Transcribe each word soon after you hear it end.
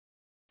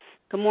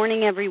Good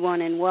morning, everyone,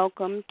 and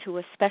welcome to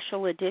a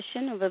special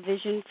edition of A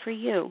Vision for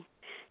You.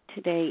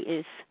 Today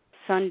is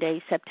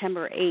Sunday,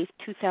 September 8th,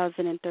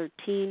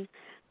 2013.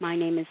 My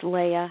name is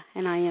Leah,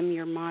 and I am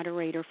your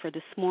moderator for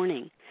this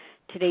morning.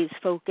 Today's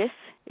focus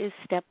is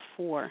Step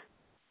 4.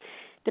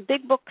 The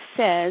Big Book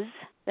says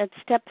that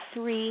Step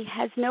 3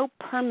 has no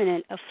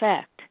permanent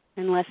effect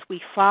unless we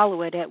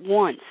follow it at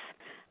once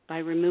by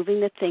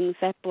removing the things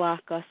that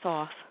block us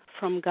off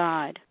from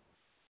God.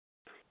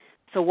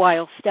 So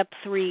while Step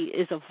 3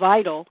 is a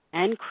vital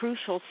and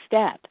crucial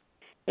step,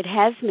 it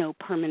has no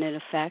permanent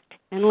effect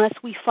unless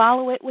we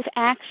follow it with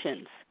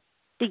actions,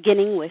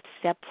 beginning with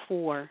Step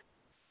 4.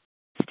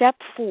 Step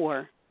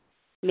 4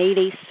 made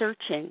a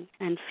searching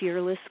and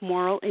fearless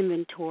moral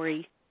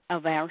inventory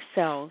of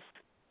ourselves.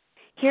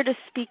 Here to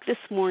speak this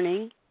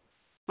morning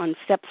on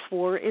Step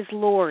 4 is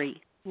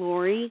Lawrie.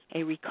 Lawrie,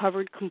 a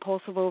recovered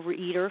compulsive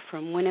overeater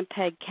from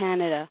Winnipeg,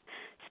 Canada,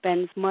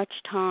 spends much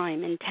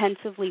time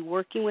intensively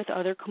working with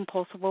other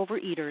compulsive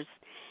overeaters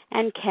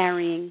and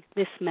carrying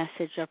this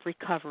message of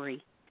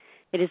recovery.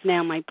 It is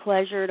now my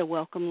pleasure to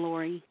welcome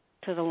Lawrie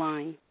to the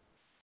line.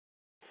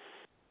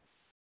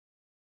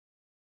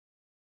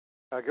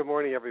 Good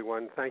morning,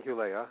 everyone. Thank you,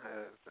 Leah.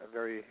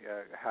 Very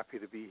happy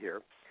to be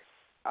here.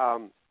 A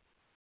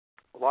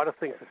lot of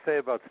things to say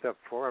about Step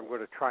 4. I'm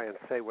going to try and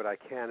say what I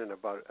can in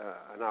about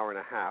an hour and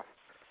a half,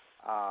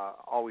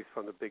 always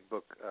from the Big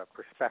Book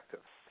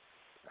perspective.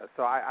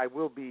 So I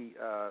will be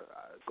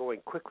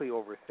going quickly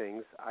over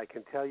things. I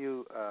can tell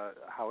you,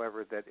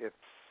 however, that if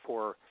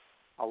for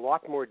a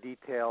lot more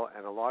detail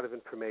and a lot of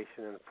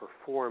information and for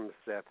forms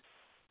that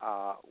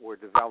were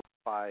developed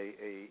by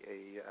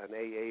an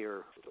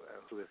AAer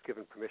who has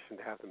given permission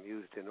to have them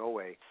used in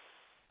OA,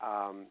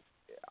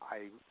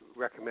 I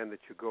recommend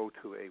that you go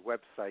to a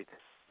website,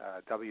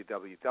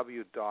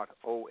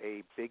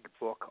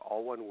 www.oabigbook,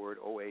 all one word,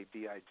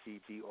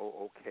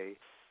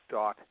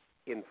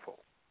 oabigbook.info.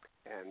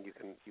 And you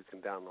can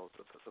download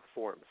the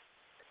forms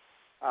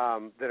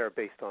that are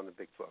based on the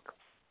Big Book.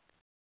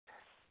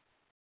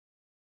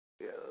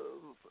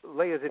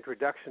 Leah's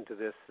introduction to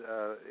this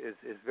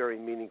is very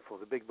meaningful.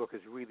 The Big Book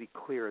is really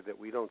clear that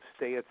we don't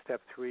stay at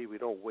Step 3. We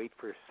don't wait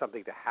for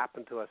something to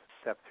happen to us at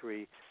Step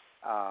 3.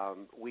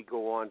 We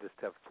go on to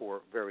Step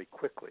 4 very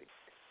quickly.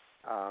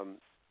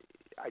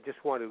 I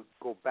just want to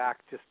go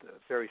back just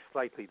very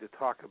slightly to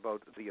talk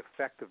about the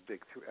effect of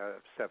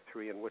Step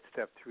 3 and what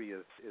Step 3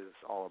 is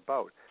all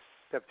about.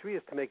 Step 3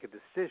 is to make a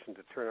decision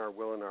to turn our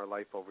will and our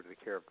life over to the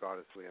care of God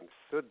as we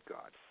understood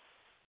God.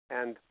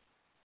 And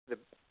the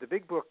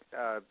Big Book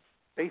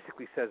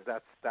basically says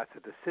that's a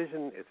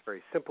decision. It's a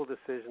very simple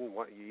decision.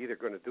 You're either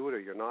going to do it or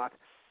you're not,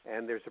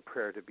 and there's a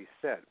prayer to be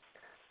said.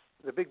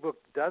 The Big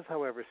Book does,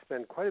 however,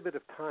 spend quite a bit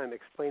of time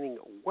explaining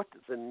what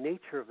the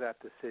nature of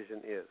that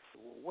decision is.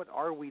 What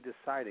are we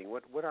deciding?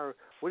 What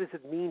does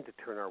it mean to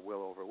turn our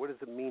will over? What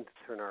does it mean to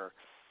turn our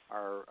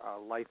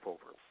life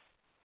over?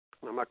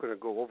 And I'm not going to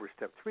go over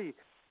Step 3,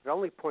 but I'll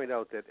only point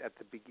out that at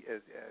the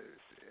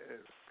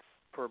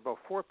for about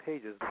 4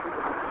 pages, the Big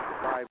Book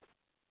describes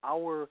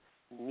our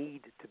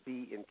need to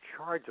be in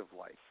charge of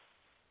life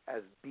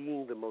as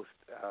being the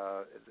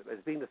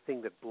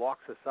thing that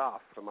blocks us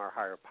off from our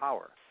higher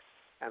power.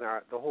 And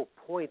the whole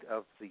point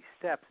of the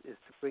steps is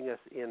to bring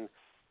us in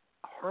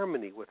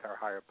harmony with our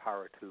higher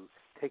power, to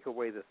take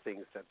away the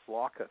things that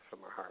block us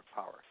from our higher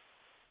power.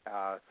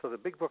 So the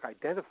Big Book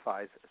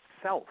identifies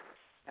self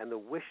and the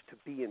wish to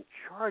be in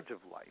charge of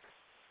life,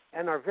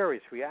 and our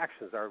various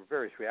reactions to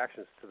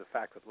the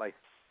fact that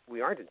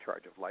we aren't in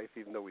charge of life,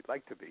 even though we'd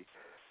like to be,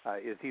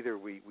 is either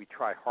we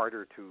try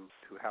harder to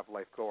have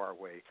life go our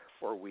way,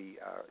 or we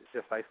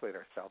just isolate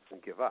ourselves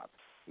and give up.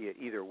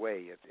 Either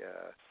way,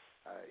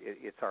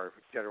 it's our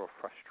general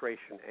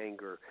frustration,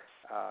 anger,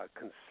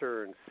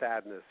 concern,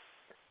 sadness,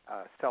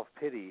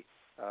 self-pity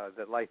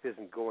that life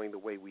isn't going the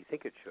way we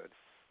think it should,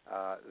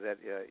 that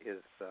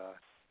is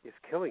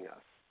killing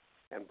us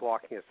and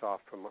blocking us off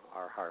from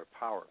our higher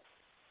power.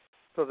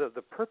 So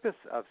the purpose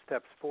of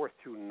Steps 4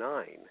 through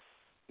 9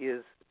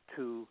 is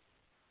to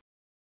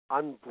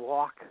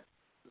unblock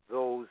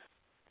those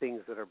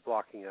things that are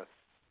blocking us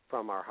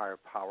from our higher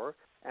power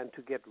and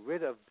to get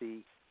rid of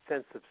the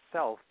sense of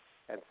self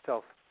and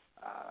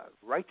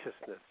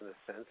self-righteousness, in a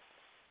sense,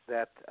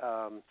 that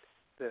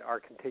are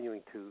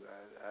continuing to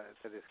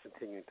that is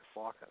continuing to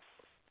block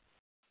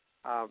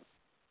us.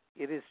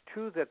 It is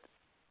true that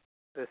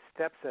the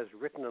steps as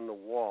written on the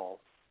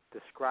wall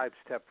describe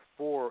Step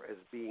 4 as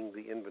being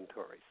the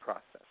inventory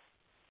process.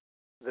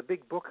 The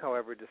Big Book,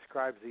 however,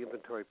 describes the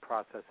inventory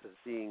process as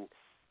being,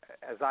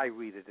 as I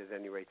read it at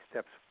any rate,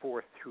 Steps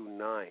 4 through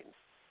 9.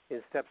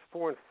 In Steps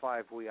 4 and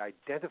 5, we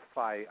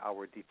identify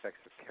our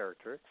defects of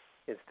character.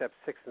 In Steps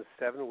 6 and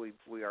 7,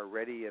 we are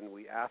ready and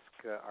we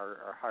ask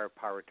our higher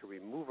power to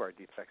remove our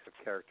defects of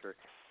character.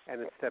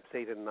 And in Steps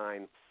 8 and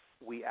 9,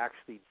 we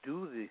actually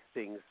do the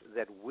things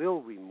that will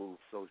remove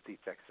those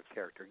defects of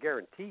character.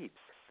 Guaranteed,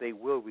 they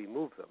will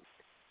remove them.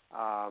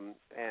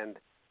 And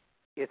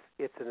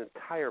it's an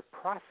entire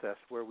process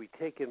where we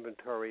take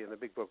inventory, and the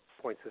Big Book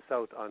points this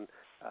out on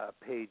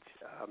page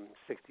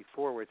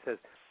 64, where it says,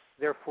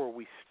 therefore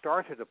we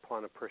started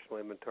upon a personal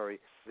inventory.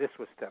 This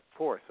was step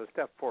 4. So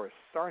step 4 is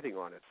starting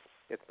on it.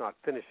 It's not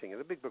finishing. And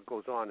the Big Book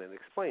goes on and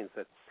explains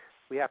that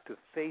we have to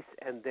face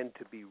and then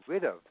to be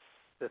rid of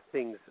the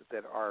things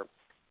that are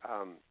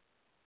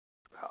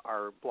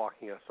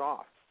blocking us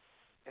off.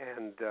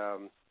 And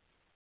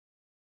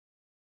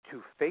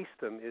to face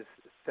them is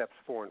steps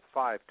 4 and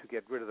 5. To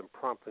get rid of them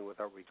promptly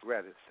without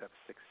regret is steps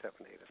 6, 7,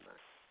 8, and 9.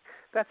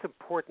 That's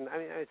important. I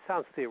mean, it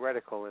sounds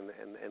theoretical and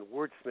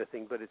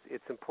wordsmithing, but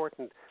it's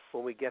important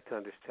when we get to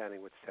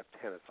understanding what step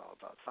 10 is all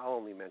about. So I'll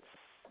only mention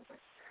it.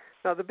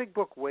 Now, the Big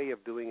Book way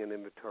of doing an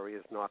inventory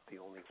is not the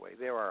only way.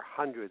 There are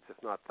hundreds,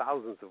 if not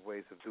thousands, of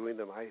ways of doing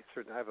them. I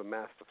have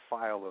amassed a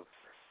file of,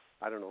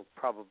 I don't know,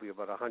 probably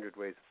about 100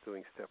 ways of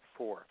doing step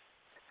 4.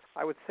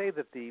 I would say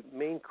that the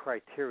main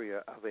criteria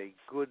of a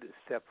good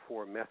step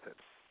 4 method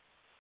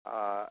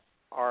are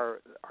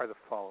the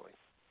following.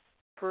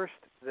 First,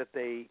 that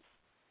they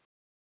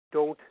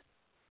don't,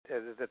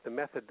 that the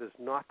method does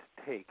not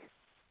take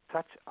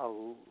such a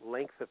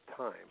length of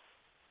time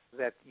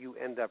that you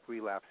end up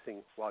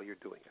relapsing while you're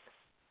doing it.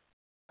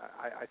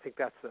 I think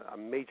that's a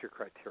major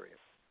criterion.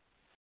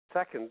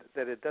 Second,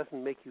 that it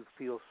doesn't make you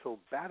feel so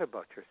bad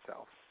about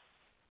yourself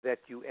that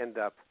you end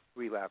up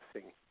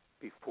relapsing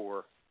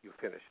before you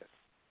finish it.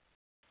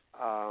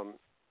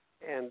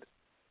 And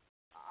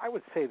I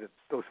would say that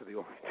those are the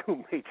only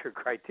two major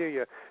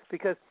criteria,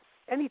 because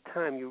any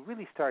time you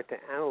really start to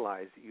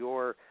analyze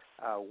your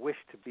wish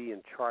to be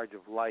in charge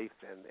of life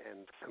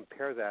and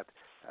compare that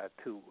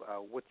to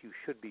what you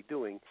should be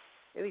doing,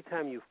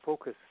 anytime you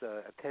focus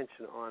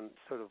attention on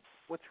sort of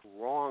what's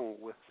wrong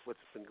with what's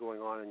been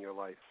going on in your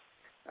life,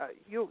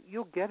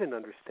 you'll get an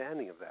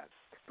understanding of that.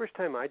 First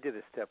time I did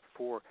a step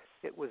 4,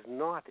 it was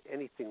not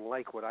anything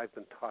like what I've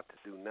been taught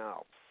to do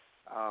now.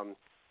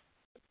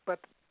 But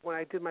when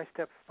I did my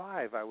step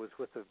 5, I was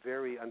with a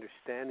very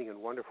understanding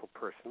and wonderful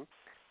person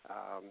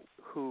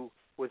who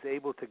was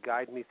able to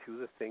guide me through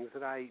the things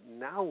that I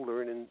now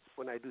learn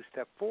when I do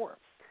step 4.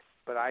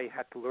 But I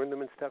had to learn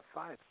them in step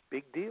 5.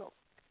 Big deal.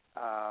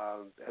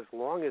 As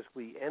long as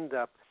we end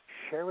up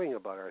sharing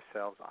about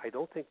ourselves, I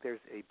don't think there's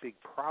a big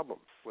problem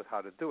with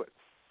how to do it.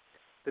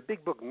 The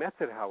Big Book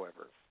method,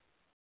 however,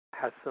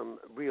 has some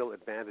real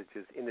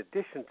advantages. In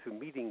addition to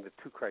meeting the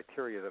two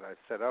criteria that I've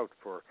set out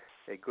for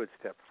a good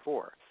step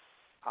 4,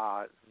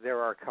 there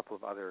are a couple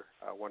of other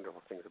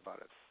wonderful things about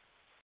it.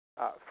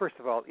 First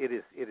of all, it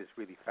is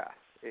really fast.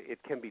 It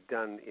can be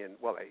done in,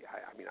 well,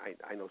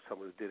 I know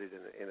someone who did it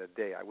in a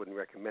day. I wouldn't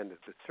recommend it,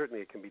 but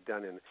certainly it can be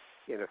done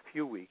in a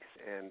few weeks.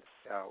 And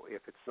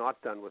if it's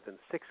not done within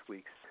 6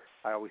 weeks,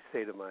 I always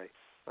say to my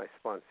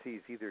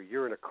sponsees, either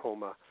you're in a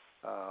coma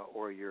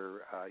or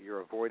you're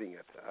avoiding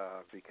it,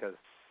 because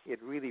it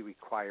really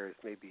requires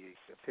maybe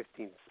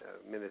 15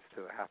 minutes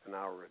to a half an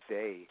hour a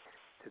day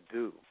to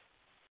do.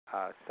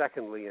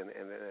 Secondly, and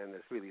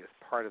this really is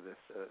part of this,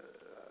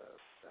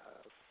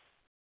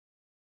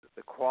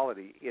 the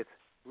quality, it's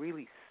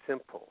really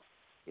simple.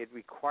 It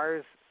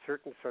requires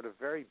certain sort of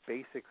very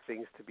basic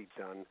things to be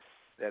done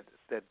that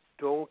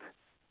don't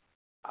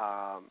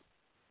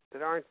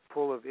that aren't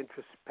full of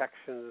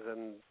introspections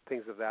and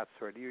things of that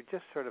sort. You're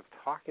just sort of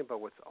talking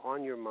about what's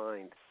on your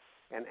mind.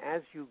 And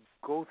as you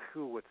go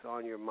through what's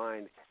on your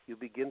mind, you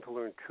begin to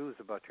learn truths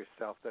about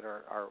yourself that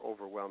are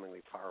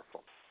overwhelmingly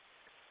powerful.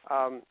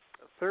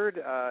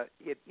 Third,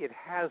 it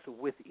has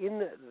within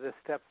the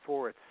step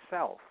 4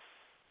 itself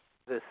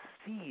the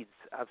seeds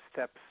of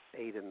steps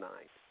 8 and 9.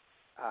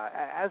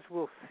 As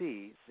we'll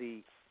see,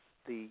 the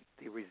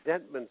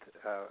resentment,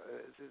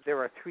 there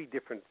are 3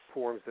 different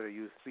forms that are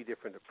used, 3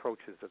 different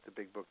approaches that the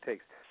Big Book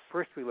takes.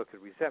 First we look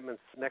at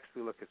resentments, next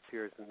we look at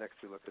fears, and next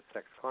we look at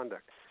sex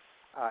conduct.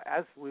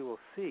 As we will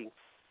see,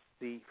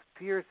 the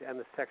fears and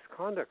the sex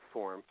conduct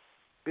form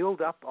build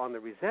up on the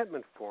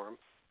resentment form,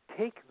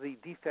 take the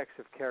defects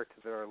of character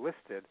that are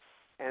listed,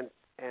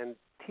 and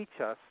teach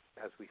us,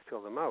 as we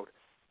fill them out,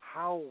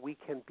 how we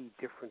can be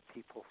different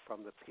people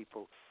from the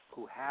people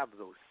who have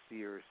those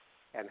fears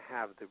and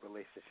have the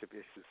relationship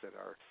issues that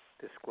are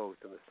disclosed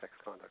in the sex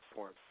conduct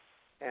form.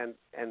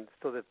 And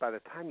so that by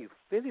the time you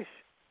finish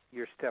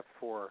your step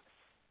 4,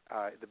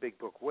 the Big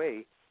Book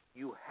way,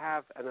 you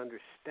have an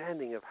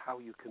understanding of how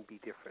you can be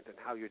different and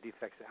how your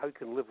defects, how you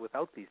can live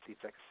without these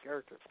defects of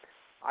character.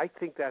 I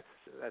think that's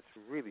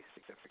really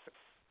significant.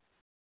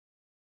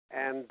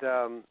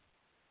 And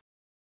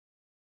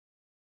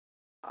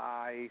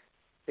I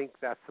think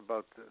that's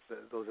about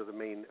those are the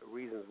main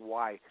reasons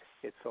why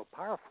it's so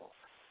powerful.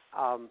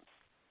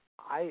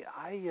 I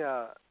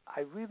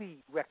really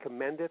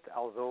recommend it,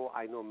 although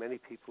I know many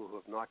people who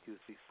have not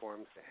used these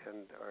forms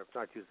or have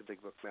not used the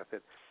Big Book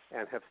method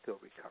and have still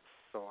recovered.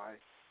 So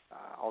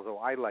although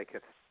I like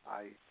it,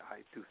 I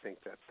do think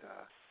that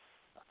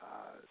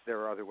there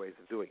are other ways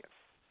of doing it.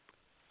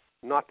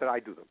 Not that I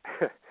do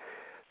them.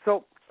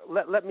 So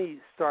let me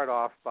start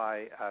off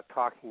by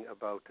talking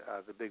about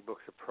the Big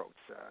Book's approach.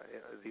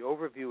 The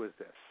overview is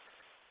this.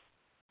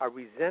 A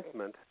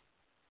resentment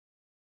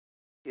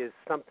is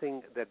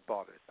something that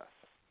bothers us.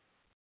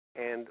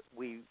 And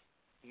we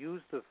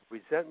use the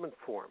resentment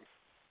form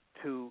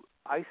to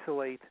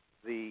isolate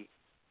the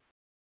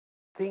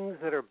things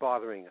that are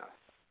bothering us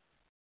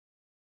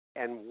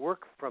and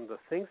work from the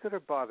things that are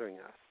bothering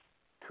us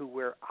to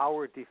where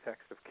our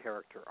defects of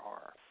character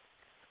are.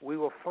 We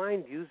will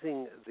find,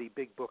 using the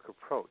big book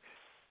approach,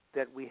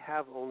 that we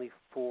have only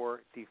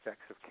 4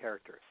 defects of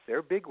character.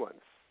 They're big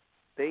ones.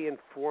 They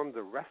inform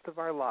the rest of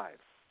our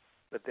lives,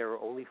 but there are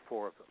only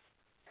 4 of them.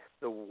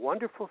 The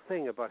wonderful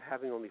thing about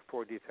having only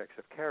 4 defects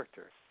of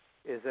character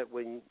is that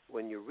when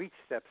you reach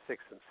step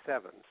 6 and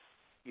 7,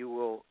 you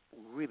will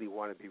really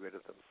want to be rid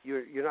of them.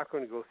 You're not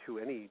going to go through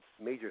any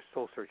major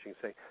soul searching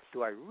saying,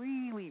 do I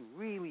really,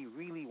 really,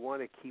 really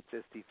want to keep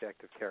this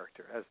defect of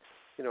character? As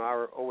you know,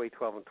 our OA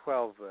 12 and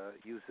 12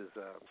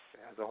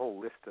 has a whole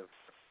list of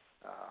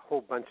a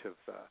whole bunch of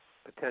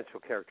potential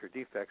character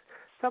defects.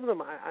 Some of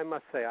them, I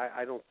must say,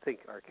 I don't think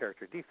are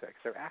character defects.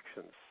 They're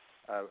actions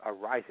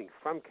arising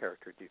from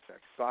character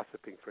defects.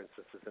 Gossiping, for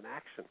instance, is an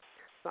action.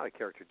 It's not a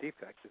character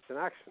defect. It's an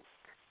action.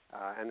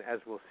 And as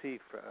we'll see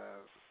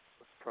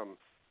from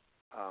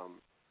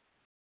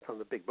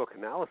the big book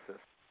analysis,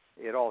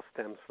 it all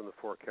stems from the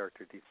 4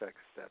 character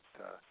defects that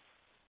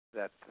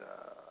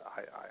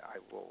I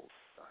will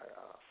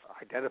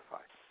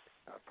identify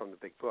from the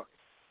big book.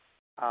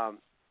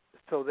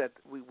 So that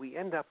we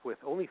end up with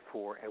only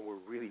 4, and we're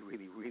really,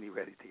 really, really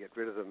ready to get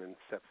rid of them in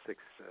step 6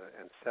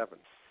 and 7.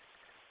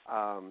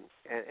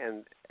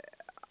 And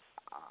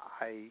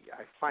I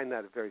find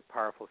that very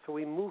powerful. So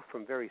we move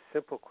from very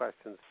simple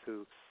questions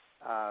to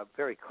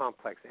very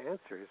complex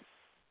answers,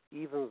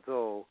 even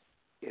though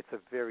it's a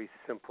very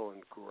simple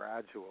and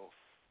gradual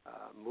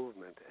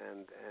movement.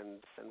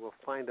 And we'll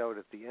find out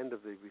at the end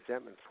of the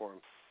resentment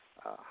form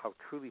how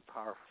truly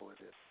powerful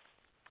it is.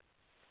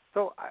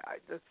 So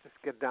let's just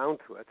get down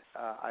to it.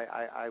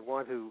 I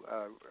want to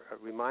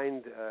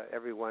remind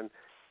everyone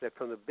that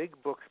from the big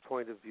book's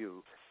point of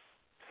view,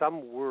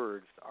 some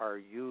words are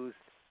used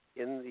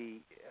in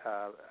the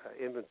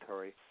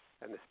inventory,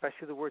 and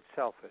especially the word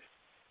selfish,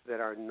 that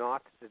are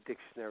not the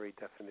dictionary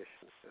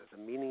definitions.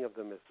 The meaning of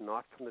them is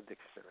not from the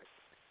dictionary.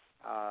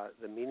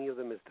 The meaning of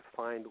them is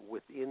defined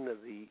within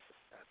the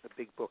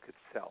big book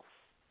itself,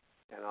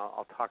 and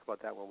I'll talk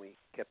about that when we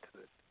get to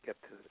the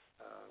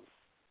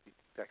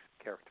defects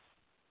of character.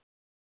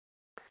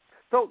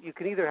 So you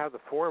can either have the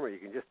form, or you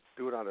can just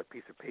do it on a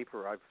piece of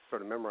paper. I've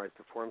sort of memorized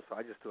the form, so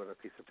I just do it on a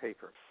piece of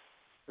paper.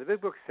 The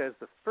big book says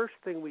the first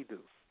thing we do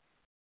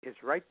is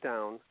write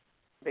down,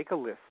 make a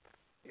list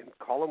in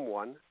column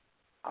 1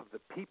 of the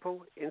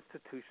people,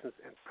 institutions,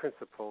 and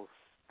principles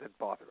that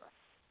bother us.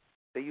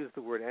 They use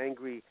the word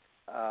angry.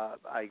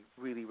 I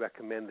really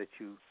recommend that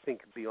you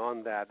think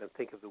beyond that and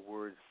think of the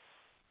words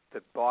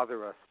that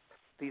bother us.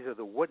 These are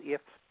the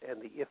what-ifs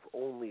and the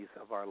if-onlys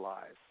of our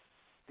lives.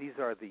 These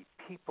are the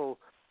people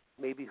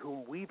maybe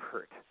whom we've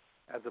hurt,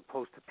 as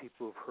opposed to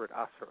people who've hurt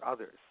us or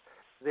others.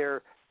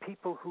 They're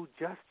people who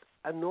just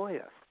annoy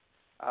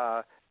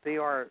us. They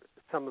are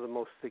some of the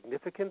most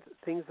significant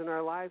things in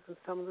our lives and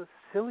some of the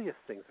silliest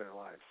things in our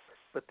lives.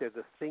 But they're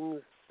the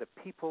things, the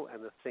people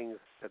and the things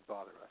that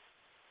bother us.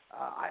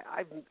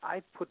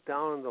 I put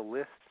down on the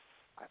list,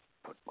 I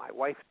put my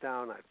wife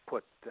down, I've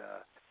put,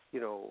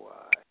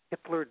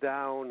 Hitler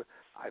down,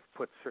 I've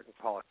put certain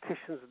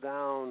politicians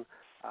down.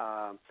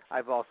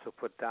 I've also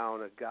put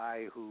down a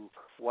guy who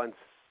once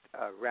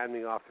ran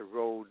me off the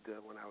road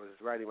when I was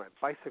riding my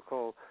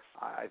bicycle.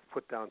 I've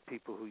put down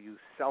people who use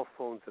cell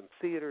phones in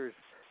theaters.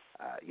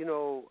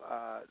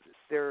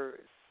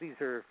 These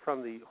are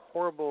from the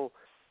horrible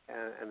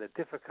and the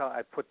difficult.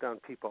 I put down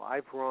people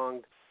I've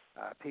wronged,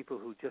 people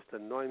who just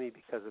annoy me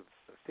because of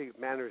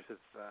mannerisms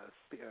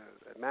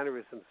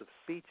of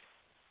speech.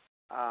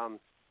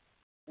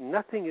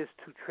 Nothing is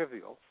too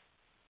trivial,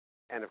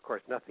 and of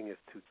course nothing is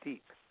too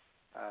deep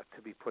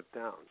to be put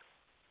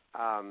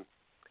down.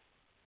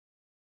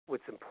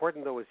 What's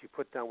important, though, is you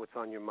put down what's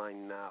on your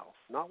mind now,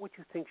 not what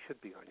you think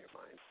should be on your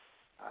mind.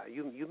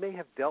 You may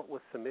have dealt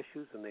with some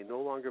issues and they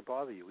no longer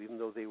bother you, even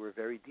though they were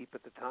very deep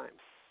at the time.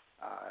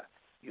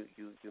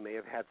 You may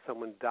have had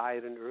someone die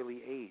at an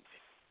early age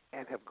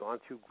and have gone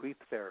through grief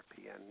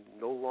therapy and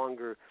no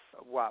longer,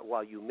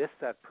 while you miss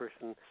that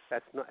person,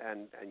 that's not,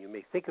 and you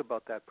may think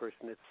about that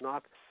person, it's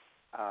not,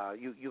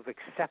 you've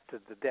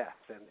accepted the death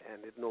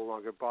and it no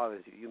longer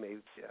bothers you. You may,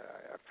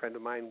 a friend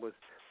of mine was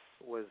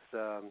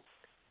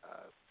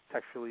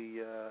sexually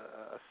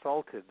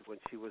assaulted when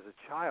she was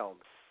a child,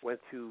 went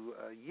through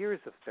years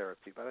of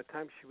therapy. By the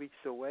time she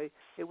reached away,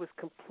 it was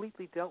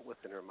completely dealt with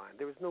in her mind.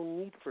 There was no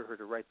need for her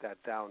to write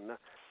that down.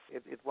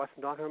 It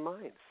wasn't on her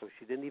mind, so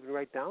she didn't even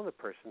write down the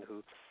person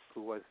who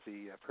was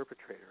the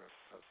perpetrator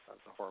of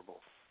the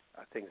horrible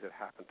things that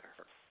happened to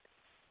her.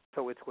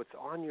 So it's what's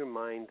on your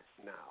mind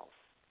now.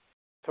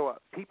 So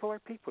people are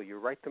people. You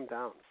write them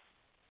down.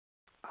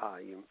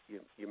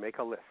 You make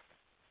a list.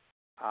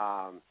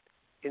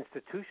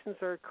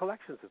 Institutions are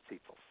collections of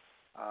people.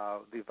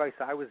 The advice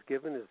I was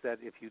given is that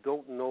if you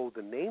don't know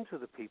the names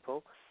of the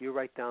people, you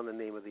write down the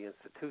name of the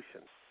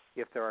institution.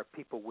 if there are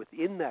people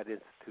within that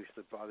institution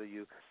that bother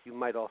you, you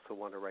might also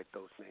want to write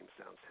those names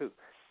down too.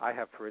 I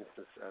have, for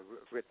instance,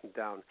 written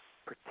down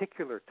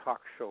particular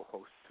talk show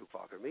hosts who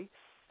bother me,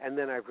 and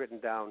then I've written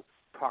down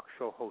talk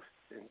show hosts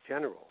in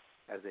general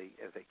as a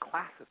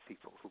class of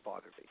people who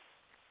bother me.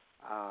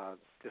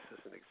 Just as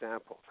an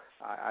example,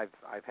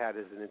 I've had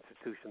as an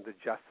institution the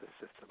justice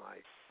system.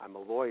 I'm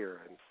a lawyer,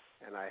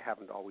 and I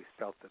haven't always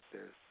felt that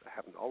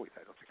I don't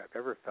think I've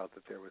ever felt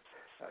that there was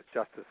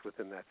justice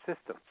within that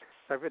system.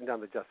 So I've written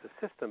down the justice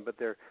system, but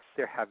there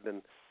have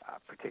been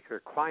particular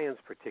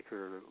clients,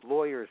 particular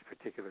lawyers,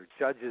 particular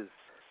judges,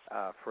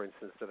 for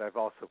instance, that I've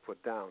also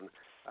put down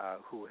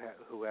who have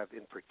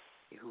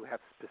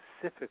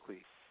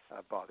specifically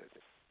bothered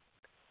me.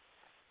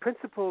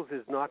 Principles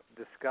is not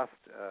discussed,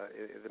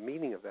 the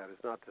meaning of that is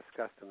not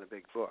discussed in the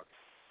big book.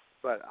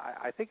 But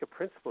I think a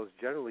principle is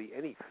generally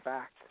any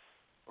fact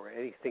or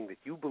anything that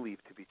you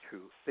believe to be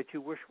true that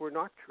you wish were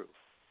not true.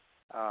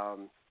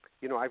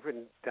 I've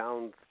written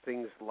down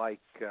things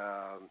like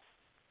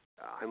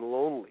I'm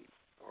lonely,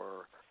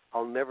 or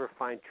I'll never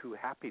find true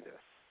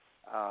happiness.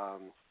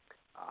 I'm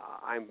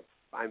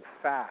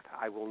fat,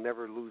 I will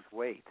never lose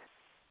weight.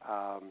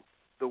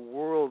 The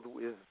world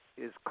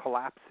is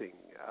collapsing.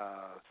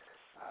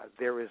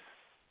 There is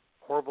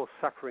horrible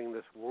suffering in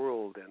this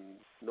world, and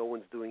no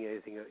one's doing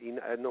anything.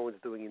 No one's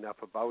doing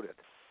enough about it.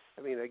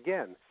 I mean,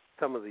 again,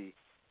 some of the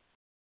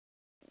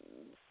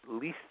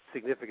least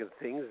significant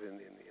things in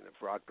a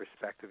broad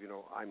perspective.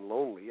 I'm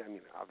lonely. I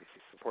mean, obviously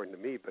it's important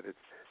to me, but it's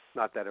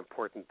not that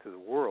important to the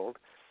world.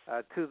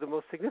 To the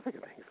most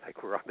significant things,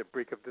 like we're on the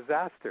brink of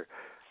disaster.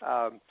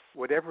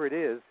 Whatever it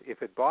is,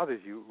 if it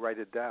bothers you, write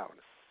it down.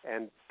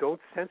 And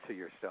don't censor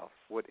yourself.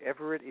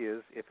 Whatever it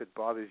is, if it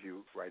bothers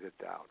you, write it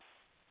down.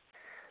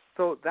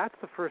 So that's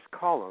the first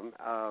column.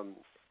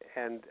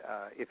 And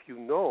if you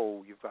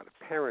know you've got a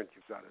parent,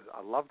 you've got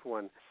a loved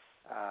one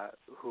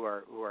who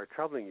are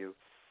troubling you,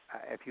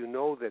 if you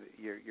know that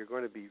you're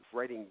going to be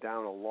writing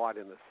down a lot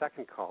in the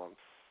second column,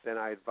 then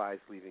I advise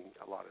leaving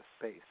a lot of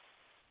space.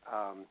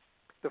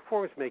 The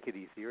forms make it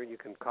easier, and you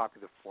can copy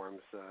the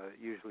forms.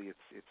 Usually,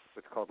 it's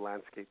what's called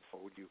landscape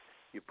mode.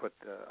 You put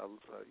a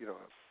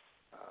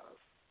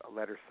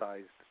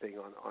letter-sized thing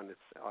on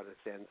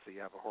its end, so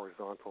you have a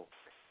horizontal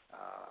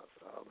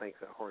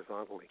length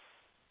horizontally.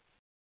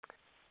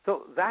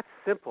 So that's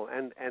simple,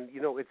 and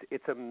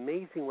it's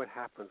amazing what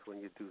happens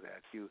when you do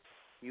that. You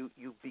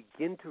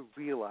begin to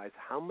realize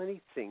how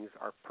many things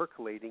are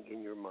percolating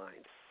in your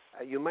mind.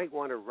 You might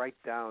want to write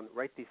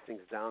these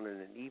things down in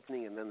an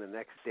evening, and then the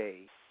next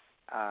day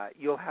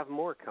you'll have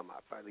more come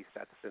up. At least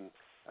that's been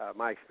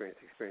my experience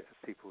of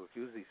people who've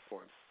used these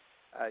forms.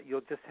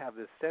 You'll just have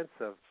this sense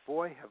of,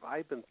 boy, have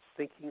I been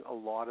thinking a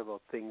lot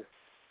about things.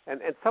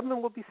 And some of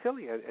them will be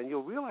silly, and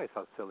you'll realize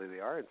how silly they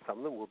are, and some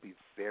of them will be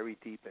very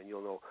deep, and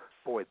you'll know,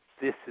 boy,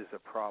 this is a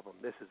problem.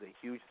 This is a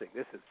huge thing.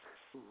 This is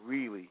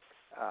really,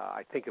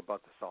 I think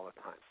about this all the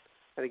time.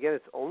 And again,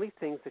 it's only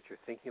things that you're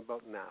thinking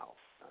about now.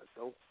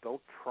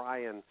 Don't try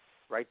and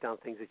write down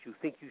things that you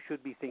think you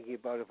should be thinking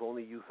about if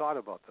only you thought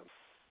about them.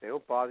 They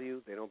don't bother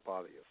you. They don't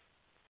bother you.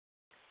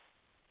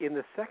 In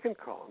the second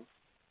column,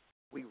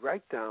 we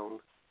write down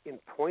in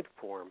point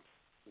form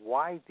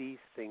why these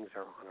things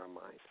are on our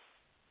mind.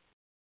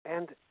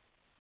 And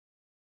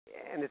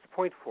it's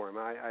point form.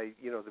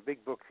 The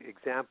big book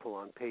example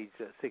on page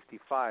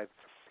 65,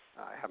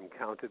 I haven't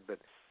counted, but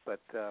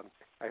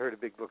I heard a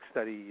big book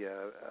study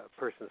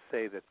person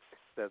say that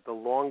the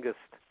longest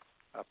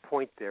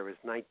point there is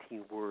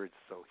 19 words.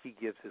 So he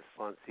gives his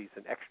sponsees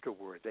an extra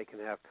word. They can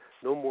have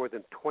no more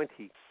than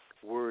 20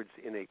 words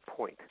in a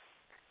point.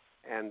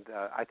 And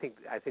I think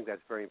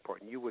that's very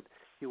important. You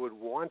would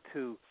want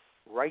to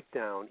write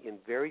down in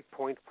very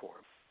point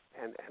form.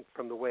 And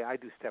from the way I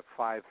do step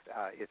 5,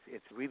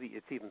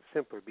 it's even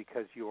simpler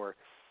because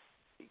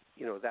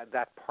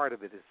that part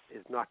of it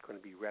is not going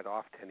to be read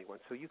off to anyone.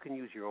 So you can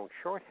use your own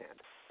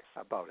shorthand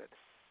about it.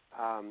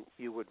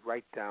 You would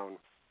write down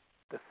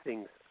the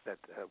things that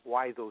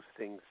why those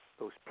things,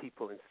 those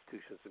people,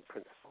 institutions, and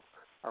principles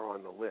are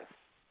on the list.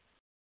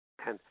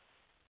 And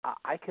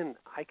I can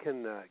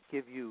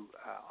give you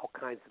all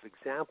kinds of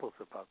examples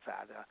about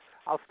that.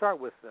 I'll start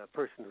with a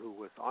person who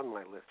was on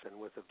my list and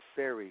was a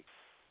very,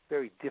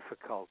 very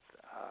difficult,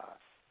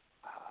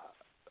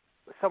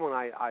 someone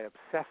I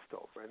obsessed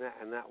over, and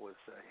that was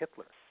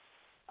Hitler.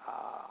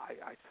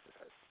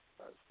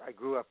 I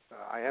grew up.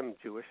 I am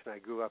Jewish, and I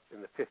grew up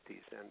in the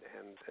 50s, and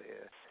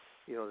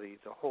the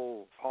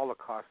whole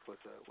Holocaust was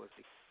a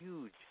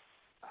huge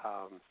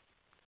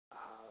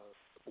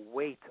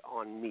weight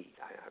on me.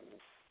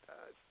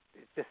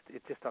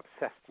 It just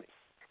obsessed me.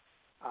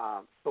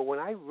 But when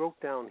I wrote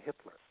down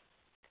Hitler,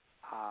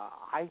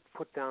 I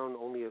put down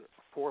only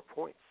 4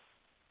 points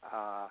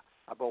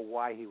about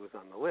why he was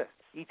on the list.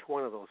 Each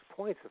one of those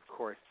points, of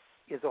course,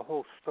 is a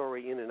whole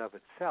story in and of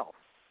itself.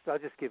 So I'll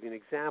just give you an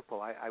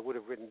example. I would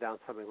have written down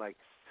something like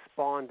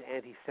spawned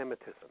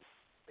anti-Semitism.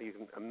 You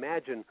can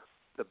imagine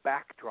the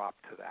backdrop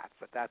to that,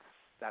 but that's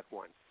that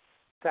one.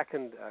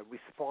 Second,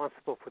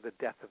 responsible for the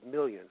death of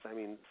millions. I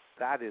mean,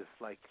 that is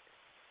like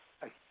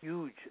a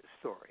huge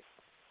story.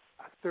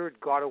 A third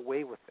got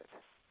away with it.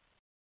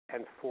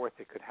 And fourth,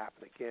 it could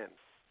happen again.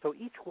 So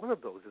each one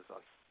of those is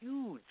a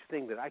huge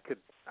thing that I can't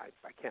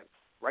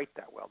write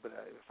that well, but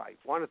if I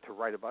wanted to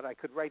write about it, I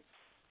could write,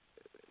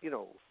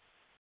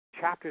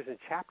 chapters and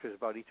chapters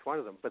about each one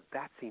of them, but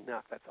that's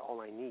enough. That's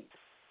all I need.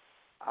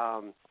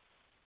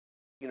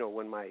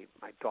 When my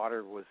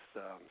daughter was,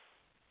 I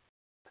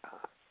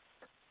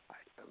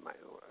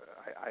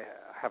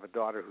have a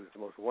daughter who's the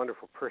most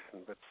wonderful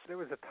person, but there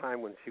was a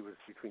time when she was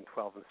between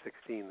 12 and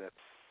 16 that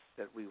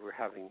we were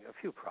having a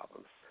few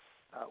problems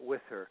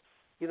with her.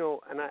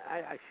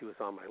 And she was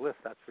on my list,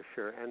 that's for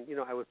sure. And,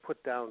 I would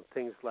put down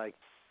things like,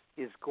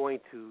 is going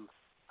to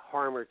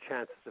harm her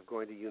chances of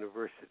going to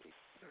university.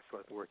 She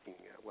wasn't working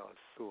well at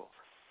school.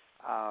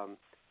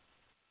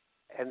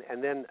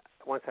 And then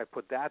once I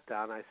put that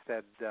down, I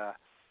said,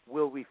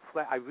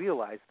 I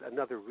realized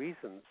another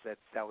reason that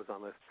was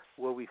on this,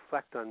 will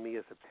reflect on me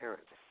as a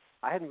parent.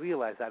 I hadn't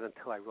realized that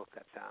until I wrote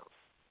that down.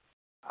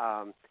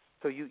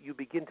 So you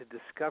begin to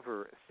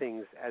discover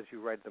things as you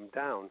write them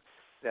down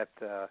that,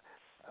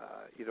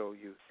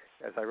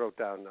 as I wrote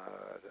down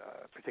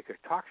a particular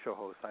talk show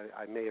host,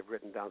 I may have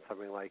written down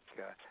something like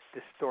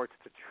distorts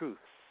the truth,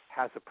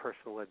 has a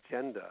personal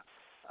agenda,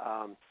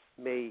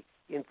 may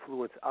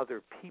influence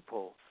other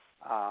people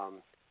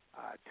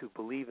to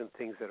believe in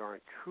things that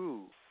aren't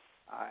true.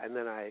 And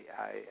then I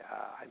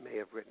may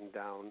have written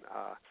down,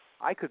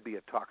 I could be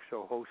a talk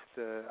show host.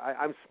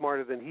 I'm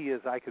smarter than he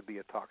is. I could be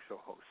a talk show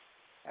host.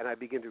 And I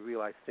begin to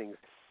realize things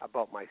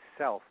about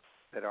myself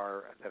that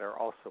are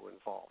also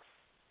involved.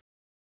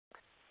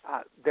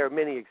 There are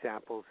many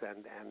examples,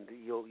 and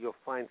you'll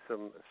find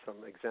some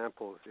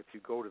examples if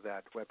you go to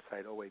that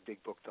website,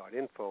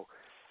 oabigbook.info,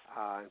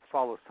 and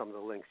follow some of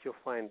the links. You'll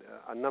find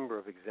a number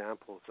of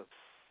examples of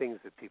things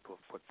that people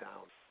have put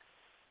down.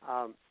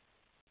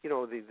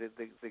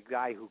 The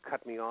guy who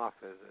cut me off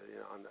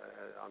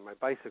on my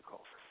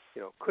bicycle,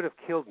 could have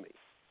killed me.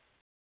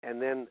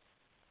 And then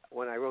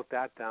when I wrote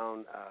that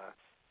down,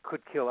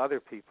 could kill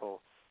other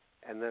people.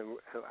 And then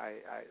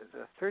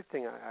the third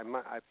thing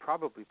I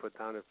probably put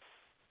down is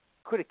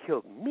could have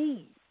killed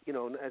me,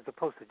 as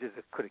opposed to just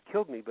could have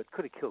killed me, but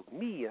could have killed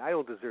me. I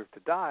don't deserve to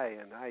die,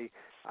 and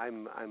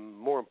I'm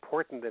more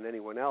important than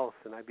anyone else.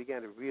 And I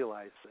began to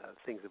realize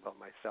things about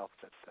myself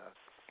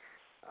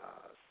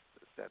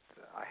that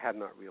I had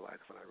not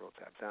realized when I wrote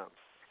that down.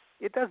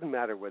 It doesn't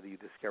matter whether you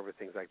discover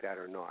things like that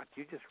or not.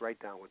 You just write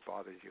down what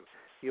bothers you.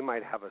 You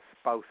might have a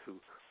spouse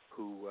who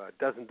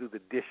doesn't do the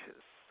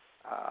dishes,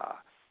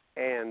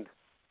 and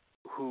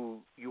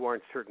who you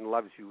aren't certain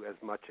loves you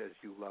as much as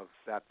you love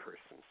that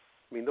person.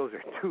 I mean, those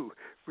are two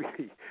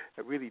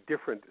really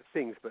different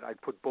things, but I'd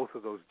put both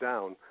of those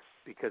down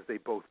because they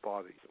both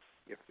bother you,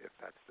 if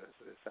that's the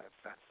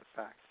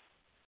fact.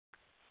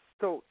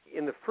 So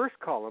in the first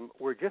column,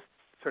 we're just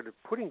sort of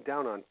putting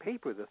down on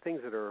paper the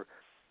things that are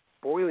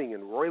boiling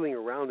and roiling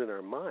around in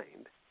our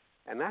mind,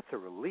 and that's a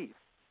relief.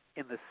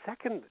 In the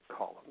second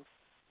column,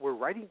 we're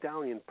writing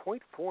down in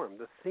point form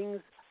the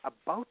things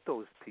about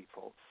those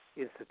people,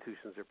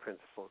 institutions, or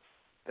principles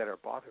that are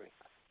bothering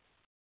us.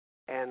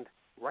 And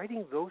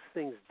writing those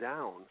things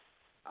down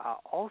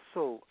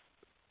also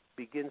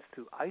begins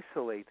to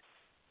isolate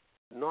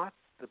not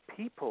the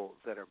people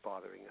that are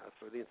bothering us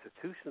or the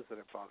institutions that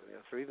are bothering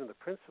us or even the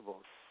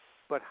principles,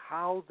 but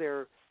how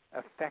they're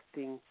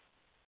affecting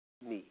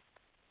me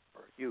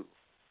or you.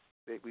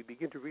 We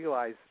begin to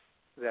realize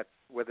that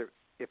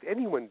if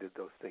anyone did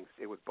those things,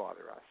 it would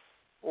bother us.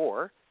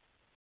 Or,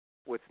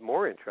 what's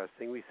more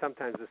interesting, we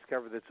sometimes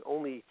discover that it's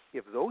only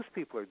if those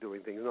people are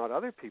doing things, not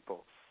other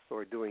people who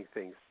are doing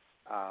things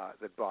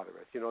that bother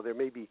us. There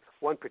may be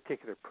one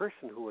particular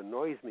person who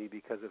annoys me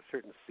because of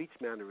certain speech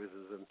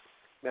mannerisms and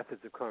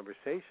methods of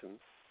conversation,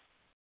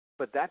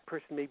 but that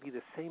person may be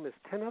the same as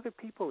 10 other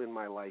people in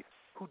my life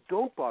who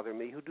don't bother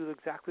me, who do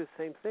exactly the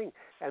same thing.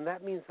 And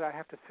that means that I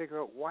have to figure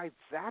out why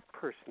that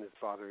person is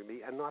bothering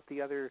me and not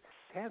the other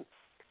 10.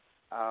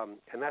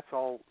 And that's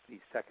all the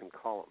second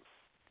column.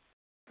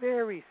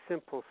 Very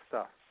simple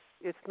stuff.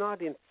 It's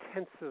not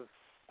intensive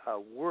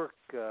work,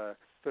 sort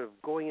of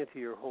going into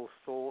your whole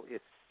soul.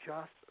 It's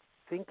just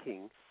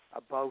thinking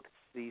about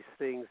these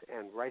things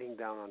and writing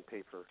down on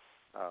paper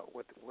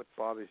what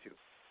bothers you.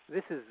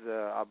 This is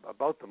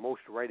about the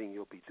most writing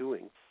you'll be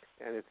doing,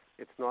 and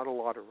it's not a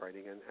lot of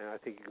writing, and I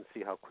think you can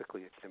see how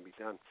quickly it can be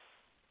done.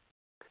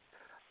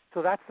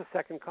 So that's the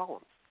second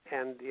column.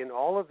 And in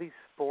all of these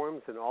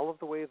forms and all of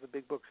the ways the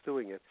Big Book's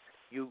doing it,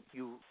 you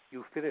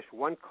finish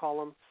one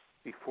column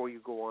before you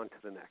go on to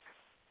the next.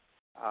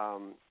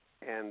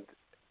 And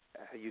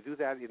you do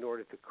that in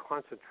order to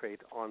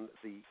concentrate on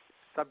the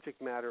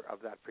subject matter of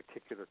that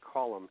particular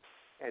column,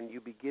 and you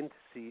begin to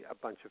see a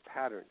bunch of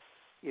patterns.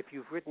 If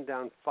you've written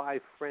down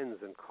 5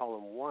 friends in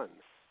column 1,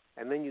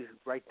 and then you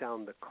write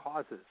down the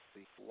causes,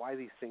 why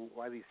these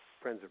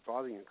friends are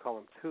bothering you in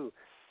column 2,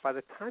 by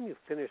the time you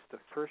finish the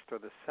first or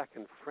the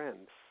second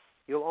friend,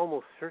 you'll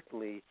almost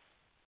certainly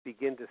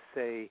begin to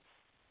say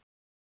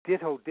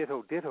ditto,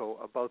 ditto, ditto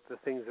about the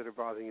things that are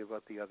bothering you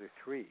about the other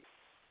 3.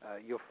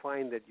 you'll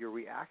find that your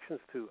reactions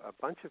to a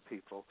bunch of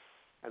people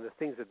and the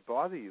things that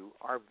bother you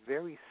are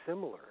very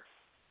similar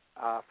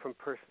from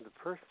person to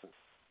person.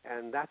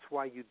 And that's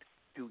why you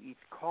do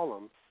each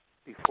column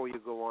before you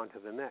go on to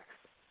the next,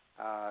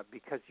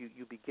 because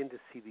you begin to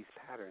see these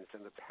patterns,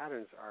 and the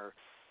patterns are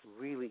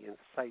really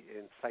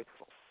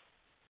insightful.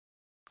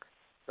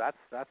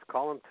 That's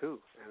column 2,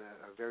 and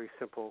a very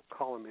simple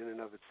column in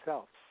and of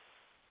itself.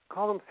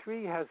 Column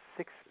 3 has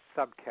 6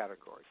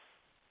 subcategories,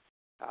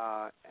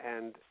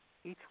 and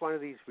each one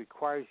of these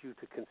requires you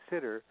to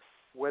consider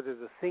whether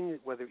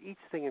each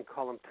thing in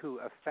column 2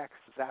 affects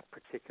that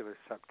particular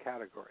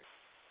subcategory.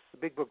 The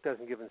Big Book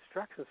doesn't give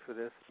instructions for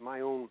this. My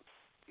own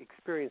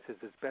experience is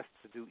it's best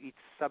to do each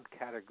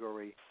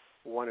subcategory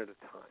one at a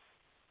time.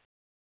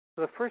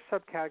 So the first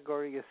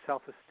subcategory is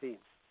self-esteem.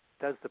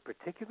 Does the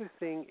particular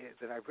thing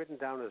that I've written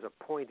down as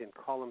a point in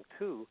column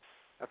 2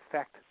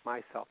 affect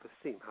my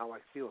self-esteem, how I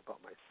feel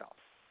about myself?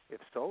 If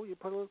so, you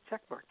put a little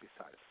check mark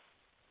beside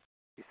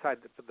it, beside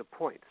the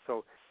point.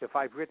 So if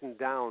I've written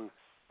down,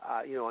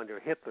 under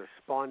Hitler,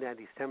 spawned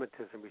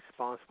anti-Semitism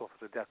responsible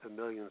for the death of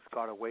millions,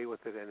 got away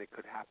with it, and it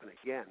could happen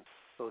again,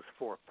 those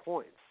 4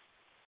 points,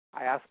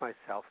 I ask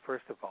myself,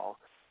 first of all,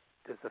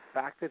 does the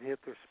fact that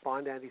Hitler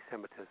spawned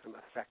anti-Semitism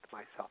affect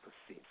my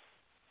self-esteem?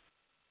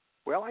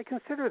 Well, I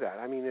consider that.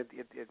 I mean, it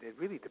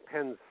really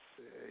depends,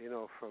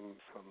 from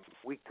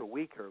week to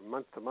week or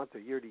month to month or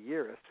year to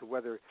year as to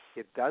whether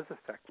it does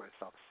affect my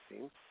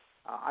self-esteem.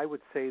 I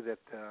would say that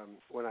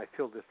when I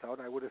filled this out,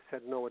 I would have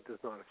said, no, it does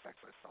not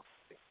affect my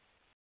self-esteem.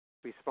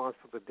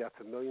 Responsible for the death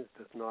of millions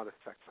does not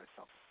affect my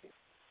self-esteem.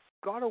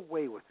 Got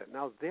away with it.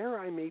 Now, there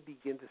I may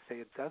begin to say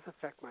it does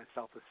affect my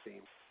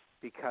self-esteem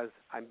because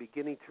I'm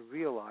beginning to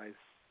realize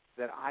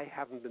that I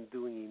haven't been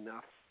doing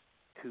enough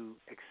to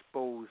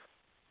expose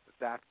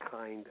that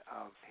kind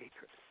of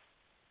hatred.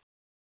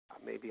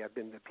 Maybe I've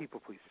been the people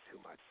pleaser too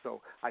much.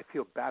 So I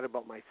feel bad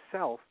about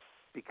myself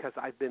because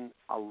I've been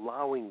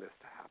allowing this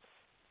to happen.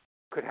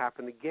 Could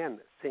happen again,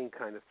 same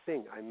kind of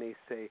thing. I may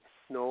say,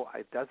 no,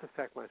 it does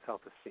affect my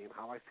self-esteem,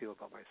 how I feel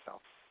about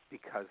myself,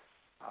 because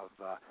of,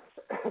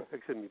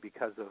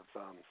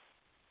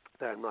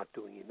 that I'm not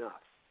doing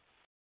enough.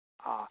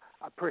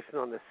 A person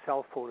on the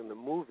cell phone in the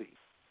movie,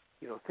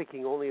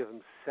 thinking only of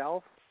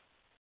himself,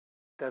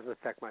 doesn't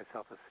affect my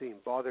self-esteem.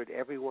 Bothered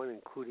everyone,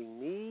 including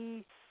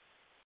me,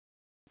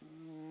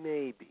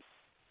 maybe.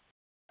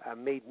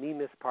 Made me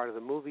miss part of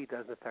the movie,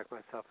 doesn't affect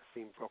my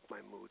self-esteem. Broke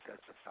my mood,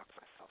 doesn't affect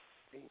my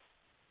self-esteem.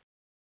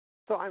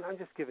 So I'm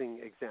just giving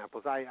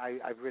examples.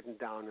 I've written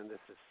down, and this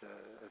is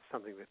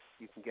something that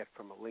you can get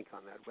from a link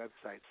on that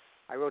website.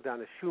 I wrote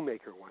down a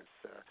shoemaker once.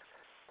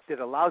 Did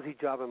a lousy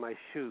job on my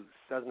shoes.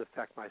 Doesn't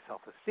affect my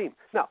self-esteem.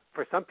 Now,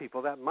 for some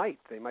people, that might.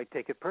 They might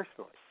take it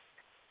personally.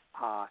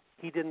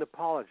 He didn't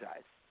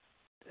apologize.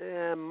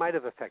 Might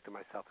have affected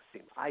my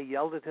self-esteem. I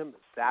yelled at him.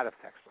 That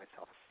affects my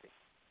self-esteem.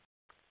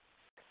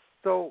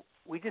 So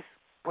we just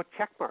put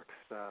check marks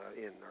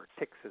in, or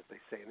ticks, as they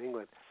say in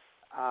England,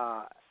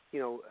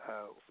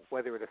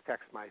 whether it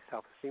affects my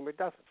self-esteem or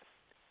doesn't.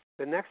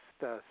 The next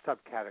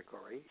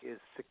subcategory is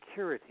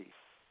security,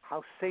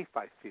 how safe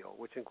I feel,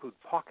 which include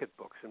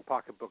pocketbooks. And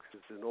pocketbooks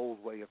is an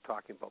old way of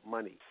talking about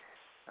money,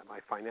 my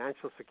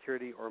financial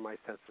security or my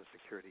sense of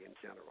security in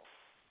general.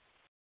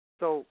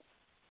 So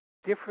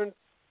different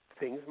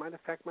things might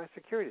affect my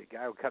security. A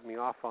guy who cut me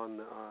off on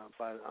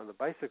the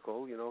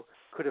bicycle,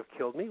 could have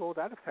killed me. Well,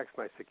 that affects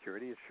my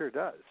security. It sure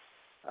does.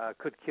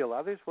 Could kill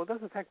others. Well, it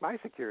doesn't affect my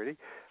security,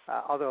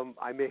 although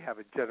I may have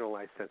a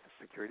generalized sense of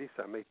security,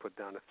 so I may put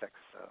down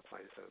affects my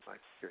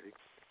security.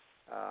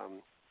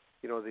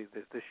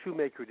 The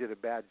shoemaker did a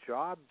bad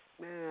job.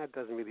 It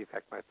doesn't really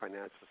affect my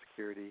financial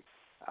security.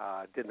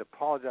 Didn't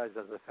apologize,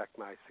 doesn't affect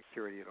my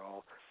security at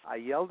all. I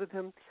yelled at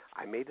him.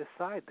 I may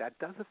decide that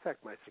does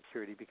affect my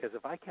security, because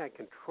if I can't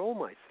control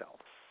myself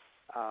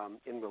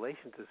in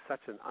relation to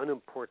such an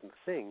unimportant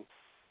thing,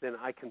 then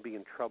I can be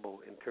in trouble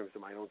in terms of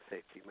my own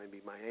safety.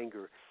 Maybe my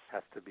anger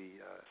has to be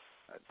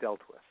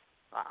dealt with.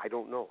 I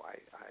don't know.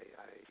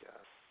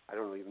 I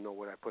don't even know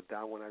what I put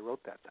down when I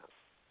wrote that down.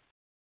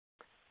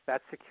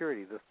 That's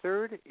security. The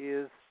third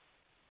is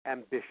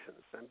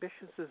ambitions.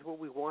 Ambitions is what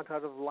we want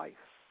out of life.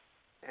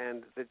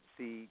 And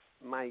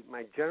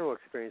my general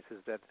experience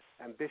is that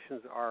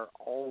ambitions are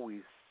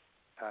always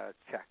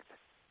checked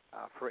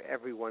for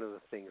every one of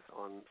the things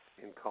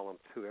in column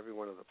 2, every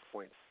one of the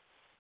points.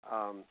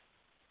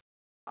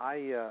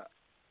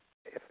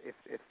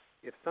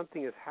 If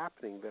something is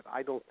happening that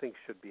I don't think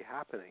should be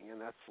happening, and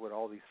that's what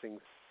all these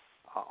things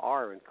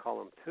are in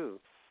column 2,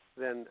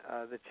 then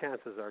the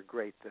chances are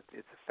great that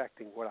it's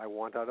affecting what I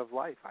want out of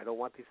life. I don't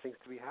want these things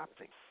to be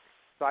happening.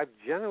 So I've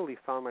generally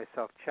found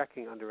myself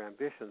checking under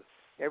ambitions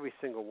every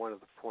single one of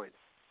the points.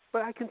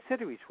 But I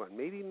consider each one.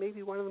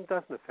 Maybe one of them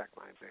doesn't affect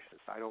my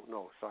ambitions. I don't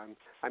know. So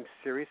I'm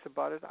serious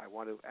about it. I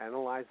want to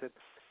analyze it.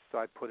 So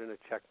I put in a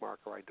check mark,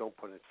 or I don't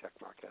put in a check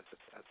mark as it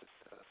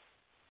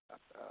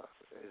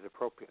is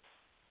appropriate.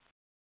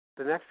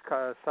 The next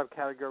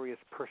subcategory is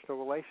personal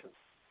relations.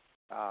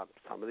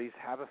 Some of these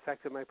have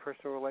affected my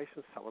personal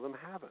relations. Some of them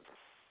haven't.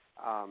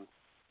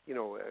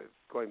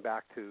 going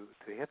back to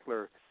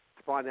Hitler,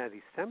 spawned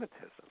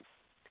anti-Semitism.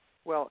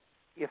 Well,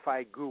 if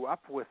I grew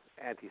up with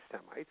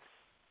anti-Semites,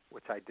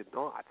 which I did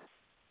not,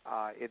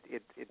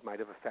 it might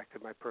have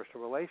affected my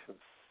personal relations.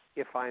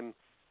 If I'm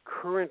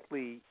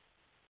currently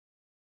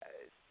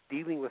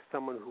dealing with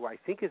someone who I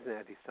think is an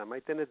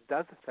anti-Semite, then it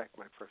does affect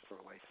my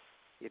personal relations.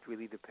 It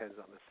really depends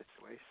on the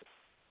situation.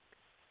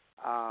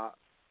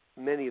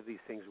 Many of these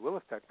things will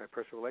affect my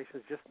personal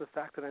relations just in the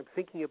fact that I'm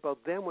thinking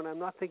about them when I'm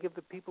not thinking of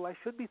the people I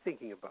should be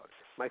thinking about,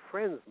 my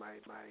friends,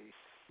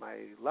 my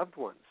loved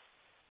ones.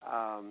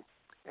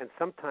 And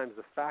sometimes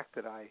the fact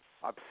that I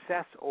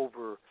obsess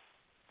over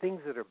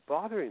things that are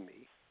bothering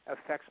me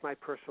affects my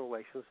personal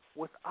relations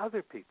with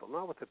other people,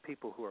 not with the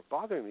people who are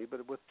bothering me,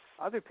 but with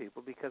other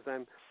people, because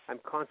I'm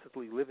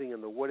constantly living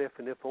in the what if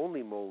and if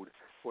only mode,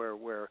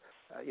 where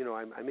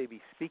I may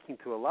be speaking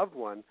to a loved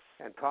one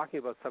and talking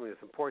about something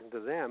that's important to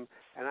them,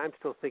 and I'm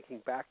still thinking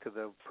back to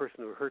the person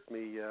who hurt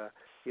me.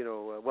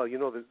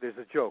 There's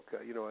a joke.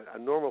 A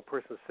normal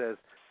person says,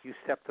 "You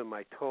stepped on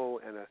my toe,"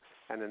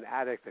 and an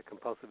addict, a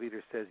compulsive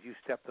eater, says, "You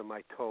stepped on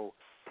my toe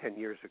 10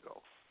 years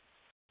ago."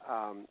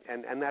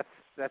 And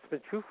that's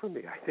been true for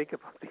me. I think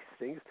about these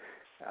things,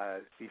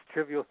 these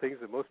trivial things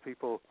that most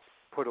people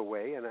put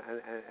away, and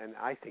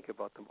I think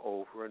about them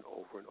over and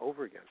over and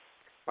over again.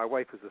 My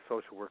wife, who's a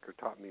social worker,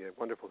 taught me a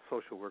wonderful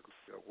social work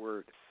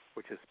word,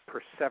 which is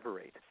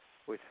perseverate,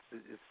 which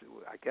is,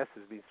 I guess,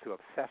 means to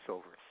obsess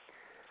over.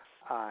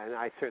 And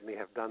I certainly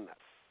have done that.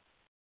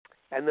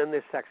 And then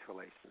there's sex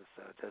relations.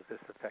 Does this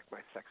affect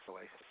my sex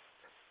relations?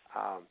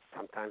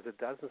 Sometimes it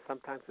does, and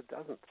sometimes it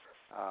doesn't.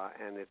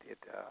 And it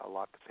a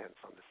lot depends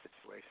on the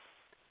situation.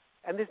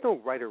 And there's no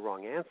right or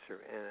wrong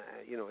answer.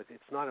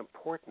 It's not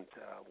important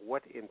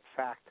what, in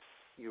fact,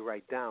 you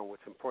write down.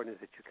 What's important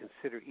is that you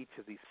consider each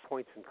of these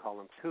points in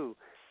column 2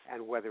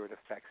 and whether it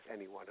affects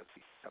any one of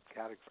these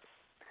subcategories.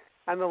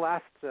 And the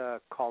last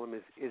column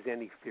is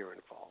any fear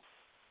involved.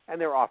 And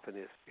there often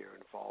is fear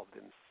involved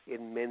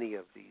in many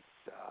of these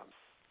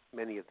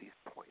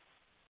points.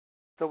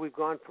 So we've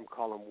gone from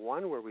column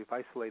 1, where we've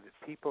isolated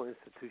people,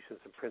 institutions,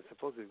 and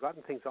principles. We've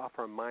gotten things off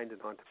our mind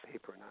and onto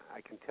paper. And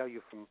I can tell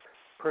you from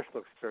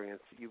personal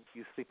experience,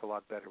 you sleep a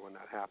lot better when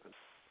that happens.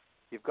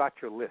 You've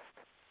got your list.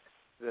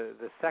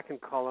 The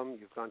second column,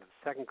 you've gone to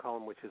the second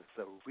column, which is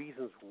the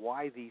reasons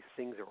why these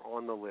things are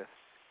on the list.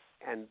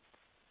 And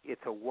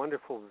it's a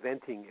wonderful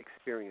venting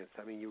experience.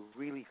 I mean, you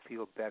really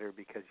feel better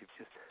because you've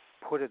just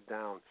put it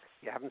down.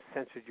 You haven't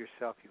censored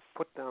yourself. You've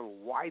put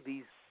down why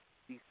these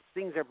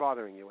things are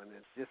bothering you, and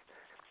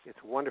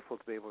it's wonderful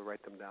to be able to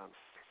write them down.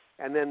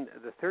 And then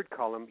the third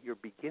column, you're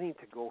beginning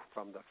to go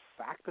from the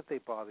fact that they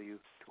bother you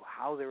to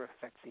how they're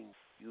affecting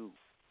you.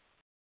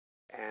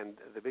 And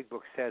the big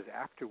book says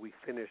after we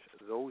finish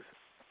those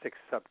 6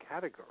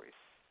 subcategories,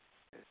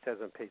 it says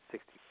on page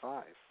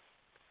 65,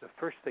 the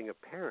first thing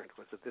apparent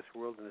was that this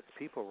world and its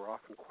people were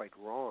often quite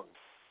wrong.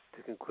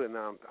 To conclude,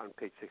 now on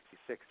page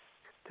 66,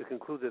 to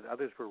conclude that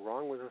others were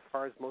wrong was as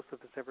far as most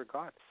of us ever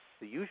got.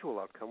 The usual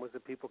outcome was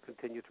that people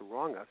continued to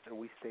wrong us, and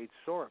we stayed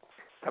sore.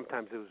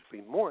 Sometimes it was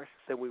remorse,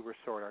 then we were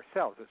sore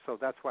ourselves. So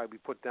that's why we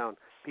put down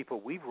people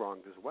we've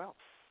wronged as well.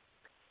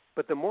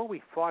 But the more we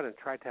fought and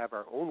tried to have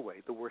our own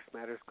way, the worse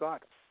matters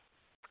got.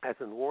 As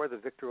in war, the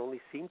victor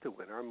only seemed to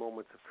win. Our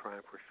moments of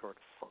triumph were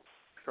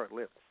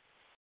short-lived.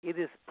 It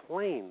is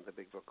plain, the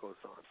big book goes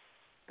on,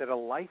 that a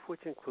life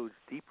which includes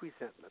deep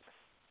resentment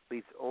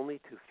leads only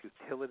to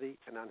futility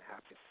and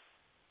unhappiness.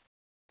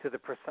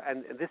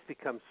 And this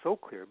becomes so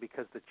clear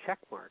because the check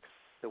marks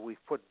that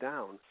we've put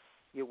down,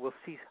 we'll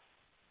see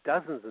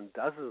dozens and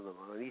dozens of them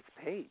on each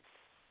page,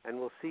 and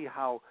we'll see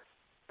how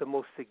the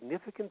most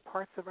significant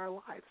parts of our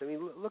lives. I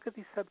mean, look at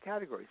these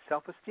subcategories.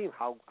 Self-esteem,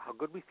 how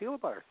good we feel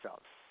about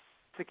ourselves.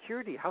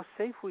 Security, how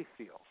safe we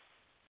feel.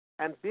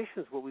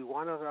 Ambitions, what we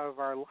want out of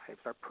our lives,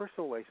 our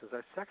personal relations,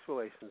 our sex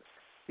relations.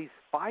 These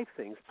 5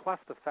 things, plus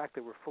the fact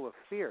that we're full of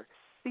fear,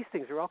 these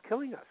things are all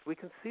killing us. We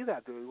can see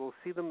that. We'll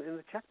see them in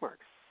the check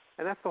marks.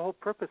 And that's the whole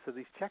purpose of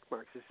these check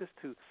marks, is just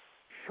to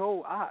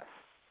show us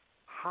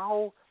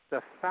how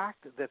the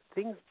fact that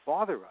things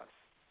bother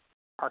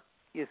us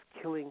is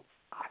killing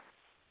us.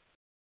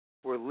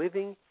 We're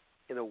living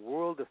in a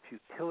world of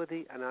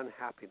futility and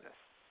unhappiness.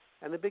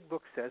 And the big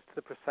book says, to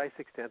the precise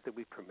extent that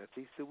we permit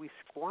these, that we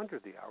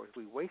squander the hours,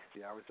 we waste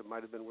the hours that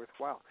might have been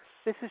worthwhile.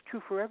 This is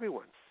true for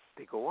everyone.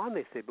 They go on,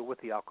 they say, but with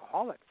the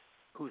alcoholic,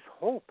 whose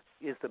hope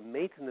is the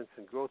maintenance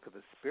and growth of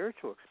a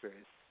spiritual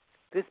experience,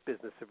 this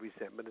business of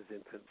resentment is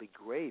infinitely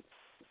grave.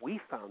 We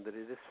found that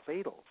it is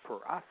fatal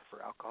for us,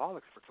 for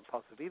alcoholics, for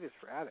compulsive eaters,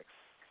 for addicts.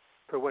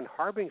 For when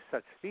harboring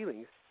such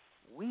feelings,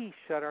 we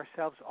shut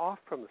ourselves off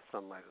from the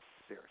sunlight of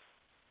the spirit.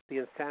 The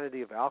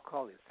insanity of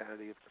alcohol, the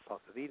insanity of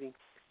compulsive eating,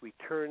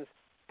 returns,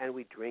 and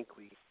we drink,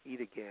 we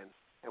eat again,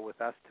 and with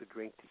us to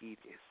drink, to eat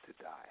is to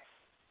die.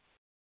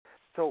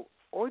 So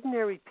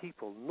ordinary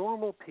people,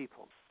 normal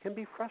people, can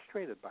be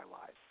frustrated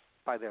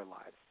by their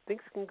lives.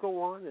 Things can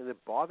go on, and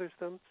it bothers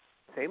them.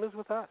 Same as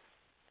with us.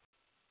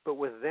 But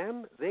with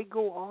them, they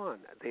go on.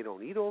 They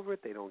don't eat over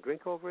it. They don't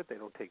drink over it. They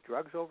don't take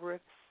drugs over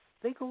it.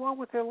 they go on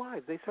with their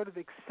lives. They sort of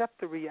accept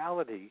the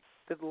reality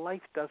that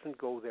life doesn't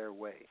go their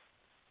way.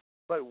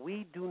 But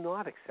we do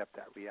not accept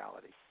that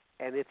reality,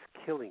 and it's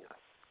killing us.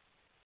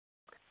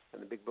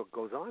 And the big book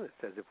goes on. It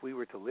says if we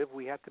were to live,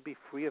 we have to be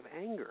free of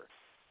anger.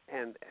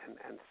 And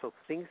so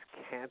things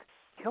can't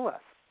kill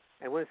us.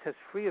 And when it says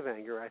free of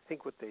anger, I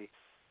think what the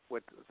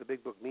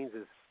big book means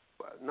is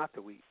not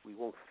that we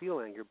won't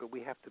feel anger, but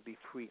we have to be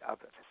free of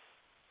it.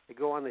 They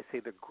go on, they say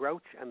the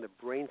grouch and the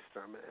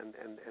brainstorm,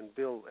 and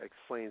Bill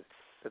explains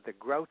that the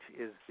grouch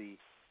is the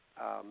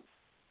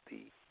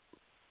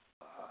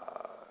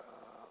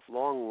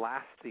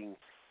long-lasting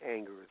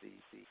anger,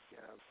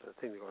 the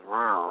thing that goes,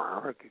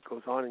 rawr, it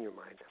goes on in your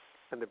mind.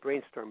 And the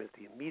brainstorm is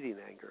the immediate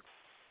anger,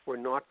 were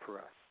not for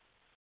us.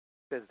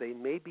 It says they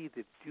may be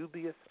the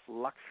dubious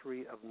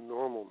luxury of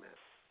normal men,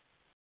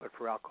 but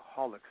for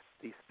alcoholics,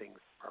 these things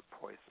are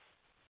poison.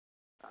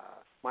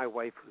 My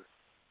wife, who's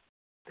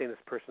the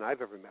sanest person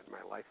I've ever met in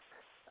my life,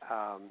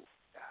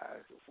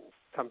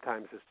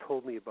 sometimes has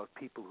told me about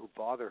people who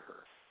bother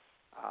her,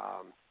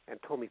 and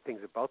told me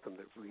things about them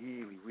that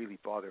really, really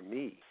bother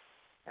me.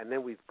 And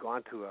then we've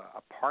gone to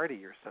a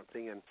party or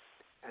something,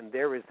 and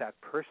there is that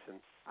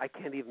person. I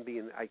can't even be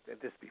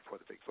this before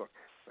the big book,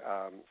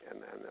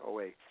 and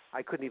OA.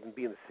 I couldn't even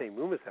be in the same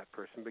room as that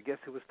person, but guess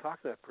who was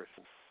talking to that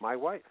person? My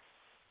wife.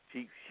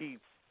 She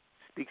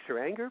speaks her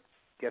anger,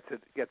 gets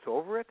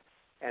over it,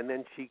 and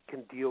then she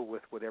can deal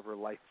with whatever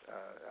life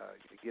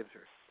gives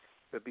her.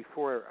 But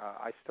before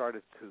I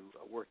started to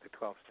work the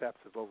 12 steps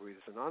of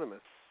Overeaters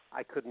Anonymous,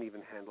 I couldn't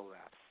even handle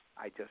that.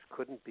 I just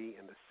couldn't be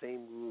in the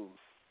same room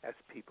as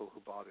people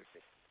who bothered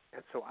me.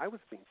 And so I was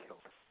being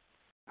killed.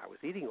 I was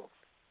eating over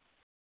it.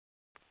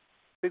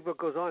 Big book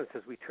goes on and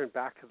says we turned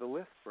back to the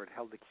list where it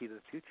held the key to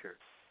the future.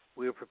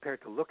 We were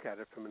prepared to look at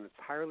it from an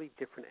entirely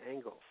different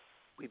angle.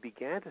 We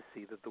began to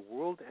see that the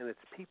world and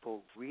its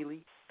people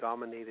really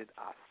dominated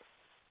us.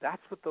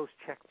 That's what those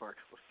check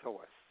marks will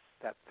show us.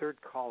 That third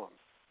column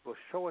will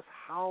show us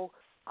how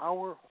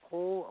our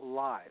whole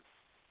lives,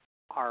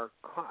 our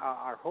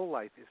whole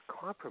life is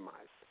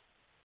compromised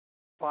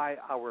by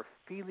our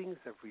feelings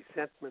of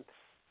resentment,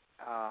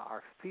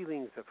 our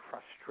feelings of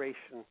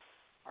frustration,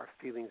 our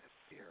feelings of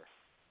fear.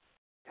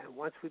 And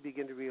once we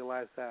begin to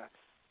realize that,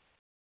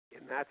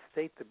 in that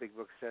state, the big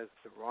book says,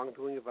 the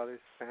wrongdoing of others,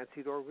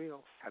 fancied or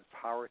real, had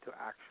power to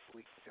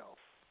actually kill.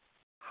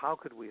 How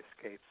could we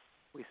escape?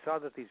 We saw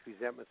that these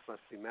resentments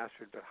must be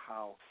mastered, but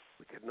how?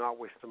 We could not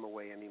wish them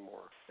away any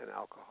more than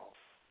alcohol.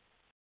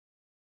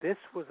 This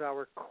was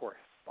our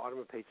course, bottom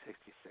of page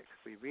 66.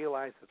 We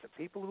realized that the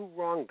people who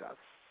wronged us,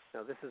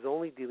 now this is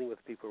only dealing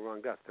with people who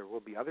wronged us. There will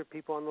be other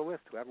people on the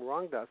list who haven't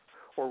wronged us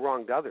or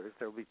wronged others.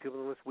 There will be people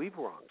on the list we've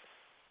wronged.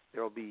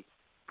 There will be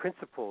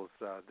principles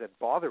that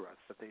bother us,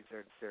 but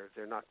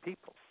they're not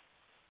people.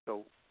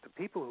 So the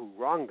people who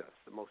wronged us,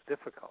 the most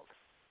difficult,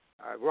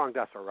 wronged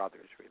us or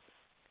others, really.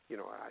 You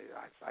know,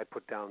 I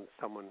put down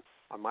someone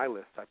on my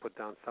list. I put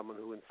down someone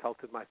who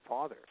insulted my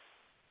father.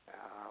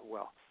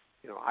 Well,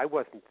 you know, I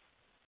wasn't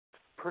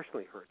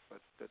personally hurt,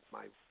 but that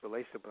my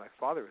relationship with my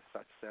father is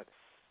such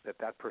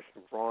that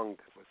person wronged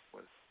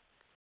was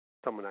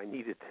someone I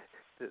needed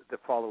the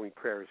following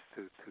prayers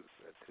to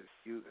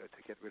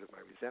get rid of my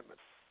resentment.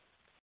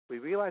 We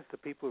realized the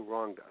people who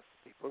wronged us,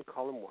 people in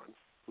column 1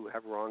 who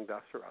have wronged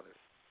us or others,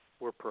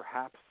 were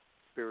perhaps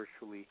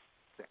spiritually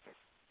sick.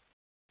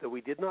 So we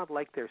did not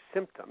like their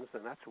symptoms,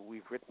 and that's what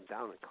we've written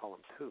down in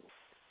column 2.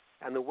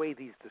 And the way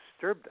these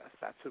disturbed us,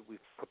 that's what we've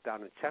put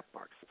down in check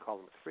marks in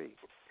column 3.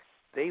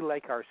 They,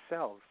 like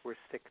ourselves, were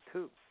sick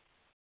too.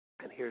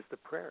 And here's the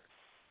prayer.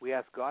 We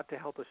ask God to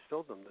help us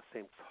show them the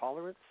same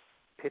tolerance,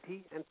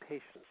 pity, and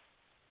patience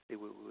they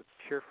would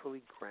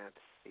cheerfully grant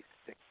a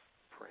sick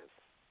friend.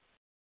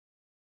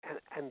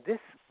 And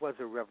this was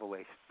a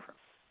revelation for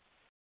me.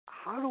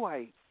 How do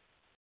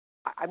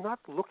I'm not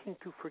looking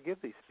to forgive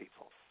these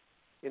people.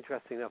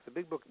 Interesting enough, the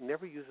big book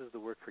never uses the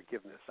word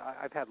forgiveness.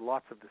 I've had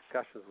lots of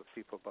discussions with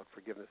people about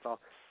forgiveness.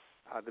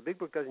 The big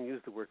book doesn't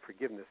use the word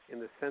forgiveness in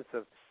the sense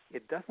of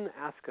it doesn't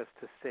ask us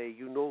to say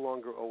you no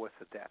longer owe us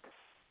a debt,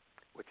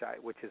 which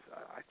is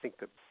I think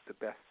the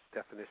best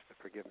definition of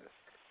forgiveness.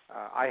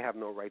 I have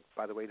no right,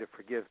 by the way, to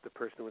forgive the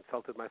person who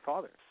insulted my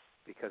father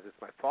because it's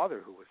my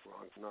father who was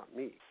wrong, not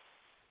me.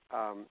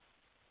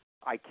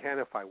 I can,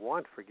 if I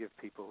want, forgive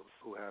people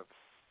who have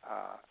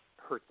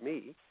hurt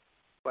me,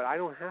 but I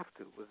don't have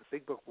to. What the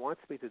big book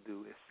wants me to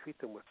do is treat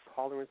them with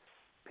tolerance,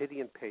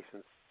 pity, and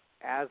patience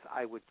as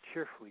I would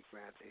cheerfully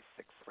grant a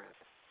sick friend.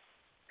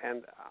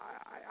 And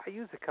I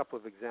use a couple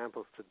of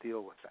examples to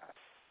deal with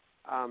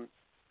that.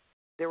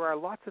 There are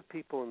lots of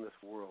people in this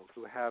world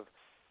who have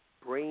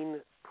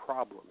brain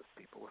problems,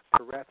 people with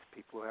Tourette's,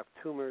 people who have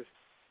tumors,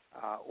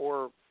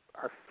 or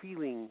are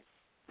feeling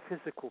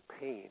physical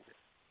pain,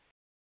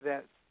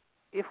 that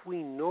if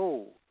we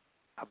know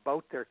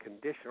about their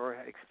condition or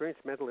experience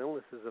mental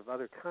illnesses of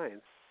other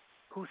kinds,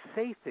 who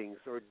say things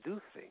or do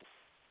things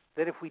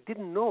that if we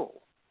didn't know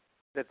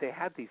that they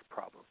had these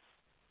problems,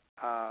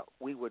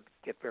 we would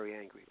get very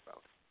angry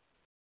about.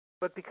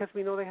 But because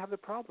we know they have the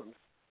problems,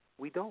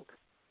 we don't.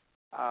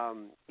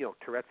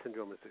 Tourette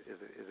syndrome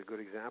is a good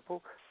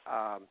example.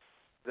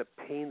 The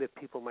pain that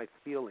people might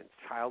feel in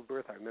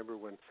childbirth. I remember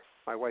when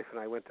my wife and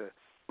I went to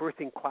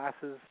birthing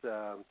classes.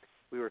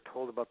 We were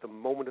told about the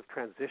moment of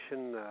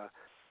transition,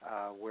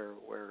 where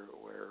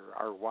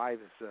our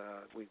wives,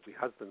 we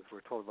husbands,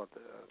 were told about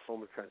the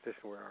moment of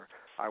transition where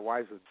our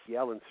wives would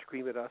yell and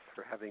scream at us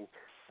for having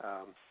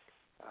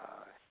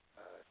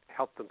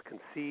helped them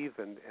conceive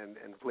and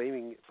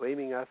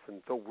blaming us,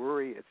 and don't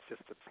worry, it's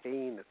just the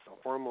pain, it's the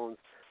hormones,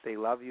 they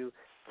love you.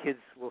 Kids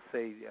will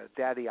say,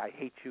 Daddy, I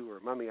hate you, or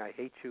Mommy, I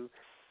hate you.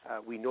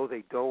 We know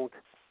they don't.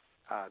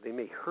 They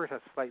may hurt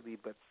us slightly,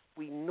 but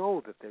we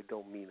know that they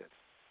don't mean it.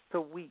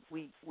 So we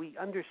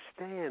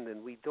understand,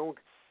 and we don't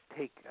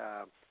take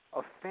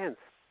offense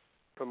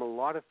from a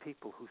lot of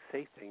people who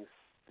say things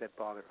that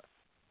bother us.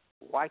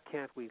 Why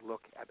can't we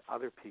look at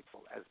other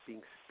people as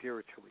being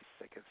spiritually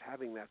sick, as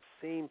having that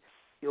same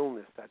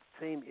illness, that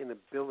same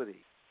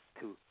inability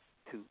to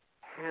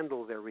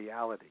handle their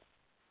reality?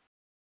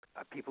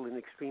 People in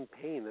extreme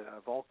pain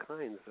of all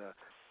kinds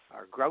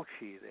are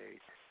grouchy.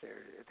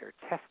 They're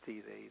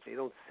testy. They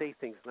don't say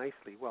things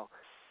nicely. Well,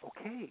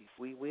 okay,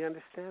 we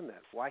understand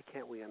that. Why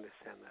can't we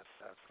understand that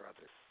for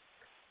others?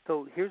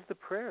 So here's the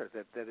prayer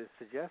that is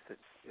suggested.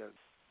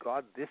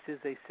 God, this is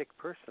a sick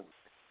person.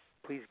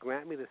 Please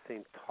grant me the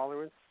same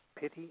tolerance,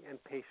 pity,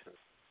 and patience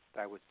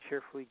that I would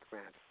cheerfully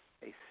grant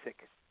a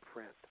sick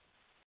friend.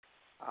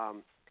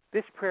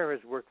 This prayer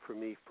has worked for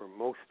me for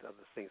most of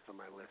the things on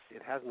my list.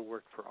 It hasn't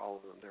worked for all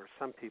of them. There are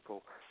some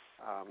people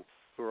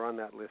who are on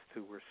that list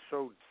who were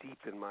so deep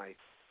in my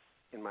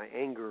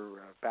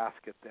anger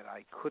basket that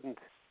I couldn't.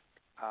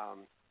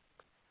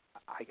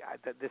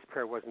 That this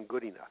prayer wasn't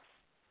good enough.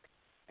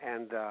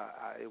 And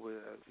it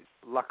was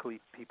luckily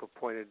people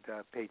pointed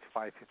page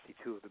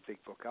 552 of the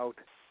Big Book out,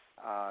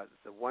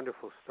 the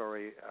wonderful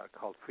story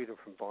called Freedom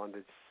from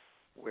Bondage,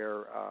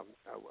 where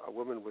a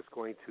woman was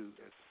going to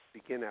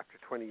begin after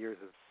 20 years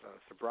of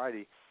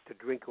sobriety to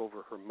drink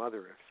over her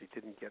mother if she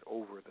didn't get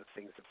over the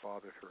things that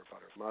bothered her about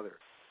her mother.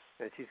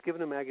 And she's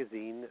given a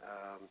magazine.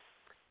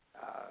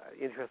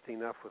 Interesting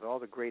enough, with all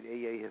the great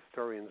AA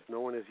historians, no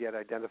one has yet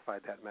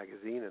identified that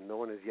magazine, and no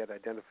one has yet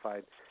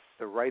identified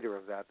the writer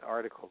of that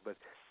article. But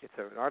it's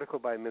an article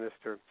by a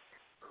minister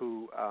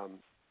who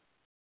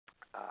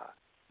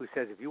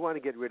says, if you want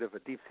to get rid of a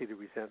deep-seated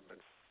resentment,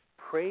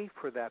 pray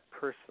for that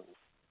person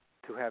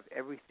to have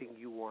everything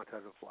you want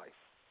out of life.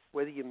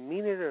 Whether you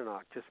mean it or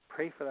not, just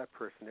pray for that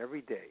person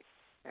every day,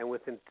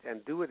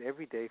 and do it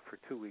every day for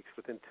 2 weeks.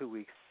 Within 2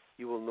 weeks,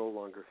 you will no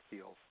longer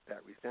feel that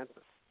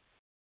resentment.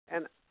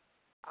 And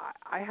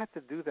I had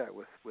to do that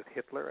with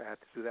Hitler. I had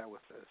to do that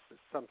with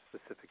some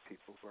specific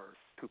people who are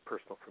too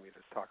personal for me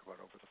to talk about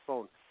over the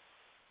phone.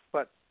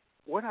 But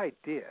what I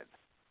did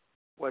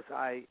was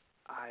I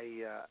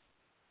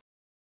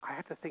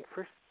had to think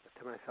first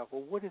to myself,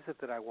 well, what is it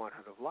that I want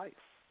out of life?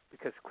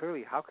 Because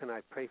clearly, how can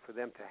I pray for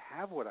them to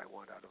have what I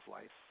want out of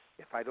life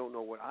if I don't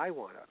know what I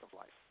want out of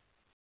life?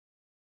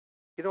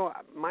 You know,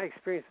 my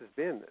experience has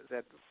been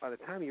that by the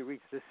time you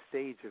reach this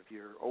stage of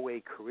your OA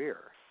career,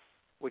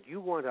 what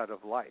you want out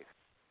of life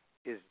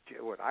is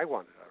what I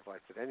wanted out of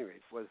life, at any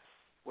rate, was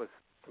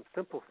some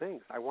simple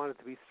things. I wanted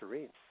to be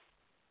serene.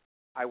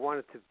 I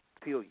wanted to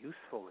feel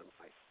useful in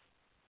life.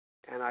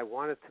 And I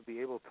wanted to be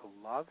able to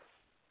love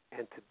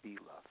and to be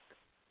loved.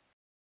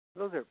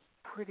 Those are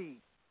pretty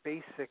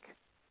basic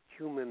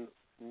human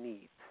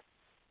needs.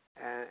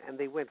 And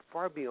they went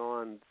far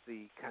beyond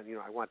the kind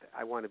of,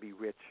 I want to be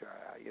rich,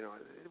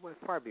 it went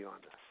far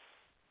beyond that.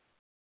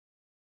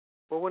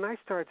 Well, when I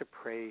started to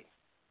pray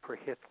for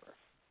Hitler,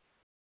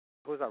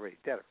 who was already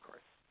dead, of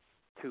course,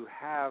 to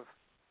have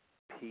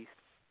peace,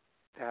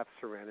 to have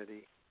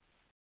serenity,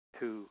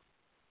 to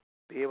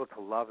be able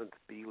to love and to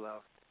be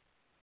loved,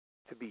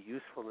 to be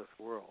useful in this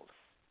world,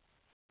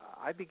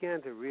 I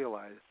began to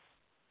realize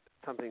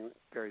something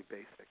very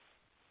basic.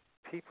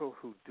 People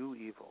who do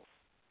evil,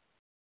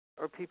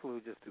 or people who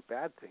just do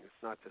bad things,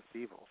 not just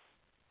evil,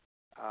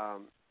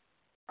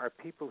 are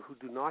people who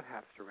do not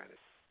have serenity,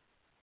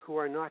 who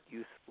are not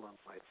useful in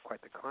life.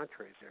 Quite the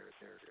contrary,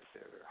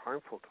 they're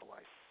harmful to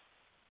life.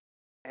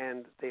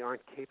 And they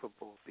aren't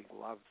capable of being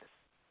loved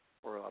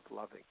or of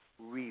loving,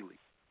 really.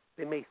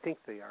 They may think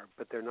they are,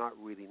 but they're not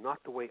really, not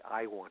the way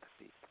I want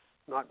to be,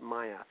 not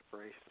my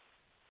aspirations.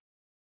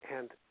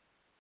 And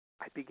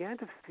I began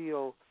to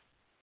feel,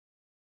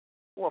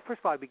 well, first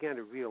of all, I began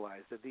to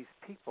realize that these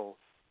people,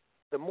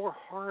 the more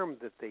harm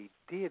that they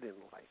did in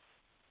life,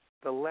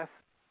 the less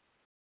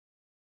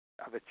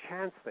of a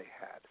chance they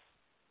had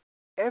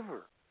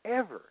ever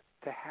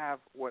to have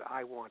what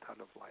I want out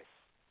of life.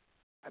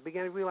 I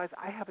began to realize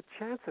I have a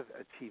chance of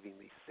achieving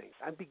these things.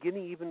 I'm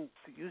beginning even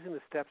to, using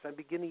the steps, I'm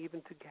beginning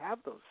even to have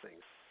those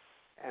things.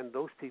 And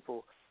those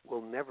people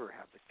will never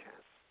have the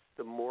chance.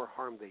 The more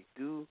harm they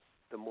do,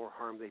 the more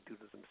harm they do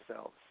to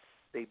themselves.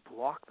 They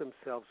block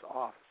themselves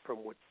off from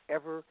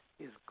whatever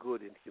is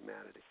good in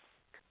humanity.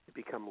 They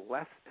become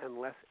less and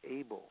less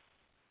able,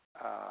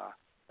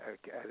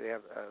 they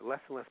have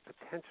less and less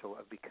potential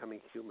of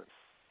becoming human.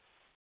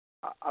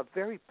 A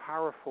very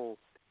powerful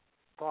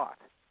thought,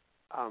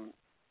 and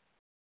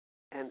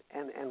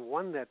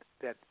one that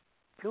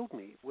filled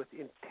me with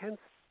intense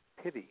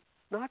pity,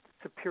 not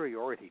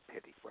superiority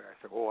pity, where I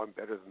said, "Oh, I'm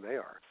better than they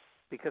are,"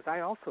 because I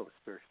also am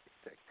spiritually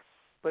sick,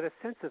 but a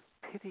sense of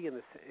pity in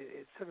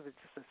it's sort of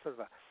just a sort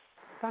of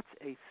such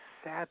a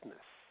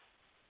sadness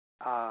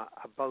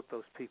about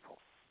those people,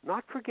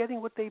 not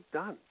forgetting what they've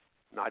done,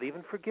 not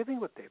even forgiving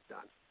what they've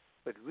done,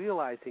 but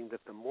realizing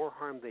that the more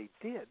harm they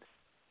did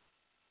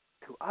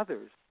to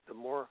others, the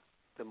more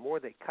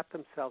they cut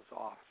themselves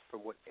off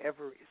from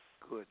whatever is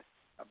good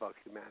about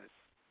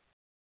humanity.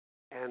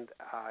 And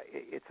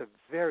it's a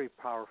very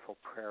powerful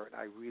prayer, and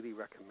I really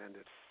recommend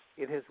it.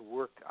 It has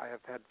worked. I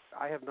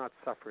have not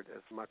suffered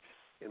as much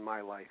in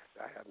my life.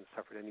 I haven't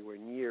suffered anywhere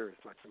near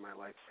as much in my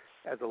life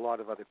as a lot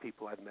of other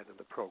people I've met in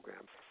the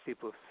program.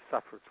 People who've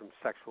suffered from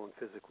sexual and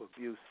physical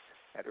abuse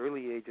at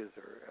early ages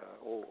or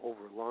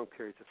over long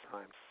periods of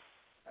time.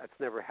 That's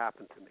never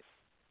happened to me.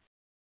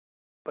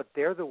 But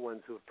they're the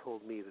ones who have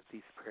told me that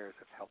these prayers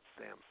have helped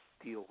them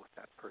deal with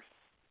that person.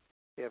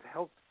 They have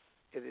helped.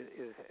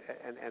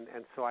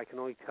 And so I can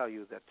only tell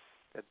you that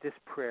this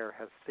prayer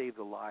has saved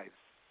the lives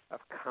of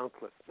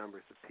countless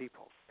numbers of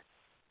people.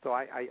 So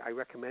I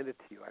recommend it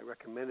to you. I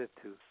recommend it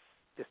to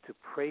just to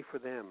pray for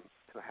them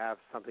to have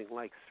something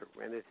like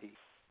serenity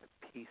and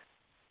peace,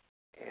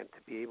 and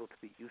to be able to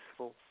be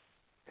useful,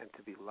 and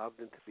to be loved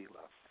and to be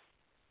loved.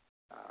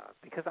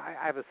 Because I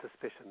have a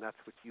suspicion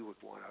that's what you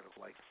would want out of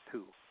life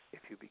too,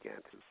 if you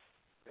began to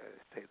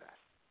say that.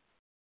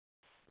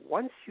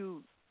 Once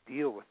you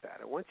deal with that,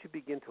 and once you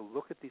begin to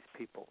look at these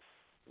people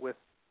with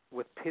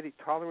pity,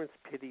 tolerance,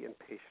 pity, and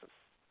patience,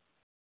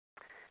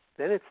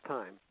 then it's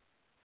time.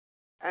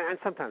 And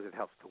sometimes it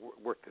helps to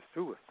work this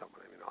through with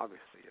someone. I mean,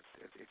 obviously,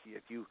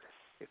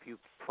 if you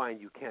find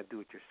you can't do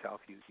it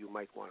yourself, you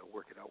might want to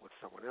work it out with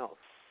someone else,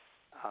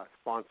 a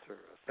sponsor,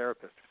 a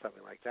therapist, or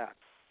something like that.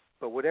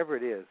 But whatever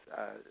it is,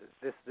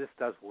 this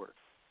does work.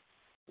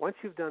 Once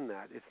you've done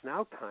that, it's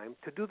now time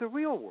to do the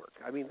real work.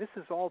 I mean, this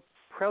is all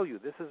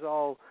prelude. This is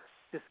all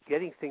just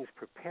getting things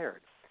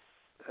prepared.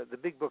 The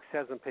big book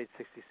says on page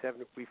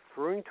 67,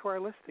 referring to our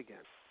list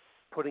again,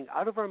 putting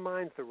out of our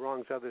minds the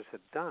wrongs others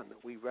had done,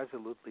 we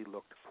resolutely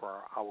looked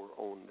for our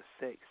own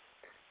mistakes.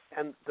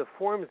 And the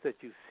forms that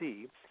you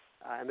see,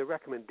 and the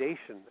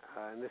recommendation,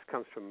 and this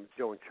comes from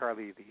Joe and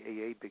Charlie, the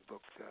AA big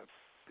book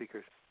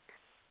speakers,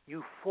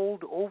 you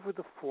fold over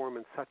the form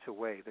in such a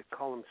way that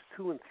columns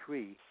 2 and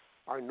 3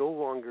 are no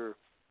longer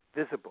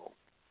visible,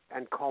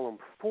 and column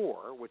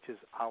 4, which is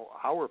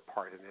our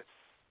part in it,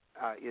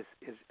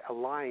 is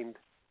aligned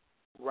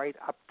right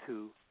up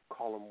to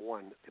column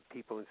 1, the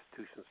people,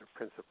 institutions, or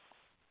principles.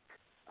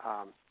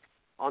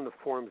 On the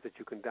forms that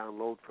you can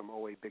download from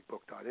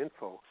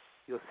oabigbook.info,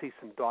 you'll see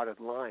some dotted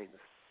lines,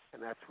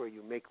 and that's where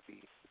you make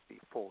the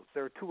folds.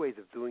 There are 2 ways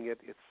of doing it.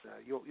 It's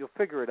you'll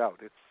figure it out.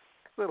 It's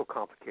a little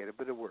complicated,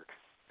 but it works.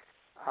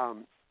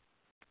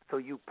 So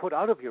you put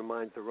out of your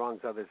minds the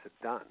wrongs others have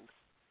done,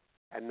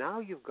 and now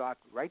you've got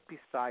right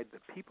beside the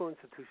people,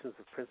 institutions,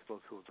 and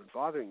principles who have been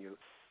bothering you,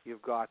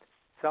 you've got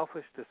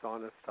selfish,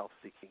 dishonest,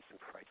 self-seeking, and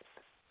frightened.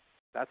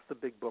 That's the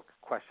big book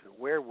question.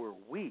 Where were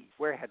we?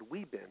 Where had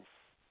we been?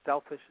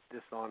 Selfish,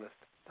 dishonest,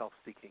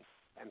 self-seeking,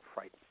 and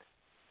frightened.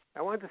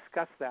 I want to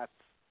discuss that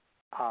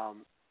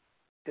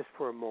just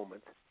for a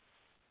moment.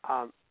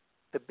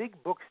 The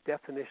big book's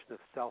definition of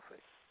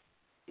selfish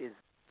is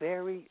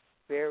very,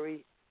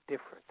 very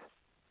different.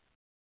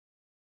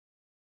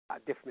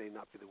 Different may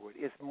not be the word.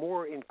 It's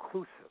more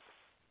inclusive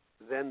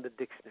than the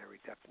dictionary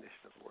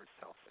definition of the word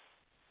selfish.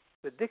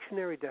 The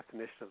dictionary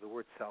definition of the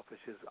word selfish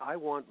is I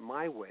want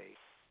my way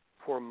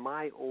for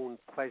my own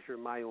pleasure,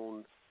 my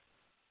own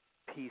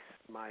peace,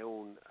 my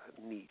own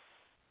needs.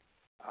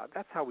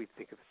 That's how we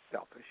think of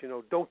selfish.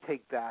 Don't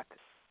take that.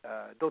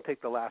 Don't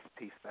take the last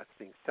piece. That's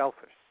being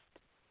selfish.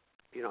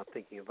 You're not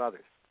thinking of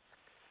others.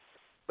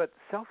 But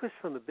selfish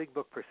from the big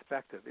book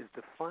perspective is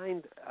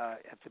defined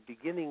at the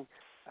beginning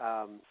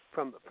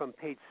from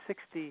page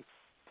 60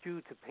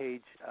 through to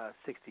page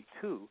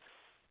 62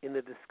 in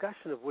the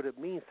discussion of what it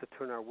means to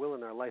turn our will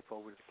and our life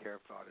over to the care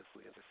of God as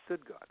we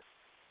understood God.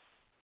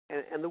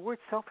 And the word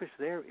selfish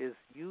there is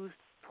used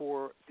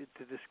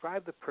to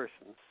describe the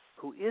person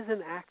who is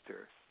an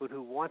actor but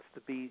who wants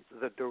to be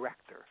the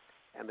director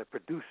and the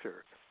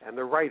producer and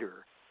the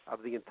writer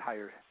of the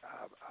entire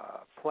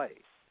play.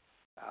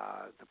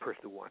 The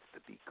person who wants to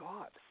be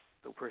God,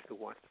 the person who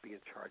wants to be in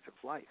charge of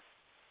life.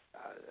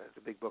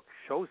 The big book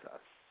shows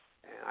us,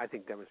 and I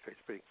think demonstrates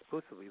pretty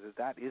conclusively,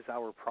 that is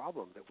our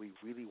problem, that we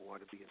really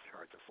want to be in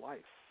charge of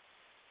life.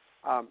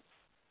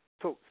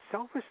 So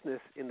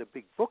selfishness in the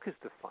big book is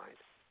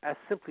defined as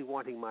simply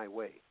wanting my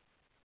way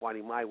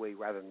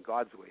rather than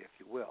God's way, if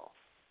you will.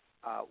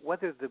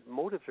 Whether the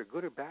motives are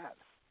good or bad.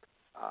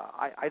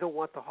 I don't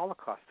want the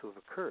Holocaust to have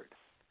occurred.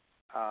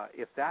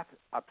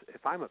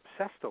 If I'm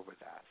obsessed over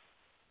that,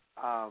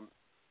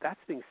 that's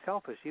being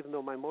selfish, even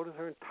though my motives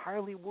are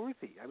entirely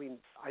worthy. I mean,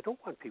 I don't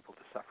want people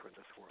to suffer in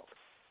this world.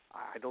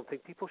 I don't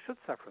think people should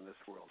suffer in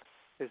this world.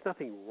 There's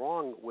nothing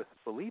wrong with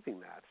believing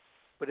that.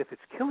 But if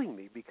it's killing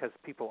me because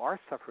people are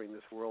suffering in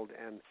this world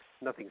and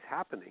nothing's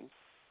happening,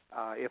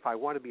 if I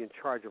want to be in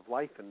charge of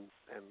life and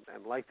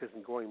life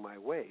isn't going my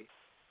way,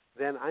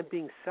 then I'm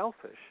being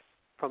selfish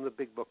from the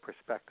big book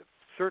perspective,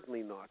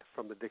 certainly not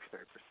from the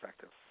dictionary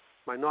perspective.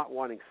 My not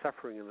wanting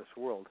suffering in this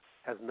world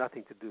has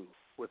nothing to do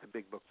with the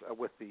big book,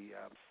 with the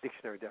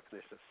dictionary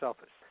definition of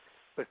selfish.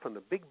 But from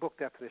the big book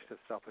definition of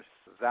selfish,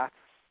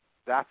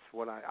 that's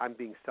what I'm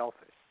being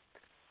selfish.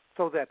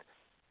 So that,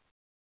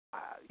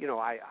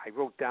 I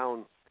wrote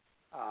down,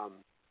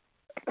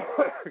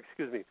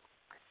 excuse me,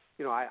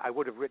 I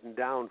would have written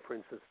down, for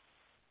instance,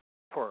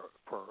 I'll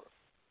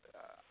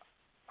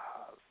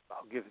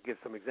give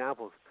some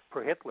examples.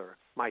 For Hitler,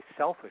 my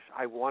selfish,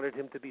 I wanted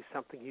him to be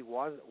something he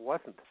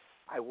wasn't.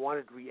 I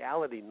wanted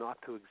reality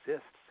not to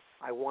exist.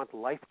 I want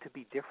life to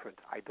be different.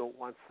 I don't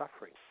want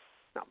suffering.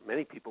 Now,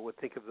 many people would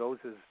think of those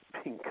as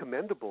being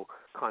commendable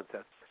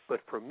concepts,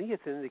 but for me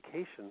it's an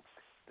indication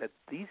that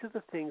these are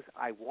the things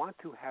I want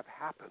to have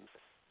happen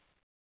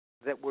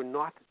that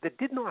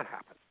did not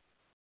happen.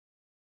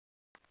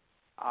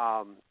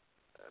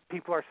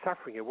 People are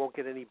suffering. It won't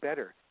get any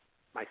better.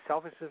 My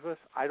selfishness,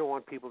 I don't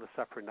want people to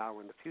suffer now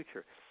or in the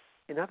future.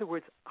 In other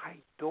words,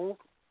 I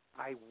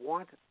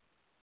want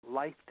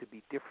life to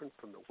be different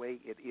from the way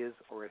it is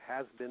or it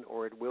has been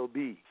or it will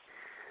be.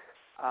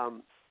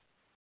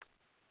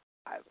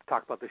 I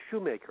talked about the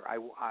shoemaker. I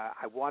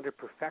wanted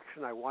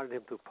perfection. I wanted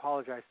him to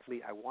apologize to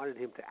me. I wanted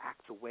him to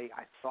act the way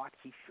I thought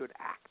he should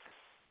act.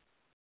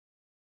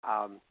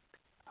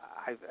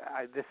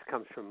 This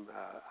comes from,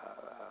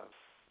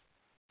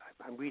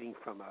 I'm reading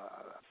from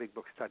a big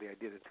book study I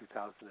did in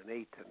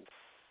 2008, and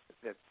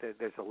that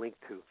there's a link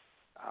to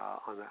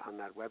on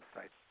that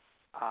website.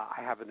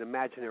 I have an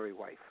imaginary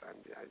wife.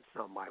 It's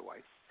not my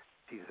wife.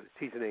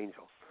 She's an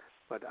angel.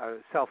 But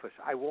selfish.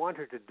 I want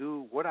her to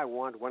do what I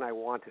want when I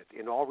want it,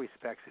 in all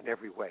respects, in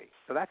every way.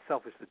 So that's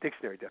selfish, the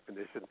dictionary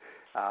definition,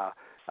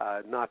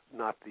 not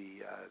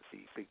the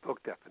big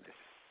book definition.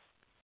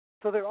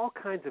 So there are all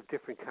kinds of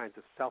different kinds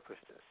of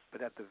selfishness.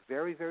 But at the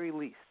very, very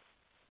least,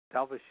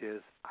 selfish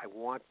is I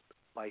want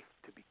life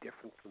to be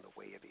different from the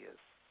way it is.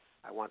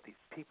 I want these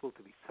people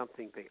to be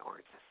something they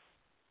aren't.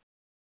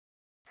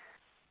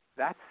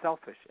 That's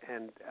selfish,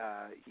 and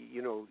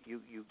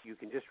you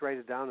can just write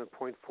it down in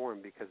point form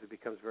because it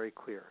becomes very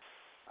clear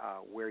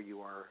where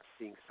you are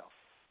being selfish.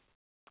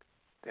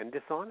 Then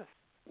dishonest.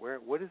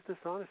 What is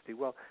dishonesty?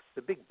 Well,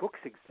 the big book's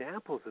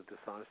examples of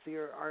dishonesty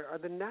are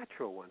the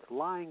natural ones: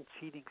 lying,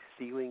 cheating,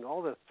 stealing,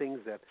 all the things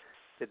that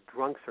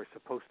drunks are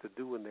supposed to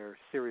do in their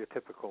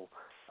stereotypical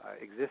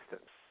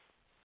existence.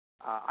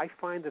 I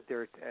find that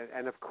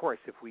and of course,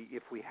 if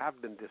we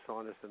have been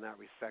dishonest in that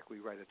respect, we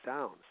write it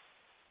down.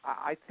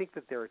 I think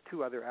that there are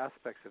two other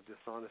aspects of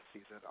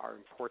dishonesty that are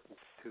important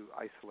to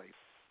isolate,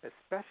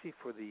 especially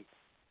for the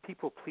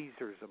people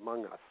pleasers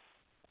among us,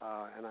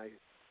 and I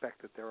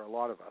suspect that there are a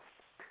lot of us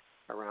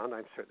around.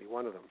 I'm certainly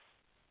one of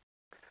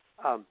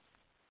them.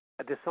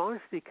 A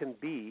dishonesty can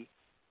be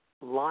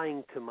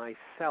lying to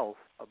myself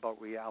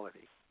about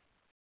reality.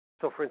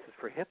 So, for instance,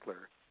 for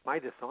Hitler, my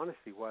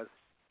dishonesty was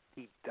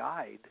he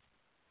died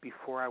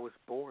before I was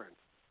born.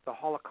 The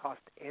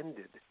Holocaust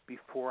ended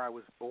before I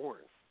was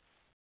born.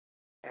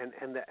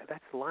 And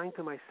that's lying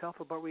to myself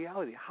about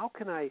reality. How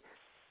can I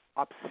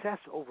obsess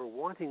over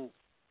wanting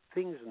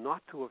things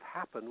not to have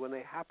happened when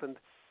they happened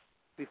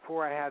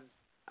before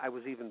I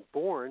was even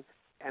born,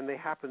 and they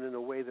happened in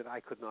a way that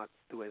I could not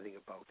do anything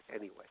about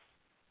anyway?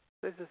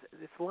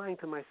 It's lying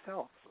to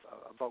myself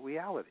about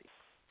reality.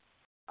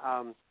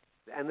 And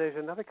there's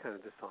another kind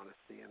of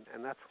dishonesty,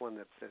 and that's one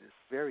that is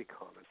very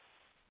common: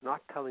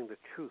 not telling the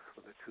truth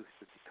when the truth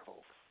should be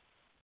told.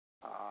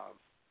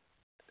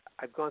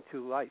 I've gone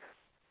through life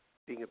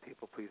being a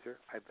people pleaser.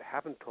 I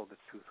haven't told the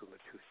truth when the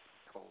truth should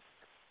be told.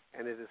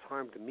 And it has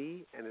harmed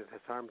me and it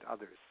has harmed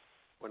others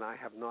when I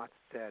have not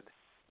said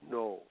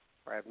no,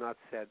 or I have not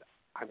said,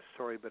 I'm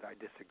sorry, but I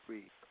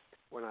disagree.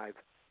 When I've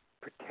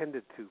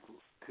pretended to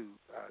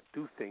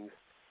do things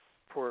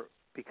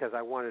because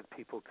I wanted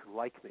people to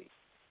like me.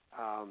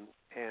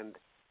 And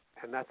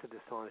that's a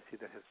dishonesty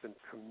that has been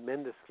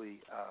tremendously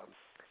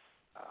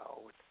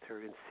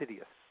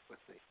insidious with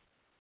me.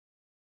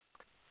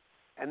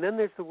 And then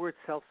there's the word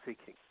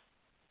self-seeking.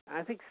 And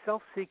I think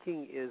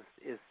self-seeking is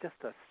just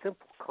a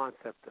simple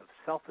concept of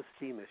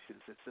self-esteem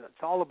issues.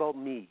 It's all about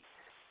me.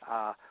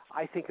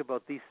 I think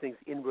about these things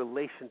in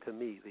relation to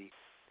me.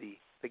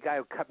 The guy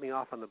who cut me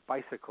off on the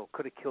bicycle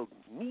could have killed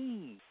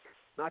me,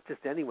 not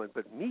just anyone,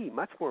 but me.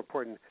 Much more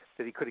important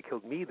that he could have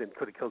killed me than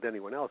could have killed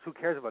anyone else. Who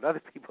cares about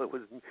other people?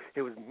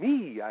 It was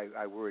me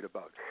I worried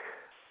about.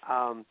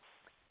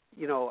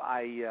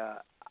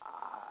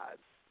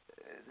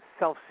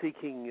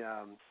 Self-seeking.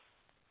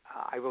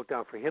 I wrote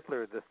down for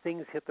Hitler, the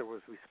things Hitler was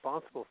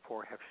responsible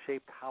for have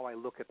shaped how I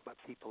look at my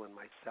people and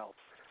myself.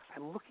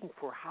 I'm looking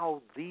for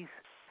how these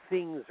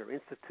things or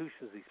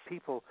institutions, these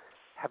people,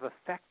 have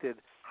affected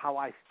how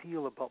I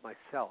feel about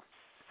myself.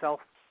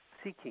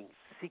 Self-seeking,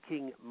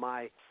 seeking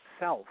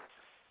myself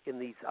in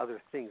these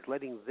other things,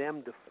 letting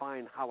them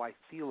define how I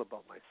feel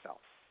about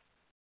myself.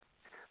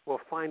 we'll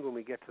find when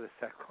we get to the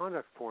sex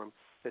conduct form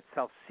that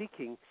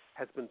self-seeking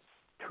has been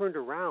turned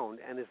around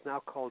and is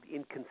now called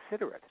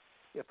inconsiderate.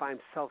 If I'm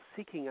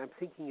self-seeking, I'm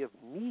thinking of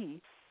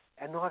me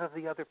and not of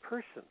the other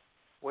person.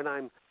 When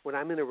I'm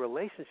in a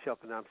relationship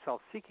and I'm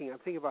self-seeking, I'm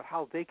thinking about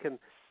how they can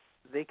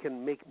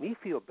make me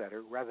feel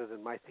better rather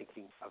than my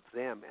thinking of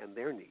them and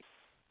their needs.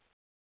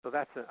 So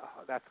that's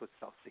what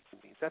self-seeking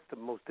means. That's the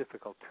most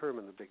difficult term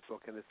in the big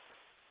book, and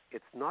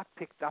it's not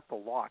picked up a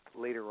lot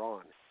later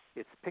on.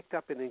 It's picked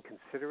up in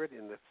inconsiderate,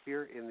 in the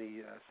fear, in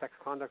the sex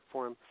conduct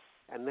form,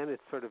 and then it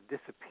sort of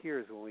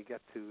disappears when we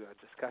get to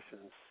discussion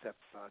in step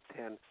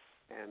 10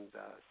 and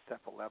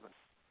step 11.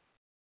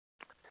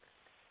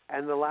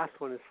 And the last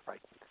one is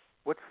frightened.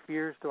 What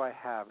fears do I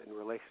have in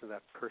relation to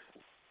that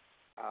person?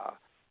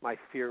 My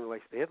fear in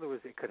relation to Hitler was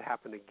it could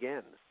happen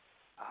again.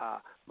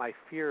 My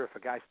fear if a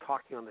guy's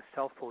talking on the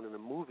cell phone in a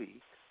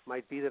movie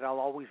might be that I'll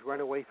always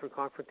run away from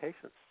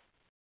confrontations.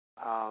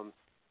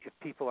 If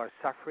people are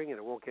suffering and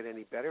it won't get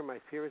any better, my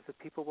fear is that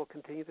people will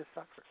continue to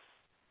suffer.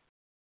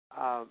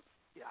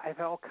 I have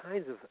all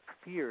kinds of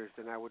fears,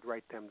 and I would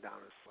write them down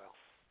as well.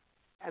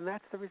 And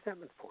that's the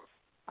resentment form.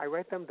 I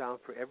write them down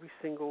for every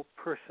single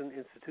person,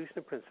 institution,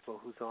 and principal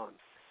who's on.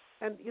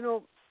 And,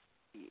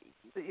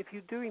 if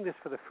you're doing this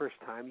for the first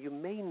time, you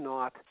may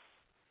not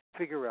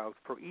figure out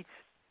for each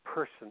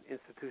person,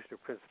 institution, or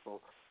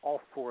principal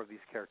all four of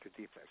these character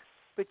defects.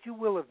 But you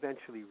will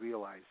eventually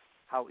realize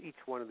how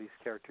each one of these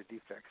character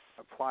defects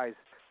applies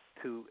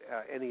to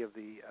any of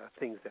the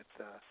things that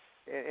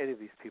any of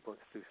these people,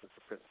 institutions,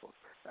 or principals.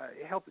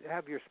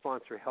 Have your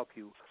sponsor help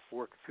you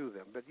work through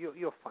them, but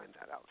you'll find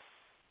that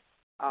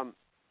out.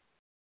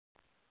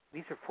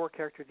 These are four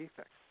character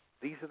defects.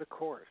 These are the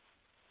cores.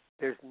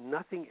 There's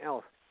nothing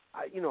else.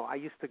 I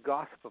used to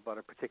gossip about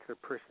a particular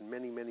person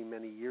many, many,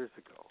 many years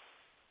ago,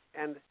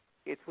 and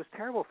it was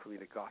terrible for me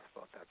to gossip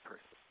about that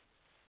person.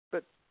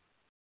 But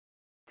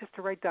just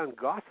to write down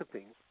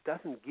gossiping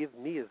doesn't give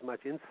me as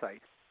much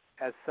insight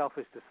as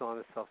selfish,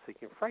 dishonest,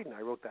 self-seeking, and frightened.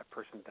 I wrote that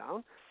person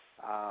down.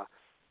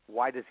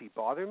 Why does he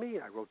bother me?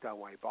 I wrote down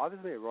why he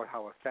bothers me. I wrote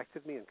how it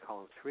affected me in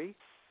column 3.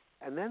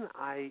 And then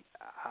I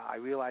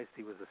realized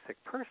he was a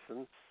sick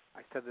person.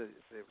 I said the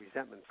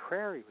resentment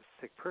prayer. He was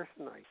a sick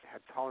person. I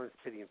had tolerance,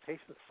 pity, and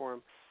patience for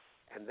him.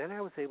 And then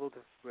I was able to,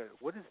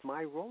 what is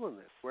my role in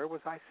this? Where was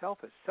I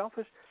selfish?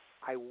 Selfish,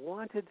 I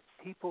wanted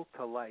people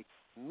to like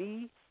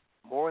me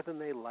more than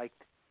they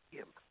liked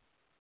him.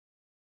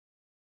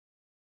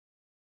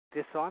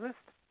 Dishonest,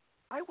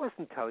 I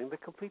wasn't telling the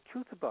complete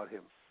truth about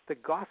him. The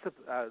gossip,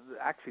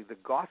 the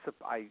gossip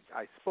I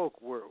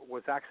spoke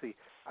was actually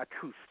a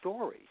true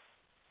story.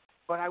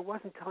 But I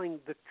wasn't telling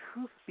the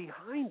truth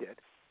behind it,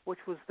 which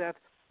was that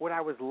what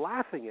I was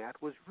laughing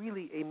at was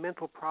really a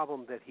mental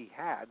problem that he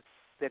had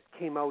that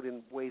came out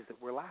in ways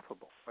that were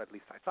laughable. Or at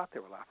least I thought they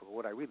were laughable.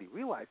 What I really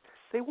realized,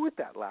 they weren't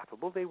that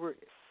laughable. They were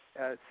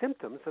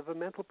symptoms of a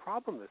mental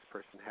problem this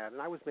person had,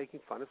 and I was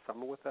making fun of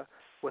someone with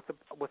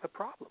a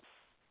problem.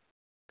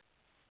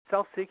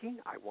 Self-seeking,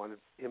 I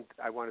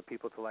wanted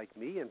people to like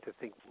me and to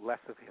think less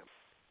of him,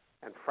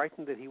 and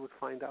frightened that he would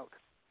find out.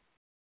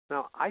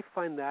 Now, I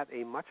find that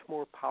a much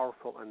more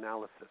powerful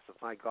analysis of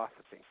my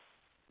gossiping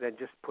than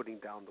just putting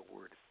down the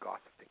word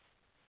gossiping.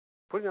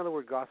 Putting down the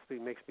word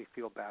gossiping makes me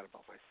feel bad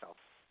about myself.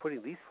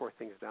 Putting these four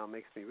things down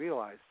makes me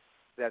realize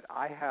that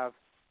I have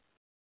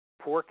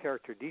 4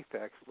 character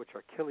defects which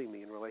are killing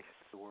me in relation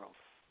to the world.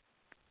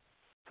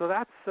 So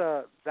that's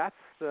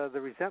the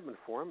resentment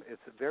form.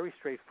 It's very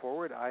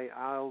straightforward.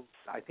 I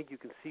think you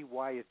can see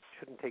why it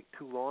shouldn't take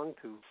too long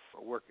to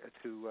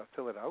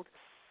fill it out.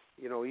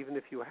 Even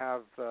if you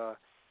have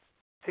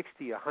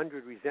 60,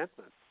 100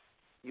 resentments,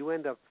 you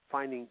end up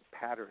finding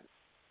patterns.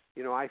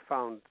 I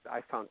found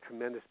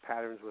tremendous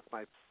patterns with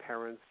my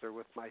parents or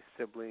with my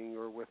sibling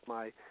or with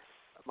my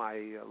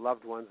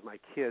loved ones, my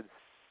kids,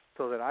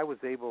 so that I was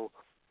able,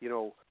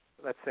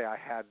 let's say I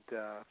had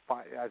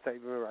 5, as I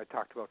remember I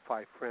talked about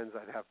 5 friends,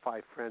 I'd have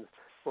 5 friends.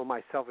 Well,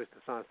 my selfish,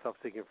 dishonest,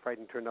 self-seeking, and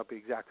frightened turned out to be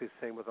exactly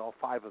the same with all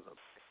 5 of them.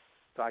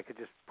 So I could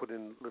just put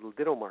in little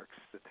ditto marks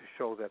to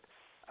show that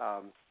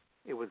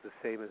it was the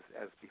same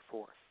as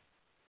before.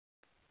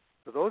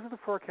 So those are the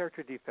 4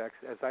 character defects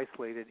as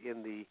isolated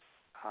in the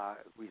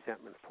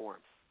resentment form.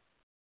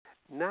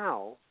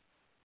 Now,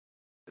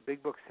 the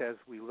big book says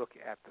we look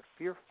at the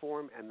fear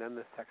form and then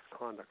the sex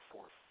conduct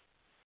form.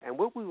 And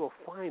what we will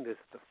find is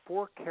the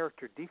 4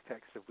 character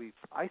defects that we've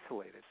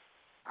isolated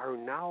are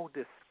now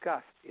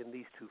discussed in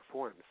these 2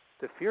 forms.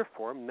 The fear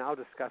form now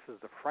discusses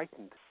the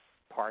frightened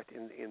part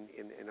in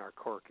our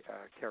core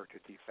character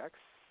defects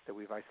that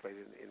we've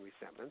isolated in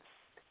resentments.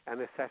 And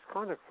the sex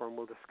conduct form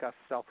will discuss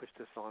selfish,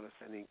 dishonest,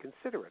 and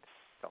inconsiderate,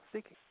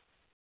 self-seeking.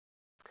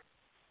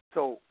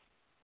 So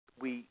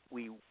we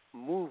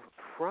move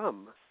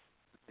from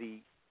the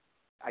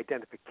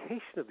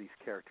identification of these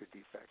character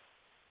defects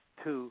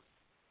to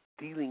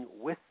dealing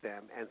with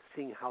them and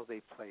seeing how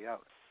they play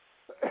out.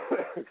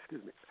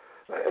 Excuse me.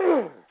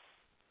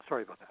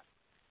 Sorry about that.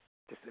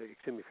 Just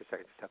excuse me for a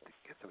second. Just have to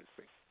get something to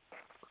drink.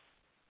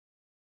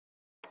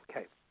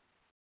 Okay.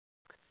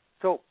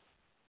 So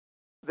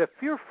the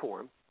fear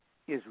form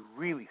is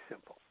really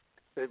simple.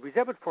 The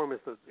resentment form is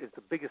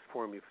the biggest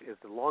form, is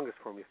the longest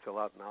form you fill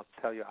out, and I'll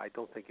tell you, I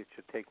don't think it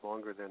should take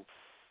longer than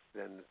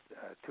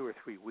 2 or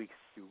 3 weeks.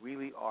 You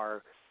really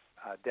are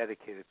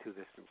dedicated to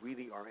this, and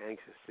really are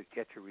anxious to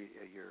get your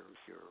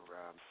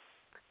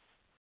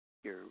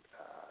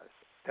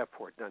step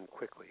 4 done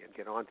quickly and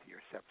get on to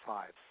your step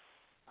 5.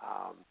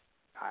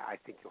 I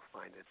think you'll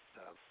find it.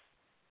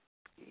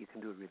 You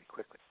can do it really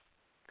quickly.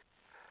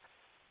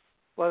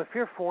 Well, the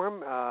fear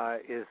form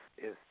is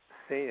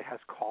say it has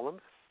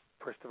columns.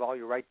 First of all,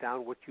 you write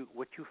down what you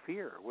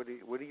fear. What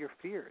are your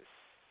fears?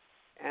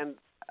 And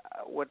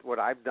what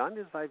I've done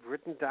is I've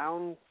written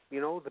down,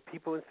 the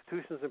people,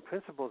 institutions, and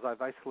principles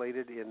I've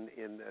isolated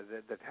in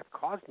that have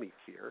caused me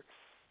fear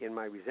in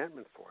my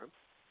resentment form.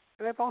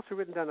 And I've also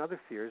written down other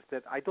fears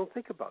that I don't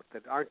think about,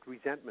 that aren't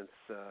resentments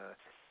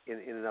in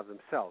and of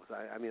themselves.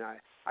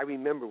 I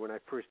remember when I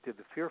first did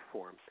the fear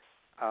form,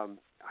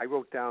 I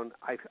wrote down,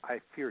 I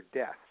fear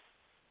death.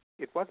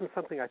 It wasn't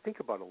something I think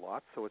about a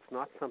lot, so it's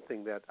not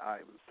something that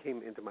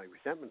came into my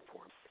resentment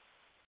form.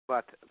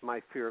 But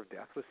my fear of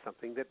death was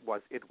something that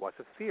was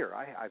a fear.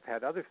 I've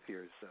had other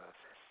fears.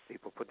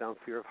 People put down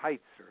fear of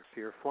heights or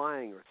fear of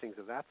flying or things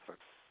of that sort.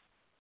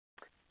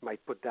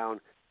 Might put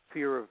down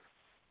fear of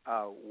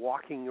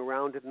walking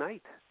around at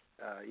night.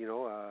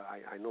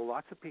 I know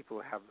lots of people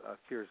who have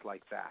fears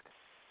like that.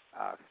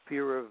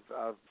 Fear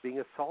of being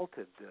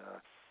assaulted.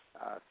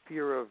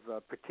 Fear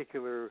of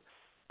particular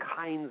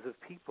kinds of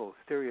people,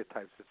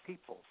 stereotypes of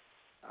people.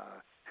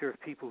 Fear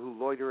of people who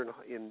loiter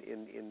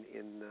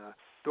in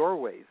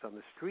doorways on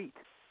the street.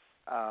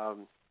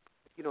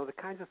 The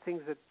kinds of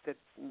things that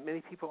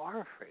many people are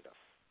afraid of.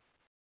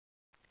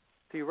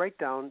 So you write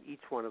down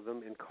each one of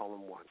them in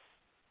column 1.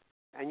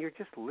 And you're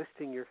just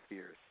listing your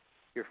fears.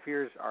 Your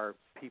fears are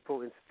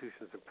people,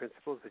 institutions, and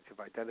principles that you've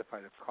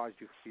identified have caused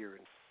you fear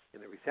in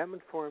the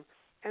resentment form,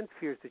 and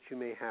fears that you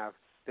may have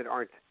that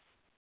aren't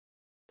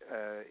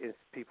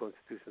people,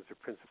 institutions, or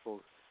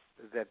principles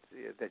that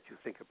you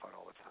think about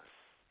all the time.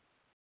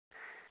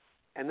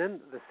 And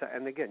then,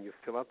 and again, you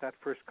fill out that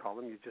first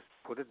column. You just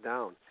put it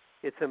down.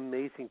 It's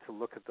amazing to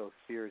look at those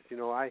fears.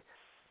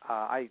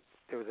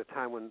 There was a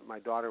time when my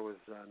daughter was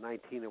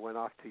 19 and went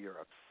off to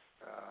Europe,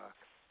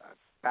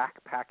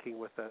 backpacking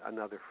with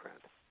another friend,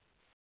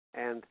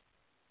 and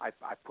I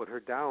put her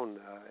down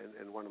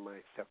in one of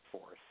my step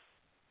 4s.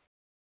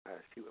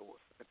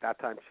 At that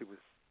time she was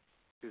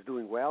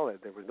doing well.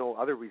 There was no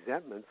other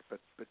resentments, but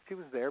she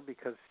was there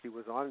because she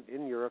was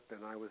in Europe,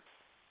 and I was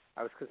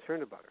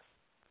concerned about her.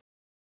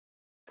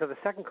 So the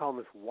second column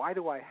is, why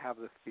do I have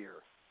the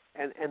fear?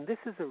 And this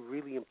is a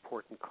really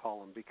important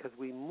column because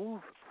we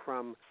move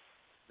from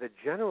the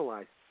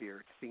generalized fear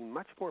to being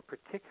much more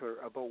particular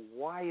about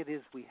why it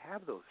is we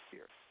have those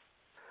fears.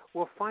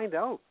 We'll find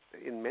out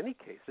in many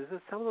cases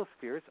that some of those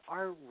fears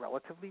are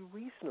relatively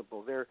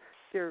reasonable. They're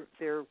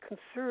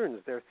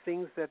concerns. They're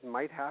things that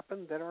might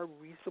happen that are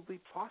reasonably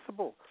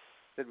possible,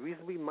 that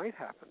reasonably might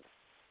happen.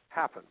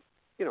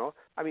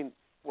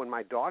 When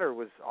my daughter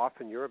was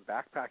off in Europe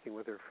backpacking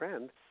with her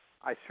friend,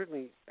 I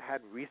certainly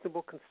had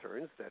reasonable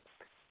concerns that,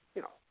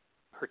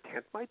 her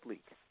tent might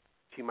leak.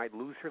 She might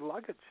lose her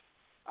luggage.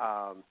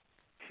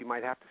 She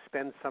might have to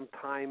spend some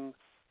time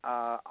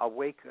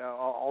awake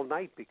all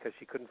night because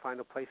she couldn't find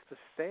a place to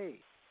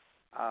stay.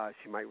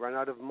 She might run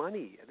out of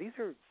money. These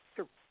are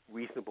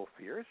reasonable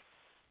fears.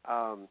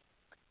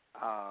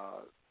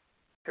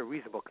 They're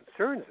reasonable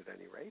concerns at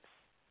any rate.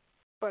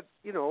 But,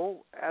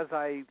 as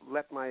I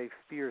let my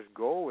fears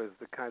go as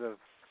the kind of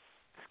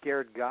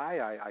scared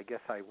guy I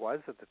guess I was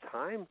at the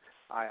time,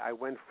 I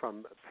went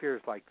from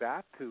fears like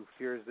that to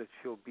fears that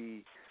she'll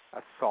be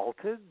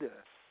assaulted,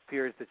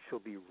 fears that she'll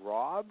be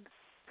robbed,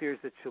 fears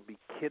that she'll be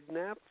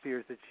kidnapped,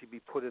 fears that she'll be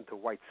put into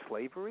white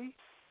slavery.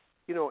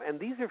 And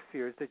these are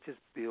fears that just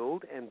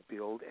build and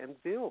build and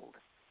build.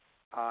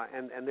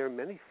 And there are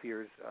many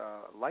fears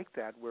like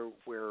that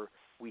where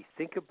we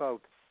think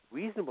about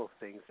reasonable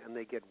things and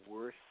they get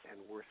worse and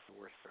worse and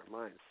worse in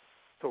our minds.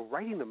 So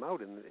writing them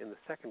out in the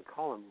second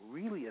column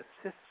really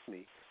assists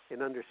me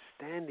in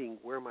understanding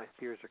where my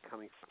fears are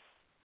coming from.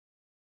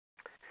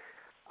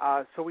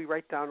 So we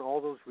write down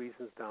all those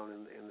reasons down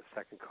in the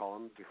second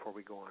column before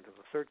we go on to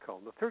the third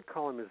column. The third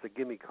column is the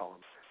gimme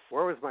column.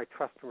 Where was my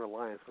trust and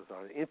reliance? Was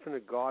on an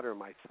infinite God or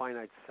my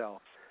finite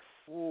self?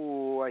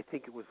 Ooh, I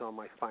think it was on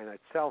my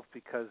finite self,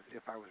 because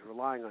if I was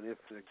relying on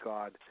infinite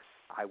God,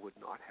 I would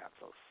not have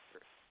those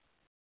fears.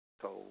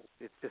 So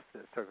it's just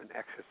sort of an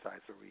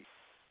exercise where we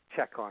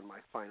check on my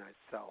finite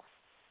self.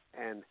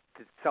 And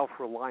did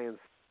self-reliance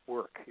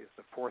work is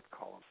the fourth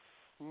column.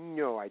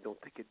 No, I don't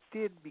think it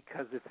did,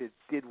 because if it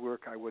did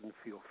work, I wouldn't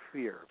feel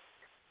fear.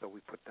 So we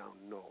put down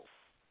no.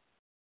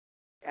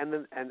 And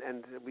then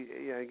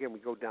we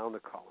go down the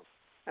column.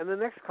 And the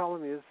next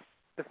column is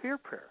the fear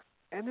prayer.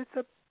 And it's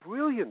a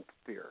brilliant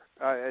fear.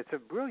 It's a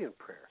brilliant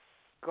prayer.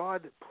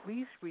 God,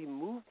 please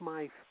remove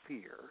my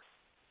fear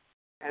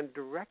and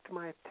direct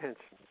my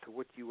attention to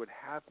what you would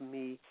have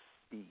me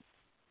be.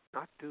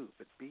 Not do,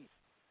 but be.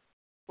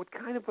 What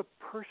kind of a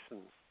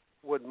person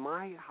would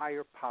my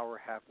higher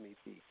power have me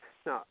be?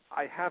 Now,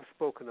 I have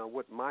spoken on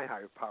what my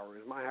higher power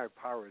is. My higher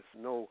power is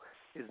no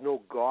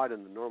God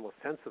in the normal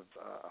sense of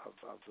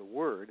the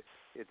word.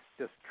 It's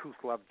just truth,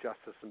 love,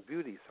 justice, and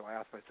beauty. So I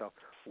ask myself,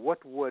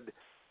 what would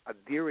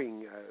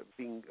adhering,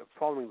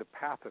 following the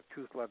path of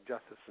truth, love,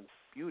 justice, and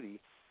beauty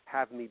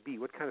have me be?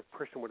 What kind of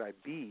person would I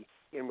be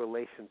in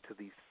relation to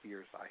these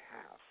fears I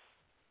have?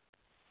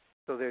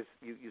 So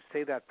you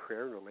say that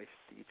prayer in relation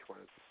to each one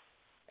of them,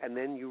 and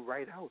then you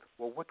write out,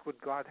 well, what would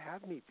God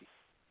have me be?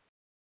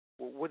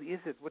 Well, what is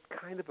it? What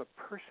kind of a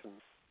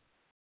person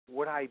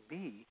would I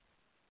be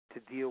to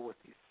deal with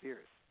these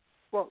fears?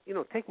 Well,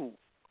 taking,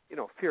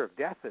 fear of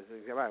death as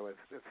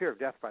fear of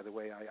death, by the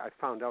way, I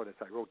found out as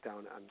I wrote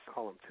down on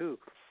column 2,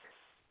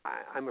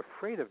 I'm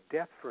afraid of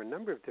death for a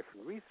number of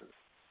different reasons.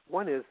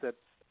 One is that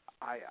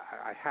I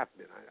have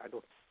been. I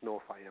don't know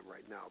if I am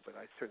right now, but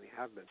I certainly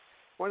have been.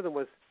 One of them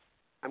was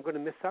I'm going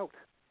to miss out.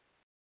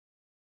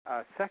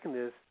 Second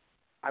is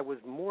I was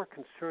more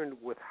concerned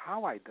with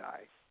how I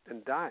die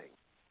than dying.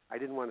 I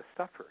didn't want to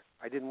suffer.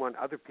 I didn't want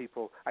other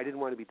people. I didn't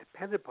want to be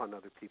dependent upon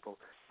other people.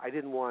 I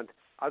didn't want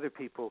other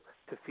people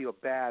to feel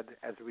bad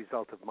as a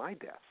result of my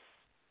death.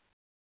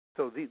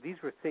 So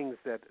these were things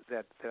that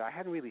I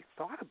hadn't really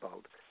thought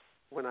about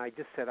when I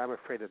just said I'm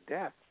afraid of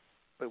death.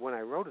 But when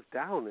I wrote it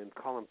down in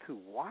column 2,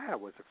 why I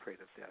was afraid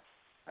of death,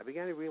 I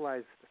began to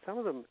realize some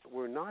of them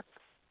were not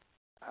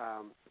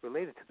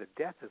related to the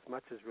death as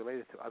much as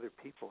related to other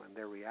people and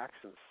their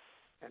reactions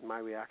and my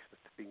reactions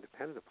to being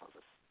dependent upon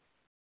them.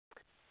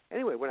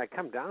 Anyway, when I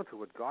come down to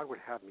what God would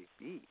have me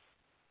be,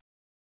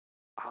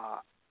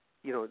 the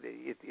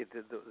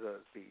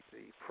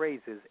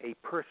phrase is a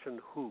person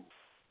who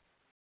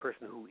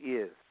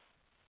is.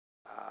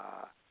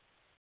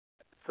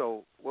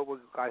 So what would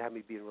God have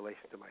me be in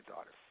relation to my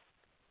daughter?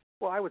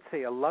 Well, I would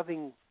say a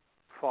loving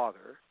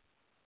father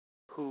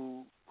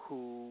who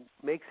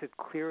makes it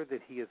clear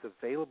that he is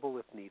available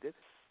if needed,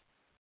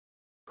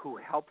 who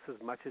helps as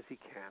much as he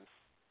can,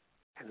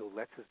 and who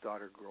lets his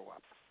daughter grow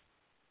up.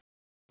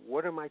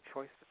 What are my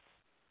choices?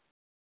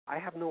 I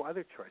have no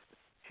other choices.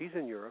 She's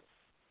in Europe.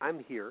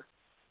 I'm here.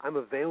 I'm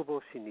available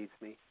if she needs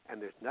me,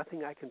 and there's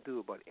nothing I can do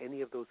about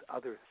any of those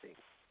other things.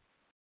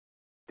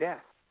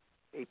 Death,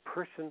 a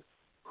person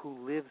who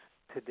lives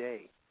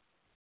today,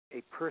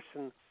 a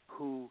person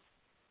who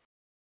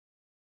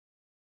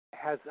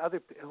has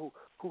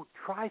who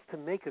tries to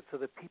make it so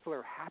that people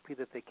are happy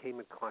that they came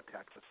in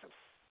contact with him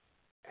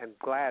and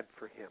glad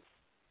for him.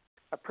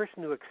 A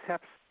person who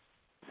accepts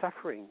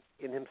suffering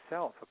in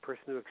himself, a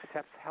person who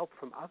accepts help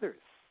from others.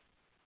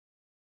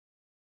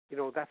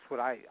 That's what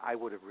I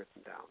would have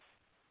written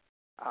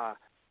down.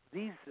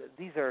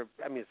 These are,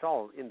 it's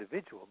all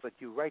individual, but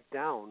you write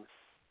down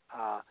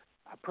a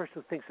person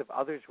who thinks of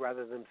others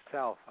rather than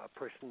himself, a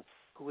person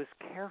who is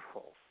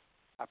careful,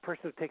 a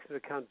person who takes into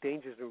account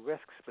dangers and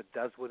risks but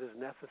does what is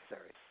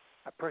necessary,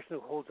 a person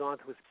who holds on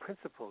to his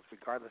principles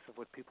regardless of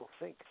what people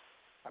think,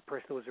 a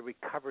person who is a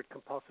recovered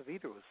compulsive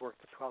eater who's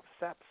worked the 12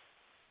 steps,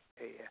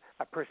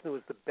 a person who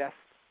is the best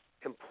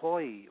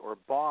employee or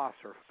boss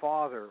or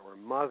father or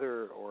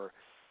mother or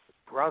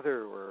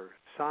brother or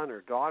son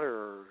or daughter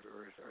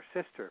or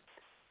sister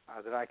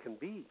that I can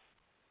be,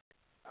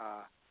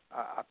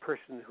 a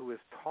person who is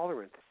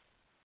tolerant,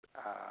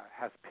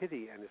 has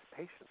pity, and is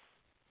patient.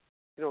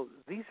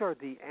 These are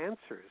the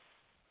answers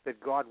that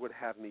God would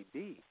have me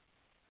be.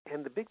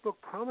 And the Big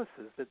Book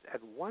promises that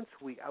at once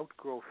we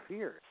outgrow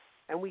fear,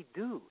 and we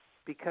do,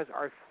 because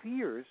our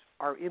fears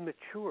are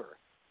immature.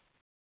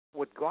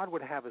 What God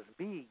would have us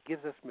be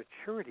gives us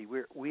maturity.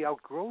 We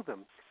outgrow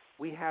them.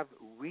 We have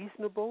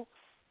reasonable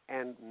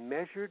and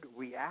measured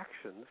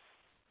reactions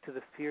to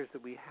the fears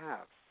that we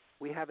have.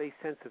 We have a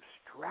sense of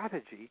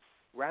strategy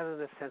rather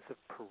than a sense of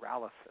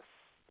paralysis.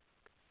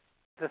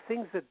 The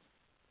things that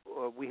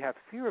we have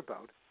fear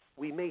about,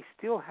 we may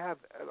still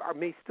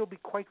be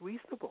quite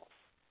reasonable,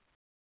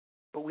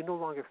 but we no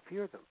longer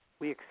fear them.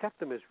 We accept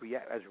them as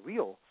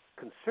real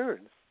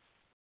concerns,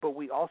 but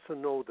we also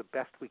know the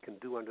best we can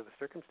do under the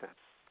circumstances.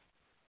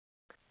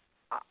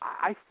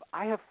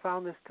 I have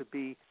found this to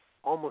be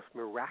almost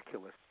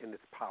miraculous in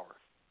its power.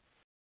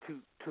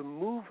 To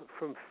move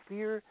from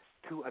fear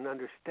to an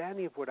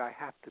understanding of what I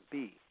have to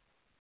be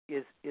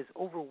is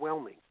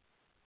overwhelming,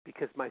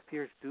 because my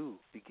fears do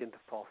begin to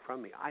fall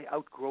from me. I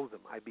outgrow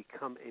them. I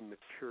become a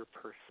mature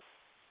person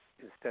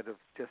instead of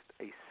just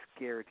a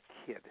scared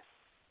kid.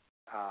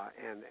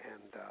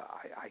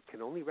 I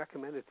can only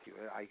recommend it to you.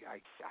 I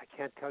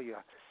can't tell you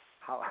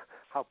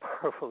how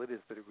powerful it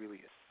is, but it really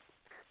is.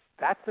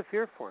 That's the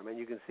fear form, and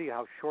you can see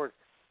how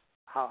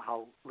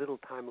little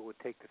time it would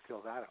take to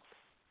fill that out.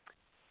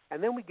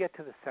 And then we get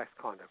to the sex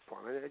conduct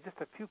form, and just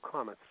a few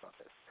comments about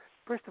this.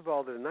 First of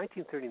all, that in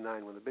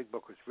 1939, when the Big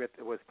Book was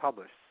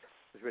published,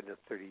 it was written in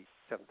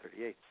 37,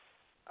 38,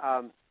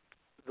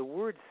 the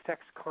word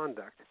sex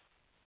conduct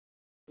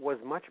was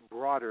much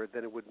broader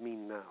than it would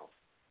mean now.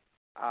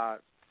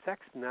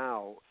 Sex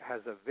now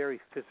has a very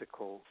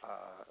physical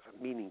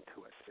meaning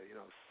to it.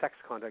 Sex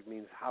conduct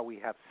means how we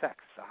have sex,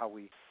 how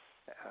we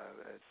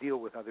deal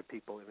with other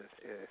people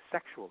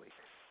sexually.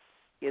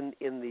 in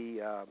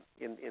the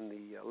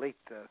late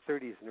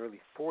 30s and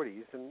early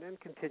 40s, and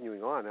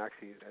continuing on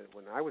actually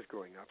when I was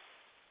growing up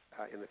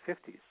in the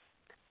 50s,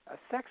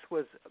 sex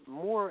was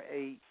more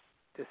a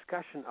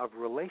discussion of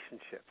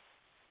relationships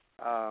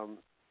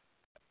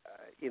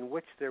in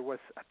which there was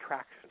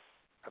attraction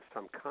of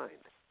some kind,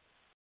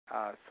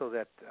 so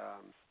that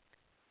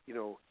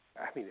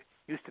it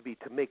used to be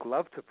to make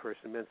love to a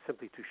person meant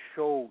simply to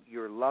show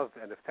your love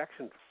and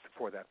affection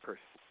for that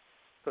person.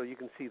 So you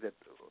can see that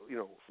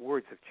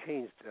words have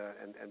changed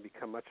and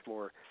become much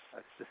more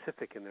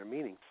specific in their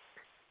meaning.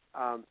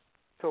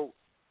 So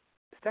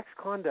sex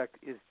conduct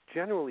is,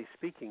 generally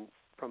speaking,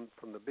 from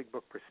the Big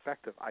Book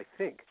perspective, I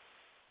think,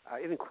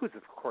 it includes,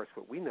 of course,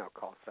 what we now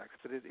call sex,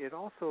 but it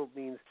also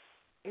means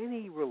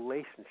any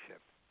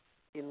relationship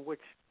in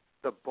which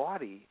the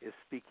body is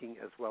speaking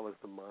as well as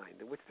the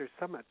mind, in which there's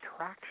some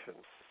attraction,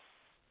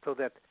 so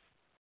that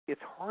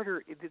it's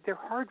harder. They're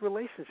hard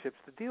relationships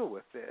to deal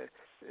with.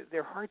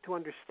 They're hard to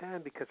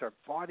understand because our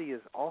body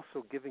is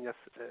also giving us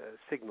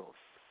signals.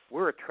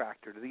 We're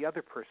attracted, or the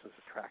other person's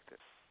attracted,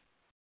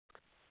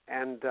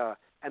 and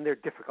they're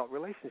difficult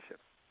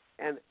relationships.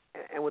 And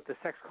what the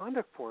sex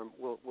conduct form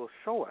will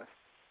show us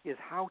is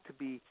how to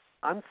be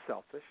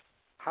unselfish,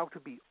 how to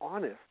be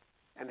honest,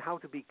 and how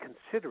to be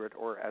considerate,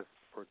 or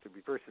the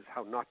reverse is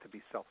how not to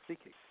be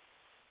self-seeking,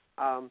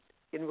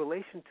 in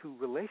relation to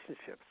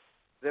relationships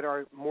that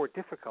are more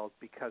difficult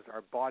because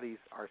our bodies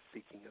are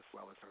speaking as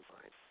well as our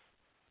minds.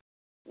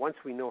 Once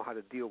we know how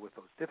to deal with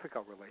those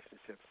difficult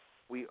relationships,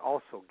 we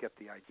also get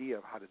the idea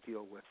of how to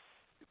deal with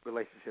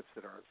relationships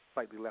that are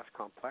slightly less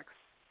complex.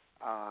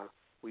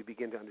 We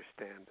begin to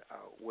understand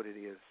what it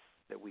is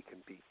that we can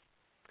be.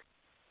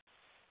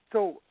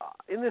 So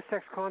in the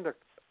sex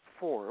conduct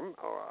form,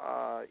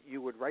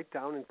 you would write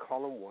down in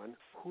column 1,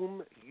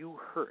 whom you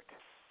hurt.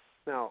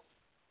 Now,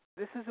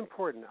 this is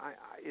important.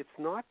 It's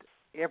not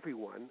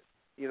everyone.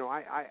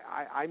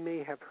 I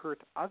may have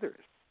hurt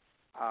others,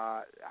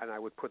 and I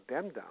would put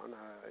them down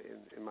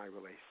in my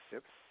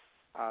relationships.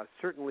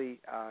 Certainly,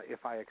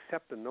 if I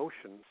accept the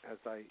notion, as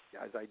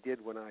I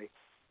did when I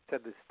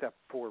said the step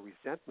 4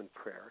 resentment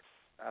prayer,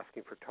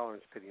 asking for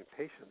tolerance, pity, and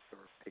patience, or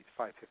page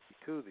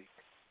 552, the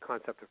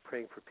concept of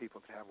praying for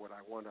people to have what I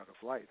want out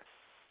of life.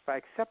 If I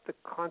accept the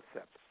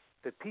concept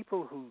that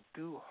people who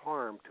do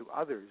harm to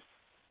others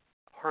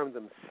harm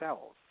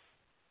themselves,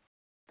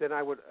 then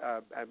I would,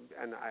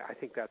 and I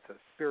think that's a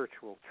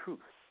spiritual truth,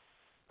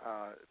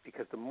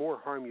 because the more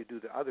harm you do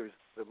to others,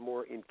 the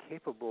more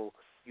incapable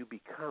you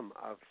become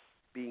of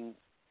being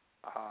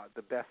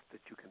the best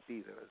that you can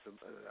be,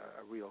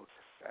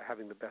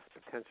 having the best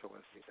potential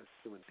as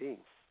human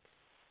beings.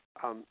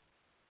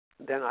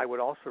 Then I would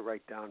also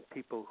write down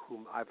people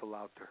whom I've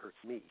allowed to hurt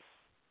me.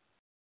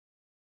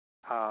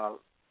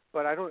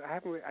 But I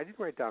didn't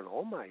write down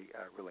all my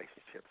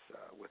relationships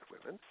with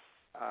women,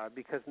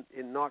 because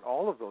in not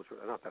all of those,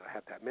 not that I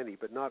had that many,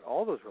 but not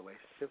all those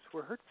relationships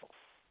were hurtful,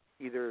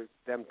 either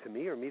them to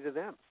me or me to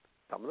them.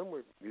 Some of them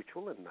were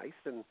mutual and nice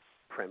and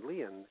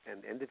friendly, and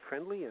ended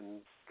friendly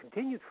and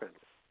continued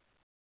friendly.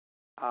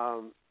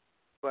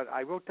 But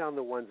I wrote down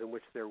the ones in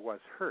which there was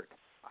hurt.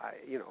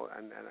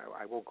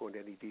 I won't go into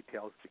any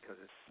details because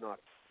it's not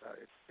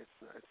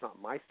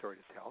my story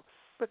to tell.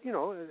 But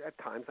at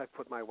times I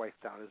put my wife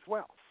down as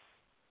well.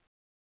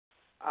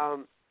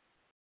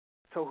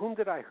 So whom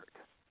did I hurt?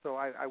 So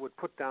I would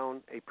put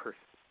down a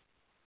person,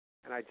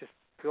 and I just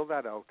fill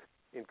that out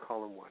in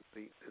column 1.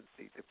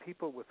 The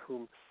people with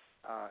whom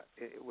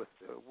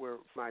where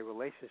my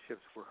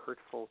relationships were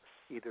hurtful,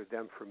 either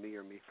them for me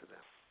or me for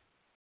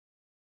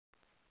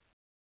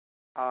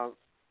them.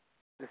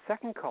 The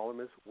second column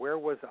is, where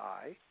was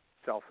I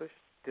selfish,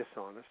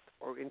 dishonest,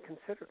 or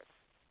inconsiderate?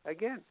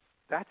 Again,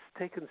 that's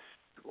taken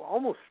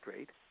almost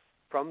straight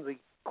from the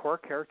core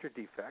character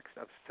defects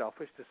of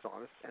selfish,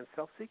 dishonest, and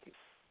self-seeking.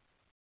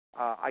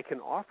 I can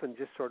often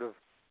just sort of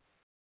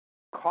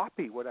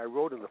copy what I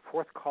wrote in the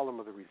 4th column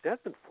of the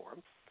resentment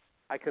form.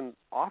 I can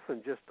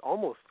often just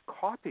almost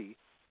copy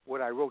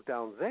what I wrote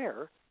down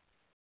there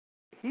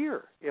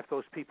here, if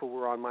those people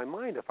were on my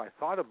mind. If I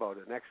thought about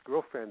an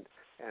ex-girlfriend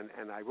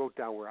and I wrote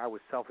down where I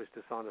was selfish,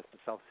 dishonest,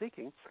 and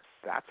self-seeking,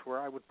 that's where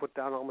I would put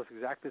down almost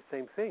exactly the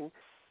same thing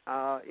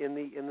in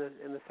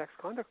the sex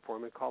conduct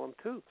form in column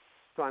 2.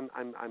 So I'm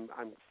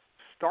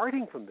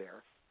starting from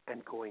there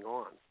and going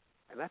on,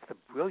 and that's the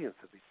brilliance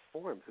of these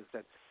forms, is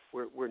that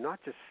we're not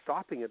just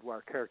stopping at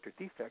our character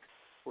defects.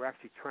 We're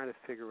actually trying to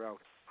figure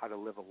out how to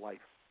live a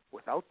life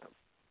without them.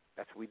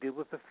 That's what we did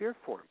with the fear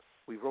form.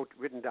 We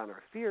written down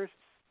our fears,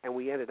 and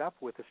we ended up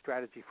with a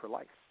strategy for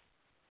life,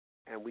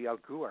 and we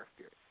outgrew our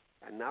fears.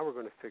 And now we're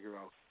going to figure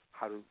out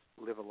how to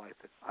live a life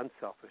that's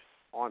unselfish,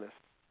 honest,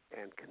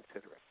 and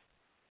considerate.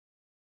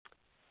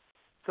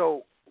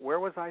 So where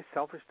was I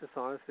selfish,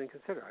 dishonest, and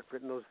inconsiderate? I've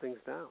written those things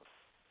down.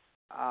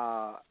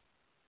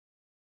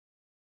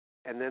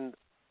 And then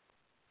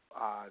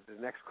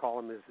the next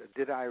column is,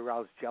 did I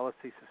arouse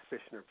jealousy,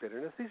 suspicion, or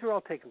bitterness? These are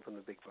all taken from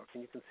the Big Book,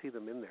 and you can see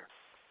them in there.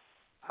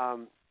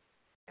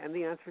 And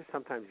the answer is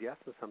sometimes yes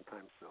and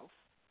sometimes no.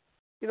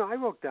 I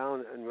wrote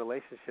down in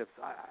relationships.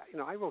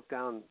 I wrote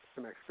down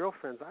some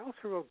ex-girlfriends. I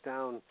also wrote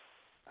down.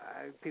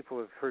 People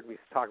have heard me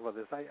talk about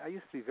this. I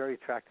used to be very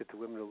attracted to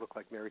women who look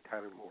like Mary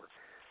Tyler Moore,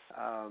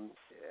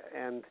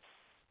 and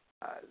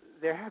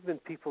there have been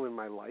people in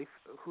my life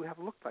who have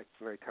looked like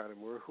Mary Tyler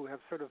Moore, who have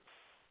sort of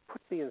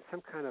put me in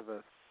some kind of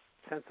a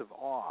sense of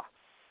awe.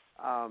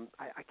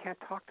 I can't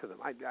talk to them.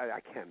 I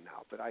can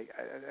now, but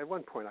at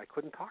one point I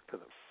couldn't talk to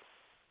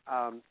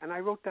them. And I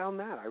wrote down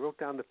that. I wrote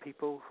down the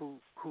people who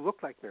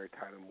looked like Mary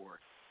Tyler Moore.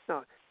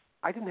 Now,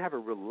 I didn't have a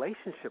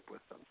relationship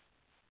with them,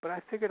 but I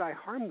figured I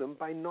harmed them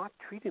by not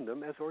treating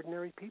them as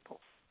ordinary people,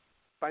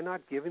 by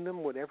not giving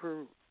them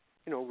whatever,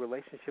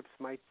 relationships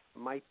might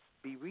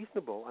be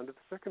reasonable under the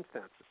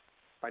circumstances,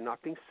 by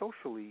not being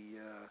socially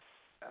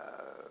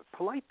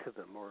polite to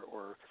them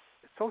or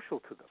social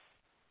to them.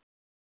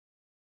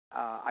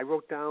 I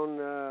wrote down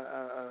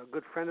a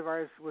good friend of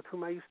ours with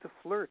whom I used to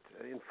flirt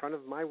in front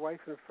of my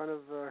wife and in front of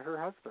her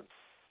husband,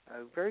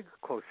 a very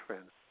close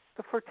friend.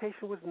 The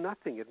flirtation was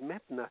nothing. It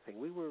meant nothing.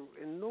 We were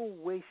in no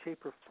way,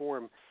 shape, or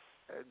form,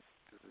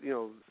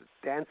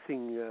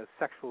 dancing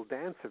sexual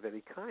dance of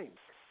any kind.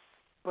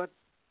 But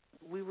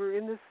we were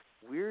in this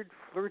weird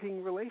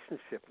flirting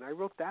relationship, and I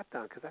wrote that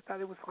down because I thought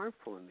it was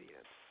harmful in the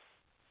end.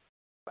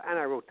 And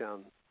I wrote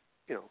down,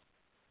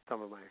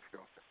 some of my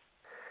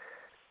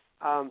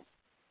ex-girlfriends.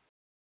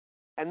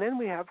 And then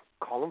we have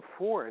column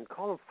 4, and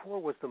column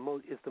 4 is the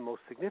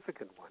most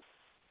significant one.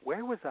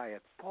 Where was I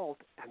at fault,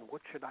 and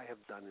what should I have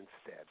done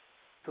instead?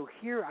 So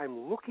here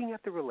I'm looking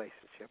at the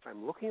relationship.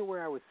 I'm looking at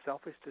where I was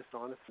selfish,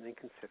 dishonest, and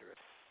inconsiderate,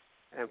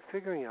 and I'm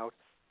figuring out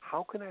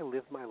how can I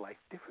live my life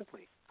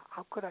differently.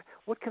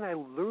 What can I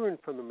learn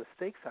from the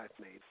mistakes I've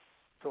made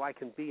so I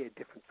can be a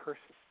different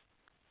person?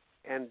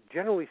 And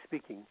generally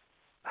speaking,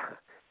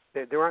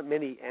 there aren't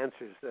many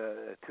answers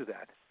to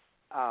that.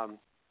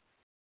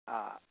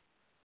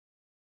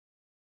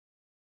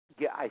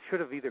 I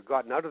should have either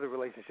gotten out of the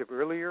relationship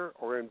earlier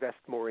or invest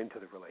more into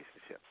the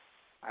relationship.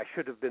 I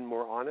should have been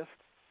more honest.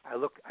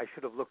 I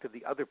should have looked at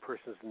the other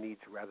person's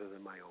needs rather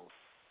than my own.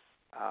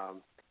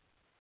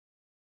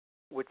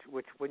 Which,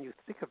 when you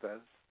think of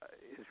it,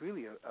 is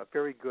really a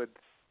very good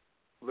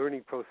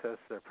learning process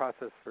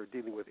for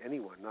dealing with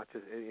anyone, not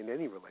just in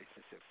any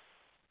relationship.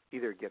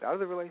 Either get out of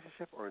the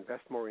relationship or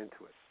invest more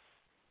into it.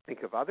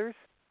 Think of others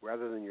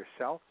rather than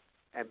yourself,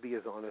 and be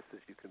as honest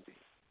as you can be.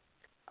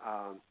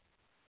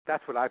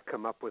 That's what I've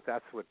come up with.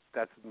 That's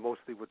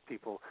mostly what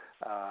people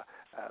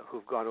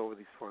who've gone over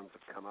these forums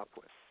have come up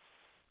with.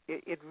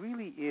 It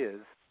really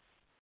is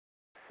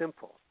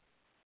simple,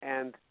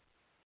 and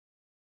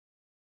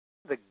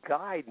the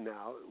guide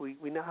now,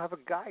 we now have a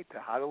guide to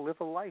how to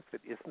live a life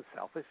that isn't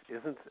selfish,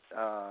 isn't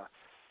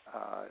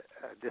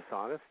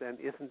dishonest, and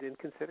isn't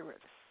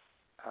inconsiderate.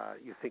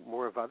 You think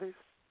more of others,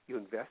 you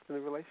invest in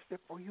the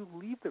relationship, or you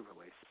leave the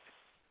relationship.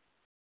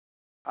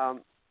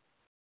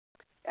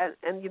 And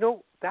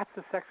that's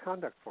the sex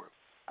conduct form.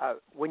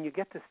 When you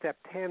get to step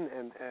 10,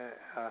 and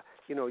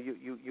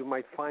you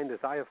might find,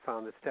 as I have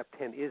found, that step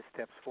 10 is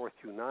steps 4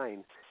 through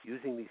 9,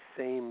 using these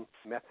same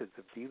methods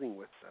of dealing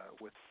with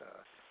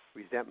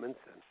resentments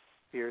and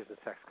fears and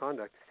sex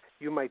conduct.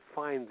 You might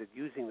find that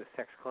using the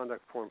sex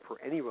conduct form for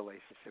any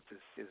relationship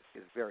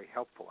is very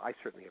helpful. I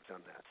certainly have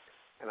done that,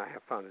 and I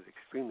have found it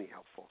extremely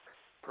helpful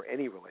for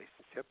any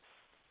relationship.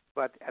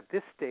 But at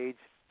this stage,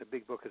 the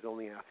Big Book is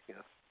only asking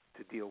us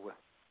to deal with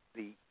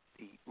the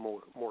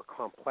more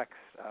complex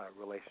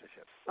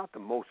relationships. Not the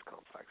most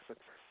complex, but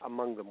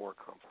among the more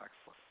complex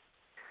ones.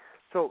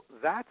 So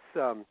that's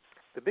the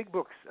Big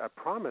Book's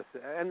promise.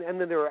 And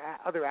then there are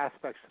other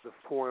aspects of the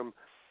form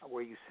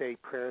where you say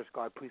prayers,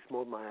 God, please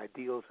mold my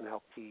ideals and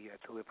help me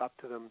to live up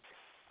to them.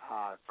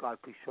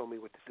 God, please show me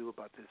what to do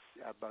about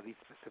each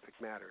specific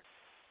matter.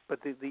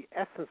 But the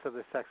essence of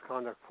the sex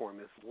conduct form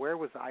is, where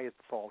was I at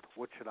fault?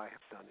 What should I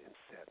have done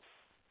instead?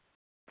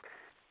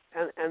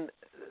 And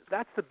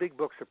that's the Big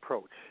Book's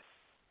approach.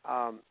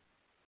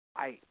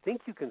 I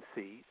think you can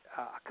see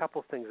a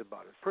couple things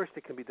about it. First,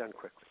 it can be done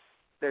quickly.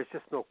 There's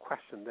just no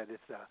question that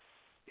it's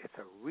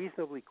a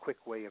reasonably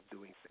quick way of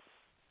doing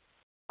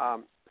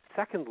things.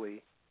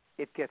 Secondly,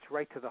 it gets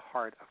right to the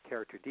heart of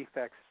character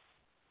defects,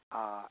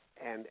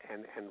 and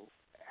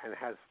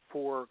has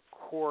 4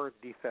 core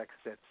defects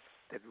that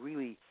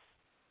really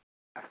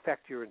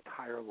affect your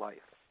entire life.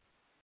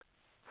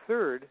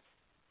 Third,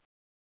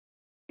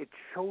 it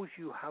shows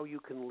you how you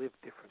can live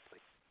differently.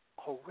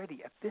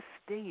 Already at this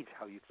stage,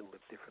 how you can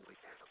live differently,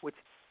 which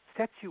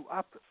sets you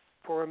up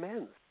for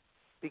amends.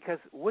 Because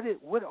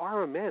what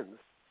are amends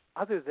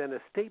other than a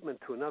statement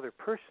to another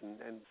person,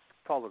 and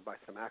followed by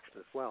some action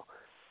as well,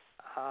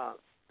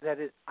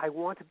 I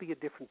want to be a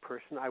different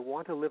person. I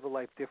want to live a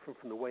life different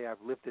from the way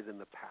I've lived it in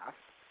the past.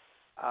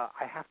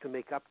 I have to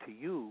make up to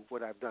you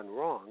what I've done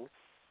wrong,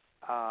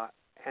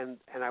 and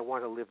I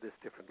want to live this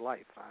different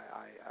life.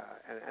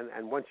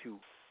 And once you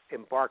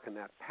embark on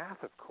that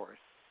path, of course,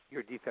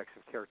 your defects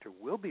of character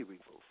will be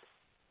removed.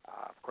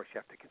 Of course, you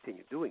have to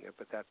continue doing it,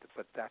 but that's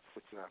what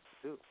you have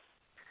to do.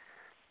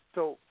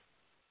 So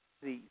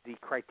the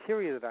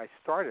criteria that I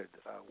started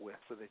with,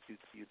 so that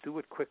you do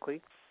it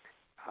quickly,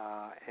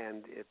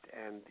 and it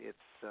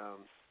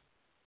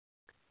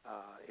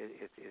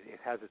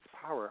has its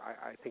power,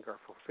 I think are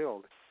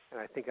fulfilled, and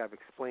I think I've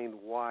explained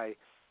why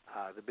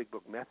the Big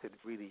Book method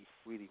really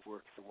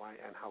works,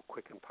 and how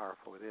quick and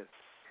powerful it is.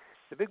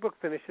 The Big Book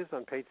finishes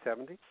on page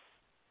 70.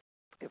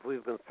 If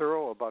we've been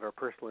thorough about our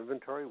personal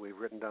inventory, we've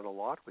written down a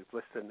lot. We've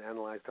listed and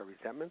analyzed our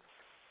resentments.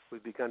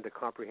 We've begun to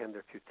comprehend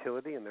their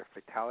futility and their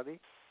fatality.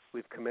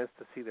 We've commenced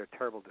to see their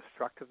terrible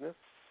destructiveness.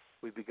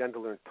 We've begun to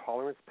learn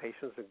tolerance,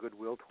 patience, and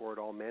goodwill toward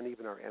all men,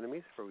 even our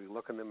enemies, for we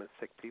look on them as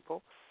sick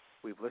people.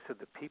 We've listed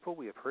the people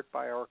we have hurt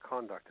by our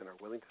conduct and are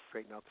willing to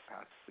straighten out the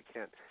past if we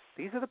can.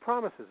 These are the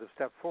promises of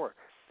step 4.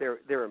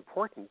 They're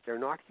important. They're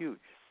not huge.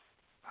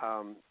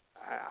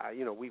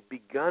 We've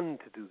begun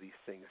to do these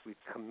things. We've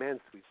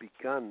commenced. We've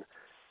begun.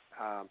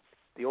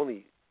 The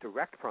only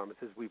direct promise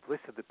is we've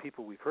listed the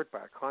people we've hurt by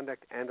our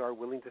conduct and are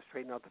willing to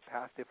straighten out the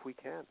past if we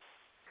can.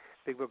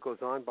 Big Book goes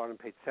on, bottom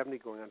page 70,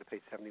 going on to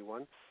page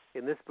 71.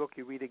 In this book,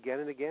 you read again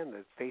and again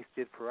that faith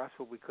did for us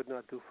what we could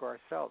not do for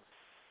ourselves.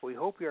 We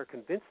hope you are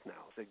convinced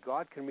now that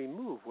God can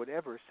remove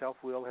whatever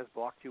self-will has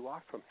blocked you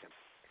off from him.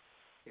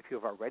 If you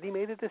have already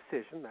made a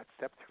decision, that's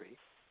step 3,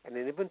 and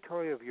an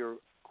inventory of your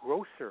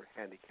grosser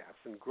handicaps,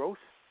 and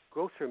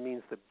grosser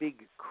means the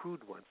big,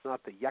 crude ones,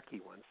 not the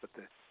yucky ones, but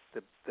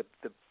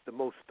the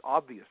most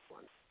obvious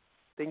ones,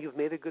 then you've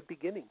made a good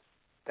beginning.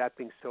 That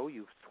being so,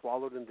 you've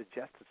swallowed and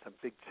digested some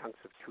big chunks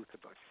of truth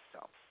about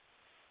yourself.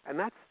 And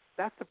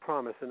that's the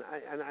promise, and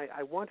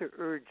I want to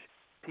urge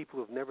people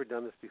who have never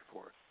done this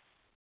before.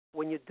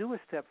 When you do a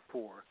step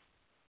 4,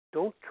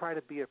 don't try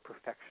to be a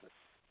perfectionist.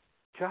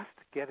 Just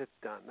get it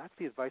done. That's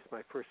the advice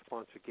my first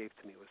sponsor gave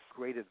to me. It was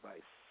great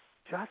advice.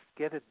 Just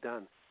get it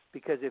done.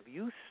 Because if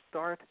you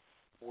start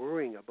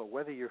worrying about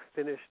whether you're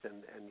finished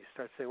and you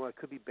start saying, well, it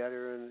could be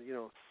better, and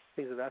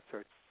things of that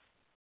sort,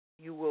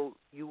 you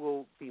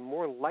will be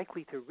more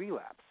likely to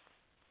relapse.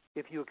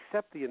 If you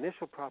accept the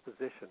initial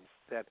proposition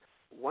that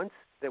once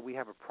that we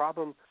have a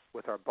problem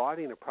with our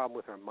body and a problem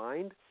with our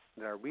mind,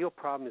 that our real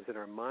problem is in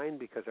our mind,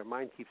 because our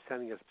mind keeps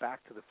sending us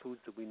back to the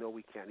foods that we know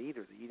we can't eat,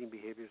 or the eating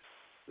behaviors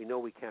we know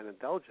we can't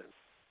indulge in,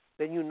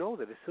 then you know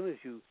that as soon as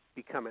you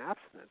become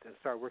abstinent and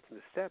start working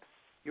the steps,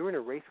 you're in a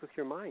race with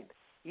your mind.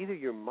 Either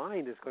your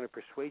mind is going to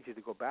persuade you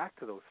to go back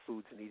to those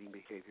foods and eating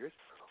behaviors,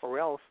 or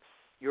else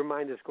your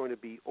mind is going to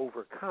be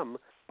overcome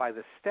by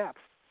the steps.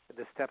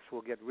 The steps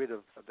will get rid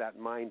of that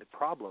mind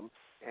problem,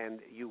 and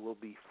you will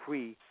be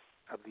free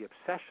of the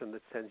obsession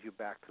that sends you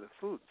back to the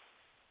foods.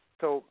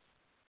 So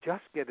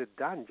just get it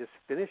done. Just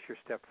finish your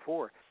step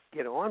 4.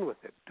 Get on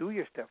with it. Do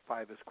your step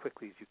 5 as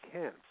quickly as you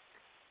can.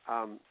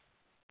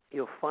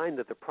 You'll find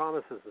that the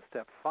promises in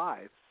step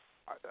 5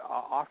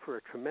 offer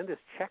a tremendous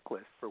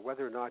checklist for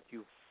whether or not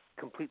you've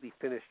completely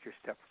finished your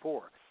step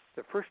 4.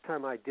 The first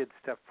time I did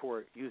step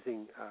 4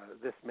 using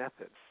this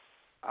method,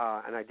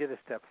 and I did a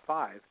step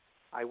 5,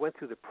 I went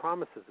through the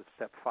promises of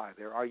step 5.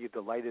 There, are you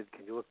delighted?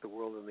 Can you look the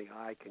world in the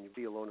eye? Can you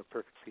be alone at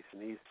perfect peace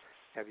and ease?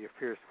 Have your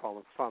fears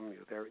fallen from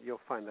you? There,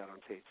 you'll find that on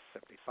page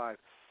 75.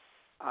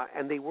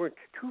 And they weren't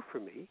true for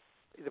me.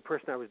 The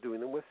person I was doing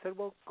them with said,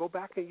 well, go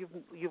back and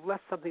you've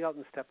left something out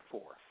in step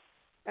 4.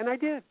 And I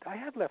did. I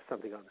had left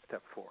something out in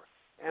step 4.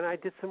 And I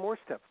did some more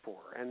step 4.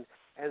 And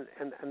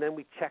then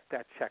we checked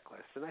that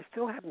checklist. And I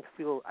still didn't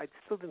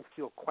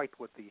feel quite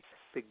what the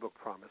Big Book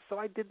promised. So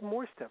I did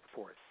more step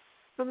 4s.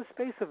 So in the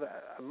space of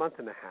a month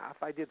and a half,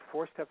 I did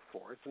 4 step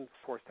 4s and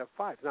 4 step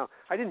 5s. Now,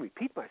 I didn't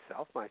repeat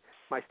myself. My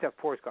step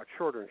 4s got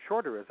shorter and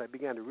shorter as I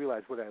began to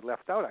realize what I had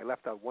left out. I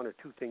left out 1 or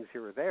 2 things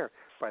here or there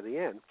by the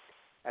end.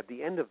 At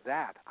the end of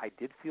that, I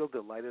did feel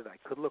delighted. I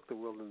could look the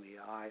world in the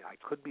eye. I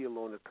could be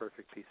alone at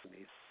perfect peace and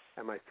ease,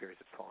 and my fears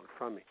had fallen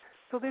from me.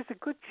 So there's a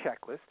good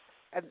checklist.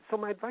 And so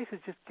my advice is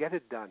just get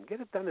it done. Get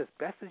it done as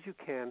best as you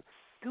can.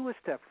 Do a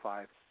step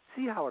 5.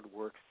 See how it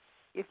works.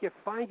 If you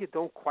find you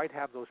don't quite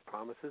have those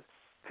promises,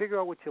 figure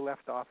out what you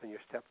left off in your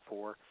step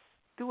 4.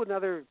 Do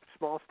another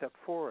small step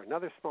 4,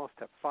 another small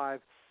step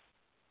 5.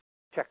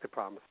 Check the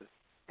promises.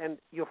 And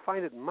you'll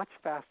find it much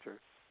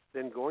faster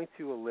than going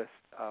through a list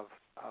of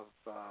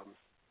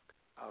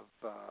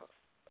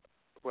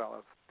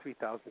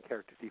 3,000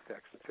 character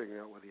defects and figuring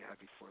out whether you have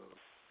each one of them.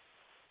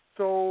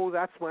 So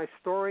that's my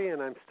story,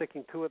 and I'm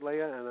sticking to it,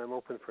 Leah, and I'm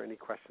open for any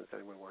questions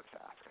anyone wants to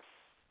ask.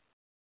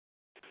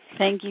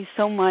 Thank you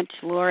so much,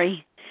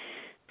 Lawrie,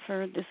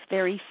 for this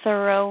very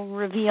thorough,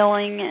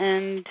 revealing,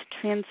 and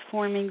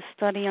transforming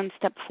study on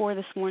Step 4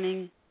 this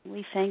morning.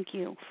 We thank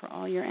you for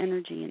all your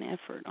energy and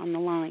effort on the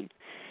line.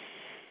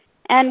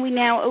 And we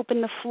now open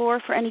the floor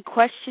for any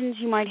questions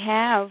you might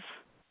have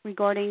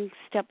regarding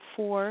Step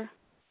 4.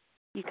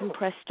 You can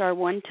press star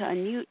 1 to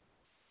unmute.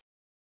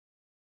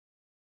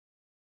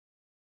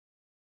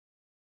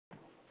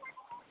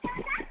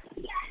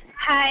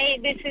 Hi,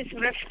 this is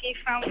Rifki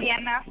from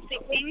Vienna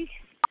speaking.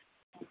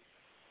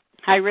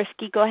 Hi,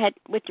 Rifki. Go ahead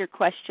with your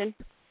question.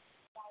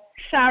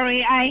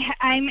 Sorry,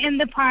 I'm in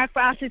the park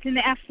process in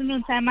the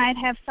afternoon, so I might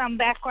have some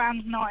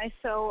background noise,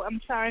 so I'm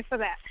sorry for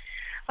that.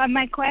 But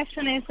my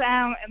question is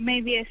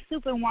maybe a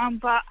stupid one,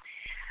 but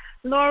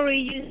Lawrie,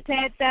 you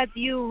said that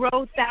you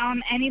wrote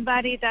down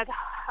anybody that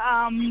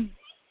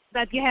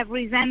you have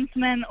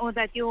resentment, or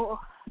that you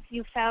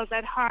felt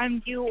that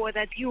harmed you, or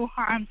that you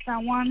harmed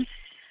someone.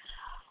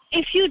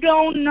 If you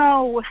don't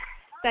know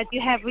that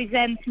you have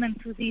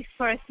resentment to this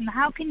person,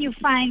 how can you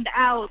find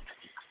out?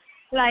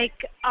 Like,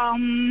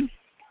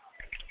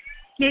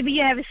 maybe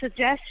you have a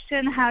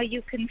suggestion how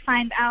you can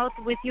find out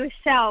with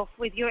yourself,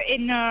 with your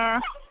inner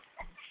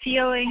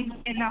feeling,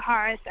 inner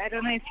heart. I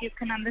don't know if you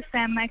can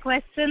understand my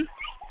question.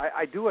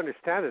 I do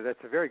understand it.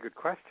 That's a very good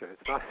question.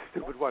 It's not a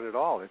stupid one at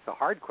all. It's a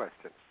hard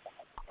question.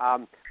 Let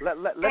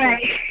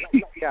me.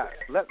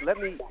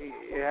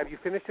 Have you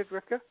finished it,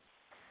 Rivka?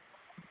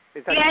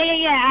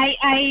 Yeah.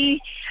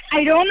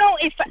 I don't know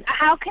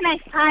how can I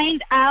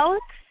find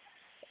out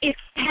if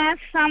I have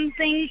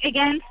something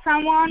against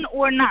someone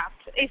or not,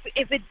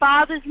 if it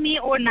bothers me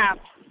or not.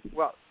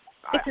 Well,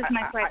 this is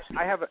my question.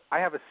 I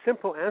have a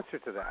simple answer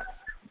to that.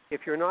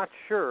 If you're not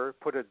sure,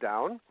 put it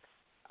down.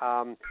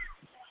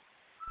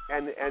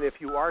 And if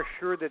you are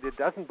sure that it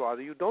doesn't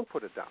bother you, don't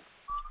put it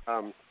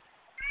down.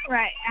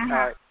 Right.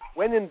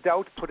 When in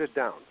doubt, put it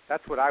down.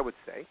 That's what I would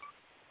say.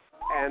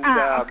 And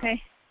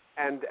okay.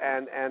 And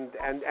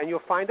you'll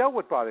find out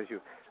what bothers you.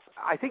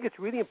 I think it's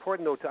really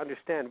important, though, to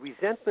understand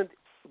resentment.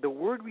 The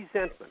word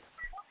resentment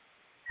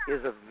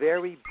is a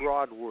very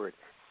broad word.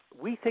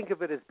 We think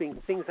of it as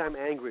being things I'm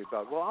angry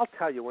about. Well, I'll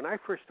tell you, when I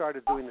first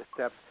started doing the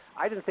steps,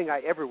 I didn't think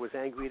I ever was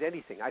angry at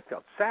anything. I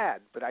felt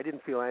sad, but I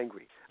didn't feel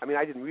angry. I mean,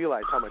 I didn't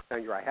realize how much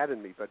anger I had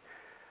in me. But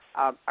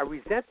a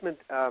resentment,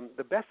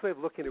 the best way of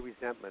looking at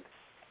resentment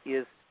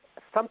is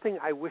something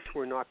I wish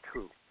were not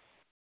true,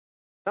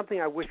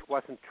 something I wish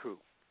wasn't true.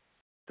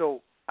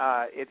 So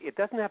it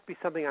doesn't have to be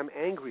something I'm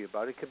angry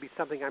about. It could be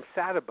something I'm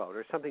sad about,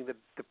 or something that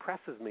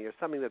depresses me, or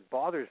something that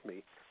bothers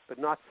me, but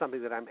not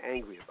something that I'm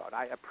angry about.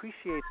 I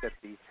appreciate that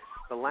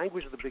the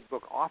language of the Big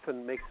Book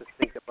often makes us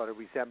think about a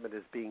resentment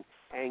as being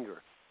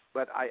anger.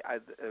 But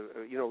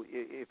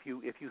if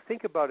you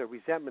think about a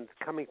resentment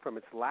coming from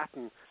its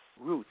Latin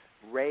roots,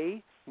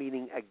 re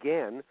meaning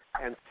again,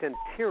 and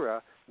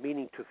sentira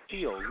meaning to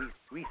feel,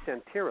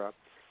 resentira,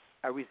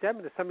 a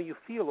resentment is something you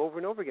feel over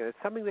and over again. It's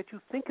something that you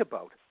think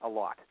about a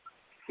lot.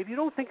 If you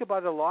don't think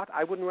about it a lot,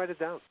 I wouldn't write it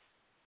down.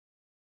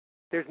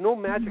 There's no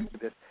magic to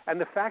this. And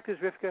the fact is,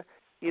 Rivka,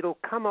 it'll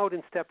come out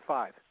in step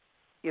 5.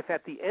 If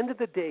at the end of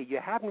the day you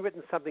haven't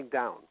written something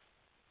down,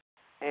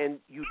 and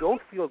you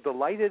don't feel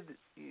delighted,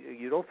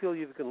 you don't feel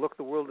you can look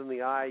the world in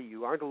the eye,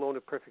 you aren't alone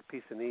at perfect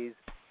peace and ease,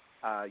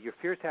 your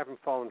fears haven't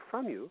fallen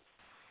from you,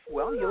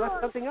 well, you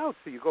left something out.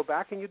 So you go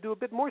back and you do a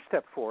bit more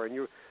step 4,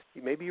 and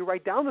maybe you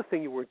write down the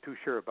thing you weren't too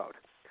sure about.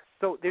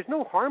 So there's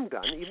no harm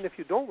done, even if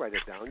you don't write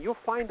it down. You'll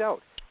find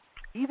out.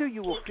 Either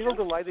you will feel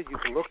delighted, you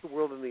can look the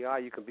world in the eye,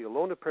 you can be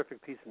alone at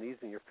perfect peace and ease,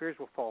 and your fears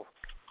will fall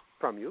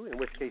from you, in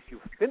which case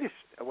you've finished,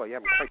 well, you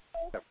haven't quite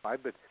finished step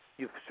 5, but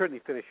you've certainly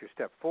finished your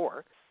step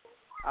 4,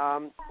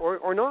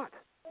 or not.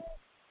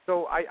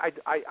 So I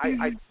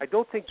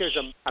don't think there's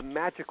a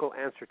magical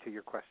answer to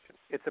your question.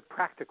 It's a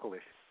practical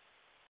issue.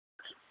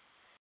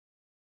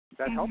 Does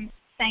that help?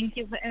 Thank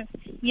you.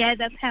 Yeah,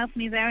 that helped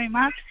me very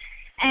much.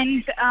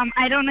 And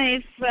I don't know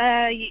if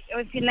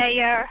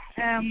Leah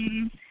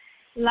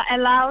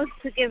allows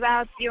to give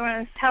out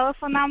your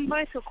telephone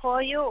number to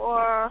call you,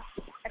 or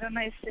I don't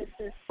know if this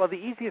is... Well, the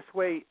easiest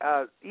way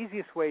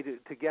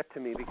to get to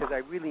me, because I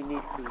really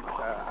need to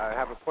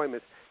have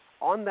appointments,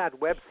 on that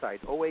website,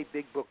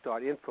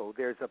 oabigbook.info,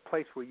 there's a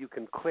place where you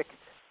can click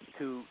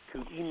to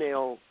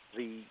email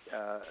me.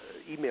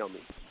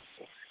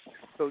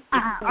 So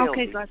email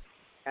me, good.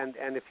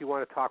 And if you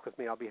want to talk with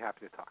me, I'll be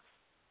happy to talk.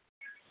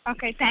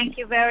 Okay, thank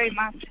you very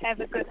much. Have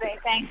a good day.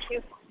 Thank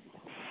you.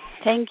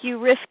 Thank you,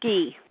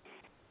 Rifki.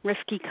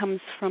 Rifki comes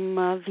from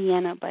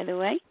Vienna, by the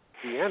way.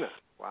 Vienna?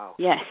 Wow.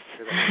 Yes.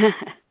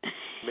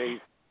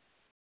 Amazing.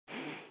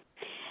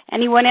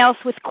 Anyone else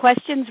with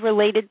questions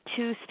related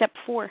to step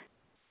 4?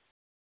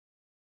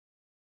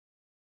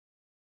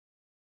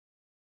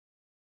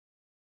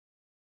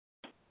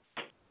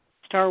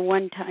 Star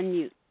 1 to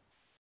unmute.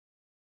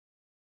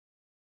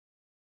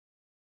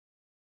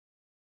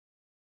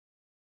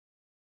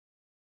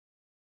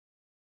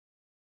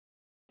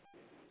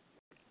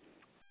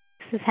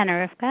 This is Hannah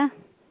Rivka.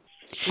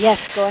 Yes,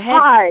 go ahead.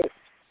 Hi.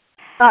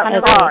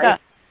 Hi.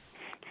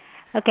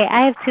 Okay,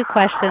 I have 2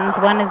 questions.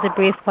 One is a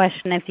brief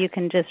question, if you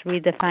can just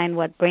redefine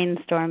what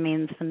brainstorm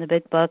means from the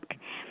Big Book.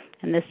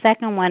 And the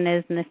second one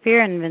is in the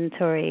fear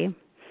inventory.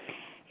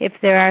 If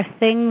there are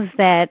things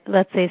that,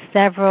 let's say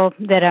several,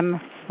 that I'm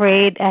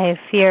afraid I have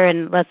fear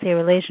in, let's say,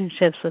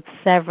 relationships with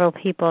several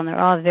people, and they're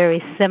all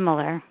very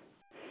similar,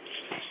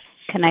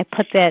 can I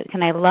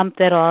lump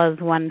that all as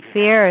one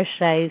fear, or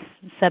should I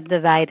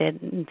subdivide it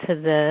into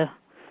the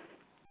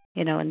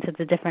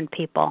different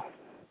people?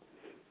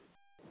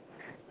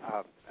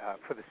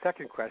 For the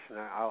second question,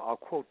 I'll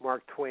quote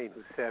Mark Twain,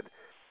 who said,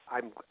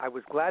 I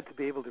was glad to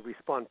be able to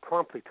respond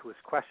promptly to his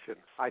question.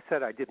 I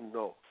said I didn't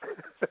know.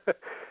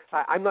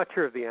 I'm not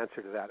sure of the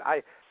answer to that.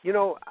 I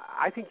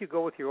think you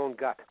go with your own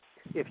gut.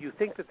 If you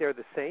think that they're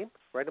the same,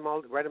 write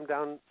them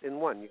down in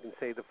one. You can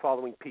say the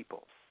following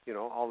people,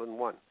 all in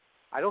one.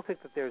 I don't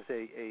think that there's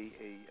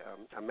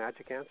a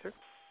magic answer.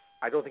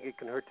 I don't think it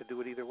can hurt to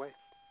do it either way.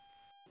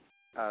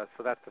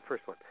 So that's the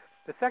first one.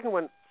 The second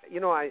one,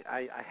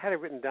 I had it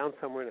written down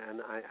somewhere,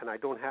 and I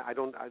don't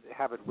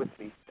have it with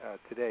me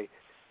today,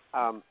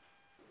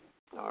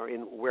 or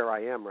in where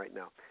I am right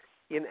now.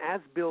 In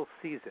As Bill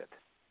Sees It,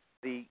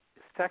 the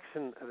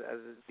section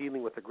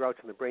dealing with the grouch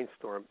and the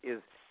brainstorm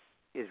is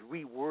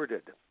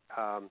reworded,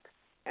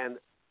 and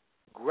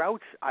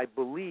grouch, I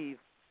believe,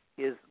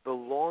 is the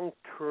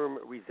long-term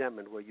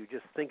resentment where you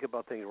just think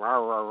about things rah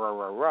rah rah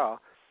rah rah,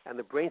 and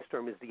the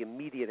brainstorm is the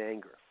immediate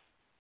anger.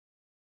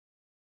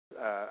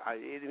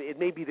 It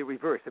may be the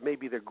reverse. It may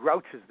be the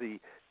grouch is the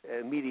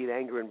immediate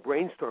anger and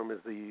brainstorm is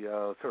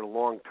the sort of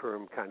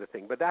long-term kind of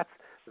thing. But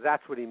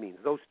that's what he means.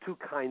 Those two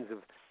kinds of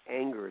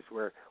angers,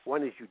 where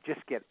one is you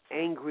just get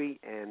angry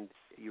and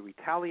you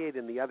retaliate,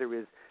 and the other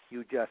is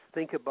you just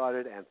think about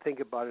it, and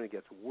it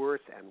gets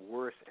worse and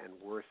worse and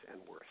worse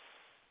and worse.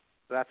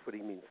 So that's what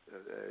he means.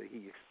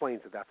 He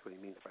explains that that's what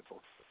he means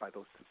by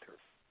those two terms.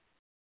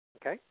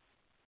 Okay?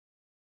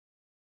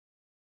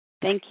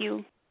 Thank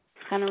you,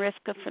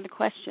 Hanariska, for the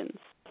questions.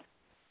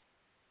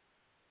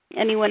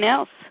 Anyone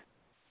else?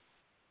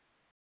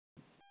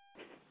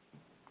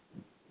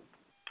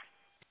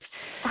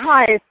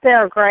 Hi, it's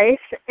Sarah Grace,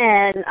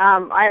 and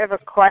I have a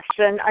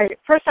question.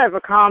 First, I have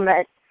a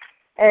comment,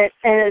 and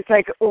it's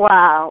like,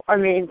 wow. I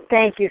mean,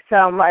 thank you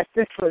so much.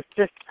 This was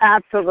just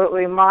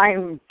absolutely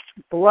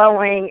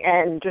mind-blowing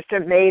and just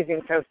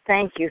amazing, so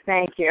thank you.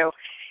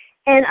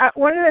 And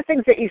one of the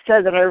things that you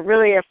said that I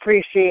really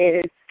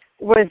appreciated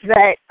was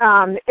that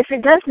if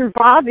it doesn't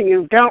bother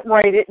you, don't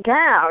write it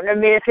down. I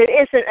mean, if it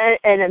isn't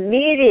an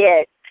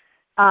immediate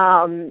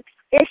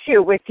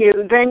issue with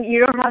you, then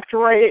you don't have to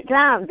write it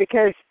down,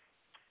 because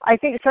I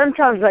think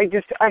sometimes I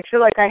feel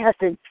like I have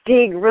to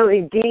dig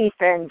really deep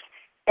and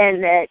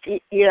that,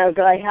 that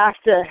I have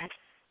to,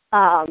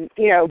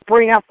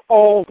 bring up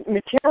old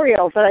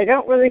material that I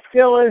don't really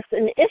feel is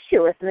an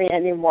issue with me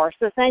anymore.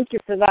 So thank you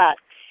for that.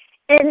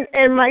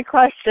 And my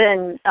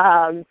question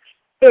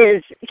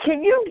is,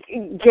 can you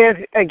give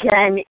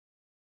again?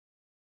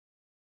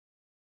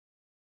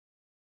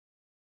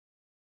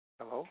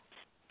 Hello?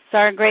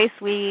 Sorry, Grace,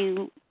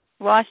 we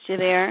lost you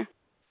there.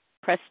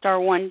 Press star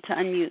 1 to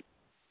unmute.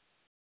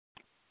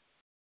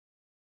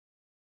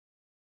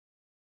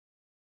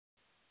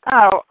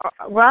 Oh,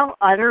 well,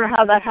 I don't know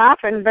how that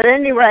happened, but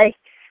anyway,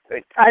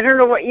 I don't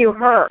know what you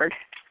heard.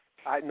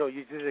 No,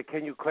 you just said,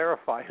 can you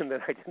clarify? And then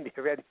I didn't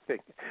hear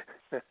anything.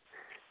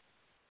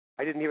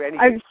 I didn't hear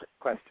anything.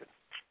 Question.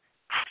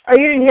 Oh,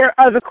 you didn't hear?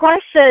 Oh, the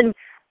question.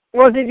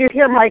 Well, did you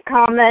hear my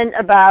comment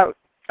about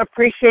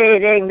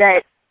appreciating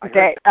that?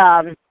 Yeah,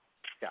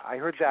 I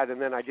heard that,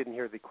 and then I didn't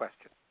hear the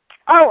question.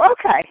 Oh,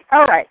 okay.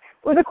 All right.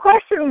 Well, the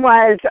question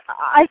was,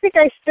 I think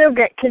I still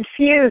get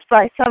confused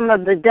by some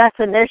of the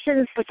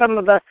definitions for some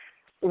of the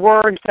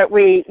words that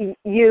we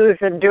use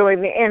in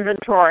doing the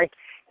inventory.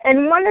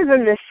 And one of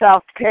them is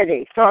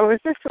self-pity. So I was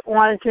just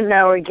wanted to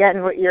know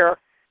again what your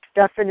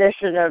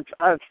definition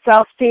of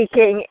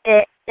self-seeking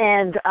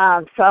and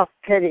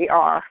self-pity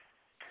are.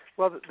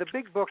 Well, the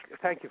big book,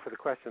 thank you for the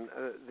question.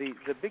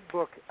 The big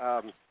book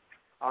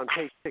on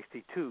page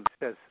 62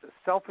 says,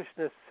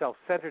 selfishness,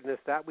 self-centeredness,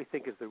 that we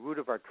think is the root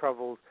of our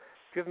troubles.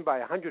 Driven by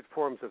 100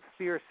 forms of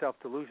fear,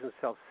 self-delusion,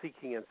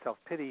 self-seeking, and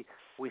self-pity,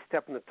 we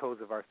step on the toes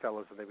of our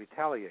fellows and they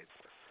retaliate.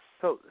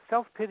 So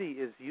self-pity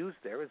is used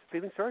there as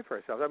feeling sorry for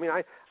ourselves. I mean,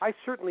 I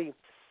certainly,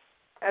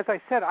 as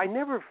I said, I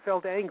never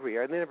felt angry.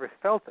 I never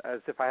felt as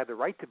if I had the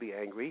right to be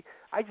angry.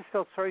 I just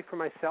felt sorry for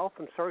myself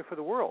and sorry for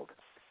the world.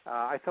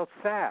 I felt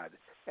sad.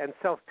 And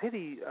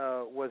self-pity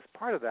was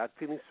part of that,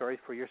 feeling sorry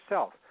for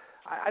yourself.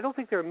 I don't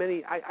think there are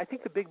many. I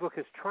think the big book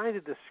is trying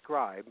to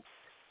describe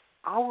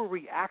our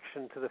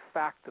reaction to the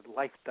fact that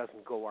life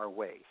doesn't go our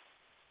way.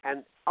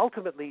 And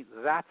ultimately,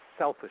 that's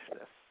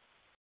selfishness.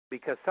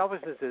 Because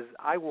selfishness is,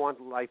 I want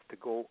life to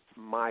go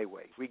my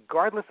way,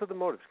 regardless of the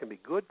motives. Can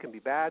be good, can be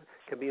bad,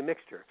 can be a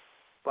mixture.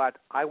 But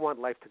I want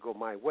life to go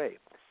my way.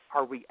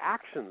 Our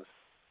reactions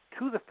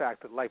to the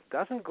fact that life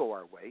doesn't go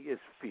our way is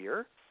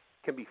fear.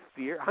 Can be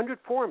fear, 100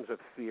 forms of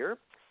fear.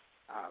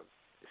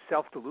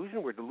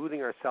 Self-delusion, we're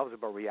deluding ourselves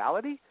about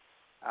reality.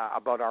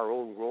 About our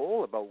own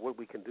role, about what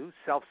we can do.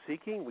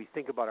 Self-seeking, we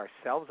think about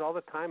ourselves all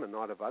the time and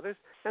not of others.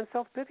 And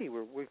self-pity,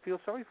 we feel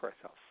sorry for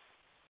ourselves.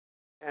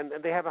 And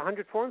they have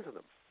 100 forms of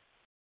them.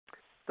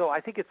 So I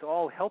think it's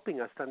all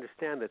helping us to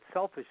understand that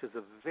selfish is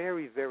a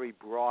very, very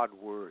broad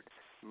word,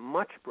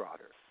 much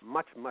broader,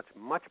 much, much,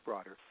 much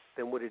broader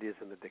than what it is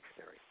in the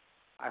dictionary.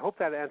 I hope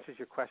that answers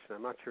your question.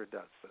 I'm not sure it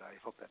does, but I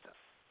hope that does.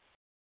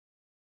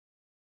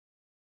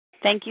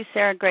 Thank you,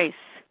 Sarah Grace.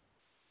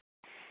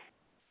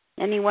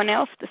 Anyone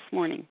else this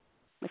morning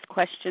with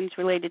questions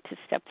related to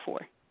step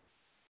 4?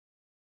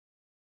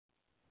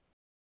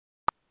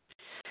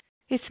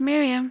 It's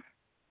Miriam.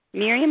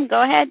 Miriam,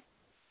 go ahead.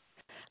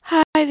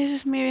 Hi,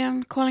 this is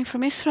Miriam calling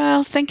from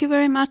Israel. Thank you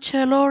very much,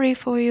 Lawrie,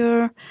 for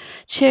your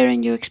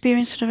sharing your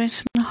experience of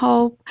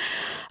hope.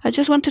 I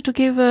just wanted to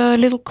give a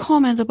little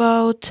comment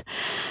about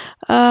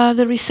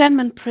the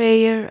resentment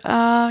prayer.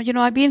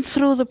 I've been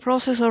through the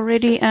process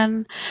already,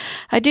 and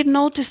I did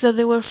notice that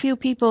there were a few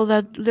people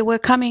that they were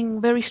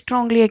coming very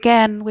strongly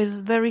again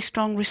with very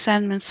strong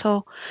resentment.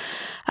 So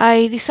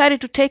I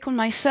decided to take on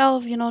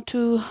myself,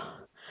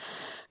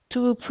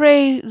 to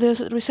pray the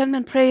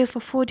resentment prayer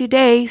for 40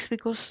 days,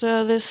 because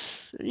there's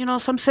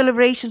some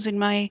celebrations in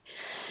my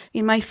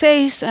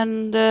face,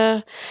 and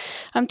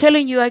I'm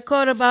telling you, I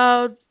caught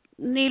about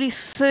nearly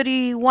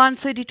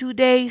 32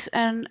 days,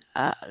 and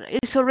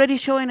it's already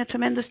showing a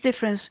tremendous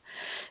difference.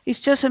 It's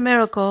just a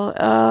miracle.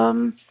 I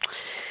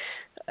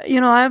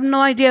have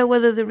no idea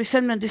whether the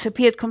resentment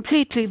disappeared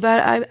completely, but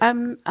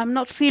I'm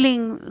not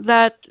feeling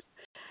that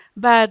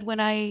bad when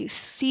I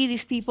see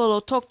these people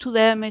or talk to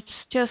them. It's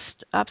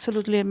just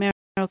absolutely a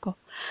miracle.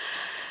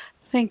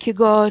 Thank you,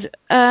 God.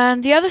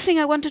 And the other thing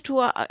I want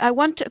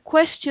to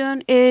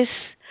question is,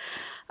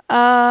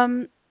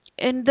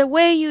 in the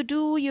way you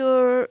do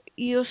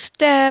your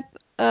step,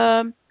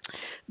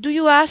 do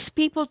you ask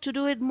people to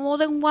do it more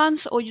than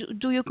once, or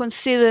do you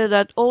consider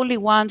that only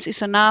once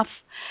is enough,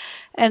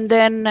 and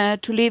then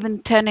to live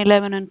in 10,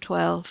 11, and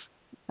 12?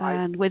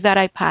 And with that,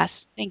 I pass.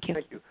 Thank you.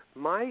 Thank you.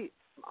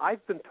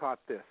 I've been taught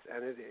this,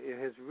 and it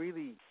has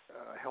really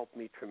helped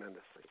me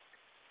tremendously.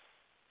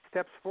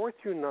 Steps 4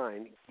 through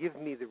 9 give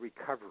me the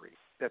recovery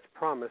that's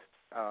promised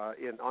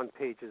on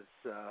pages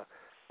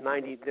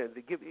 90.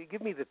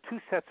 Give me the two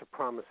sets of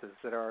promises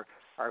that are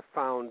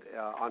found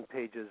on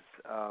pages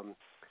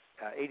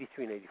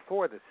 83 and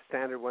 84. The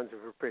standard ones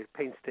are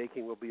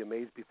painstaking, will be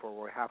amazed before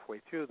we're halfway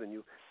through. The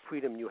new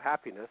freedom, new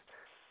happiness,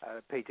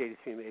 page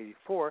 83 and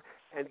 84.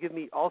 And give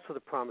me also the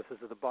promises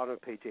at the bottom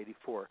of page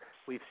 84.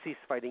 We've ceased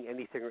fighting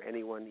anything or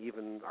anyone,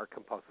 even our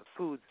compulsive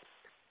foods.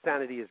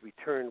 Sanity is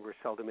returned. We're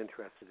seldom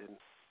interested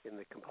in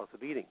the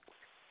compulsive eating.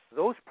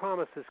 Those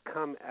promises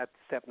come at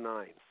step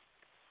 9.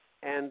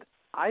 And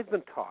I've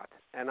been taught,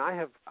 and I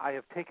have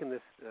taken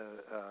this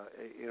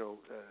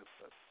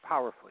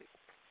powerfully,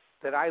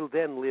 that I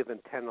then live in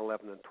 10,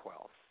 11, and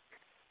 12.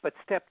 But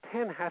step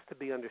 10 has to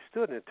be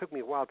understood, and it took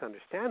me a while to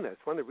understand that.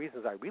 It's one of the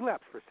reasons I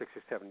relapsed for 6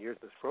 or 7 years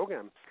in this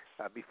program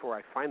before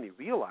I finally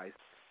realized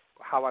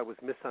how I was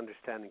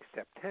misunderstanding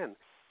step 10.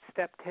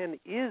 Step 10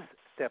 is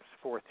steps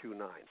 4 through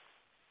 9.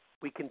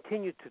 We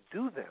continue to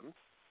do them,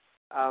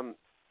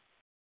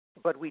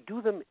 but we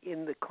do them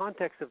in the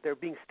context of there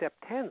being step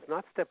 10s,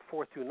 not step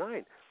 4 through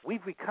 9.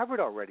 We've recovered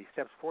already.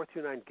 Steps 4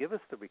 through 9 give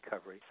us the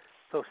recovery.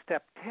 So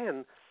step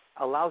 10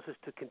 allows us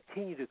to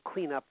continue to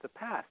clean up the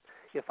past.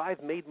 If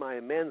I've made my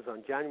amends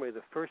on January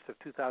the 1st of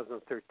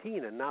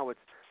 2013, and now it's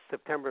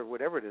September,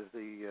 whatever it is,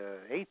 the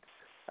 8th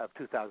of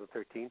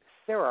 2013,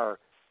 there are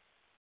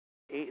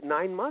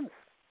 9 months.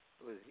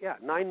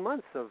 9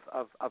 months of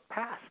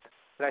past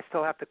that I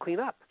still have to clean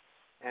up.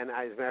 And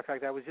as a matter of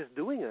fact, I was just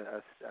doing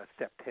a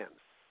step 10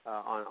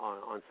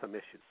 on some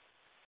issues.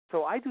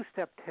 So I do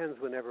step 10s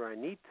whenever I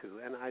need to,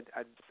 and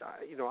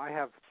I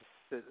have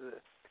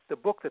the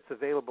book that's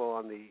available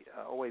on the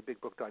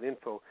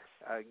oabigbook.info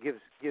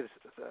gives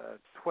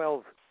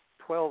 12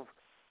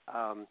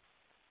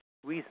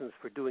 reasons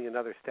for doing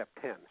another step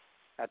 10.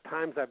 At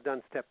times I've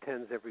done step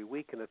 10s every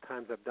week, and at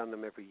times I've done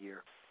them every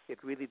year.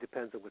 It really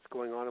depends on what's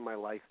going on in my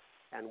life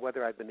and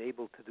whether I've been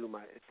able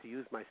to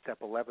use my step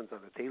 11s on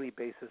a daily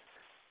basis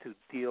to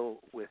deal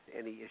with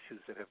any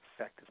issues that have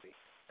affected me.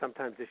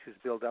 Sometimes issues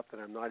build up that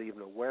I'm not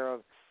even aware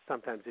of.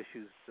 Sometimes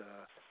issues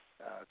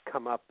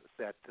come up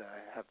that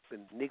have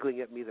been niggling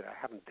at me that I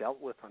haven't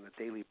dealt with on a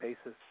daily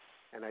basis,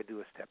 and I do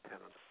a step 10 on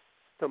them.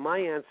 So my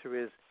answer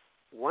is,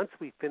 once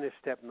we finish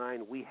step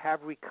 9, we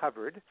have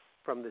recovered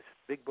from this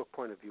big book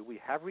point of view. We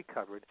have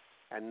recovered,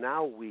 and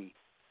now we,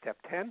 step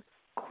 10,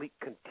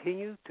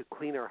 continue to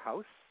clean our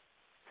house.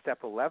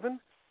 Step 11,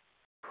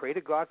 pray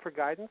to God for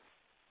guidance.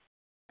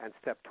 And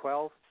step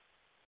 12,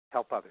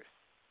 help others.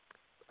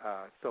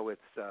 So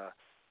it's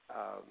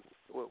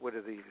what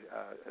are these?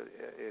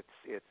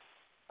 It's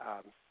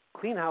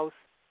clean house,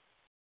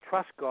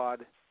 trust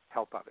God,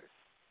 help others.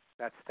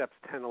 That's steps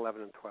 10,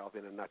 11, and 12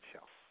 in a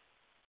nutshell.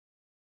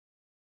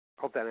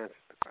 Hope that answers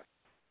the question.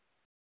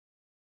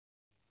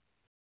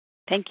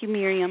 Thank you,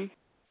 Miriam.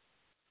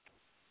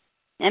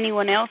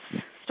 Anyone else?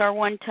 Star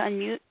 1 to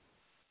unmute.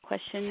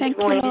 Question. Thank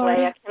Good morning, you,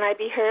 Leah. Can I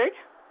be heard?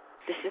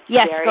 This is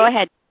Yes, Jerry. go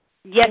ahead.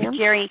 Yes,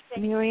 Jerry.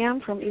 Miriam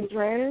from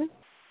Israel.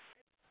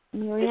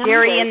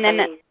 Jerry and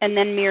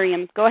then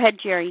Miriam. Go ahead,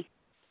 Jerry.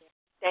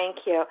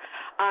 Thank you.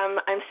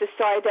 I'm so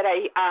sorry that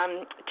I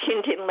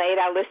tuned in late.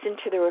 I listened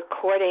to the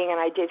recording, and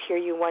I did hear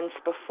you once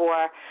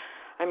before.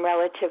 I'm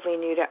relatively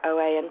new to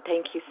OA, and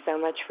thank you so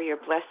much for your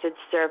blessed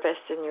service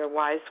and your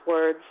wise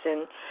words.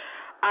 And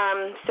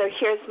so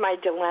here's my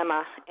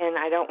dilemma, and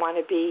I don't want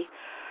to be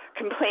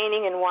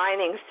complaining and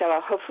whining, so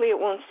hopefully it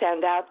won't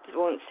sound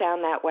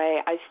that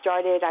way.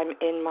 I'm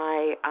in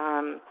my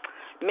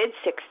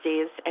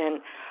mid-60s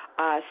and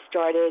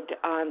started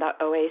on the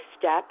OA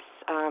steps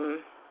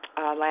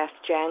last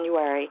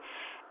January,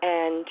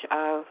 and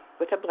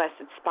with a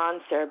blessed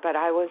sponsor, but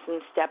I was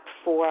in step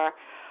 4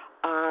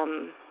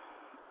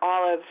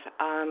 all of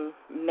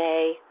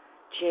May,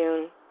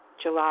 June,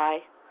 July,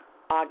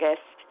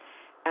 August,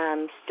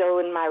 still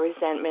in my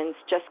resentments,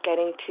 just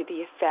getting to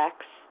the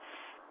effects.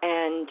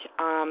 And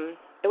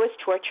it was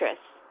torturous.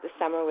 The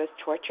summer was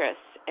torturous.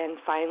 And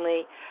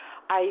finally,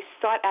 I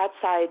sought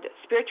outside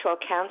spiritual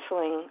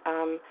counseling,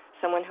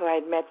 someone who I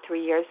had met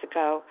 3 years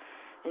ago,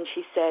 and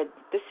she said,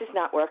 this is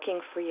not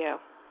working for you.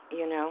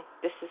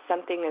 This is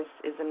something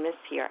is amiss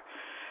here.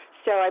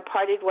 So I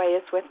parted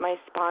ways with my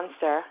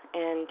sponsor,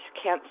 and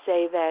can't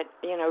say that,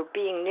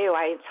 being new,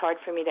 it's hard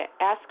for me to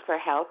ask for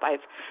help.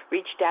 I've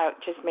reached out,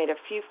 just made a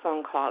few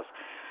phone calls.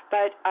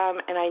 But,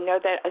 and I know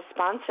that a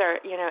sponsor,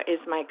 is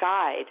my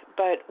guide,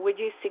 but would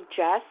you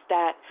suggest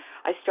that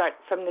I start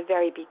from the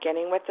very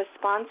beginning with a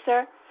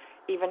sponsor,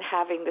 even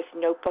having this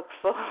notebook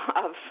full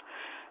of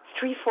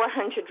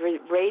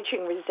 300-400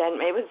 raging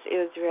resentment? It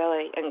was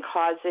really, and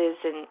causes,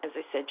 and as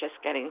I said, just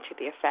getting to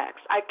the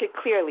effects. I could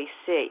clearly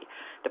see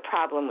the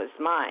problem was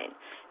mine,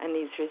 and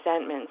these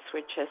resentments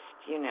were just,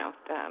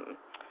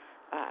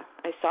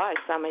 I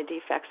saw my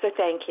defects. So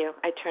thank you.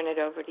 I turn it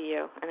over to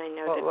you, and I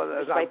know that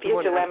this might be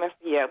a dilemma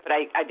for you, but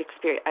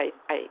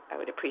I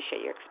would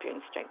appreciate your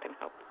experience, strength, and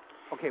hope.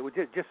 Okay, well,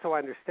 just so I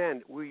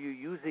understand, were you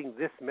using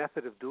this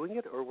method of doing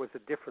it, or was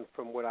it different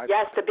from what I?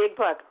 Yes, the big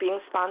book, being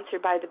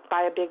sponsored by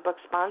a big book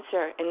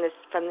sponsor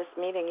from this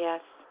meeting.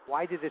 Yes.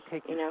 Why did it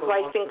take you so who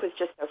long? I think was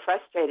just so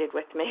frustrated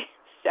with me.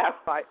 So.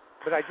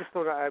 But I just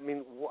don't. I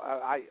mean,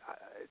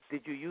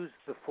 did you use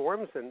the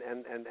forms and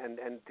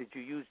did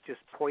you use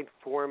just point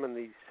form in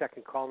the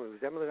second column of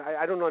resentment?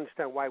 I don't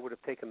understand why it would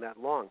have taken that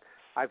long.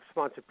 I've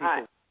sponsored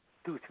people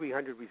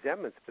 200-300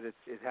 resentments, but it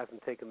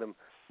hasn't taken them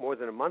more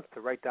than a month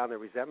to write down their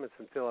resentments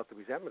and fill out the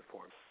resentment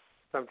forms.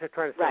 So I'm just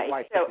trying to say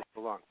why it took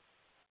so long.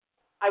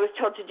 I was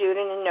told to do it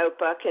in a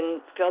notebook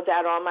and filled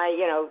out all my,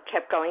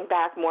 kept going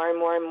back more and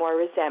more and more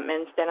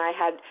resentments. Then I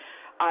had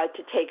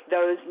to take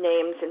those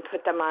names and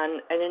put them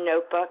in a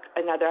notebook,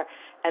 and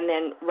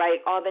then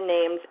write all the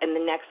names, and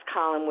the next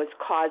column was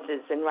causes,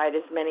 and write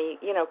as many,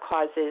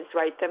 causes,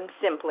 write them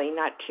simply,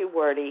 not too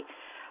wordy,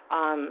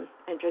 and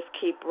just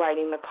keep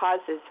writing the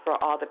causes for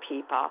all the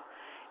people.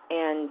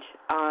 And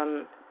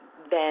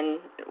then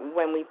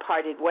when we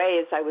parted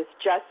ways, I was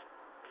just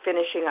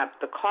finishing up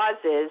the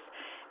causes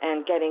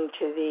and getting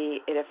to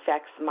it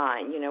affects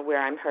mine,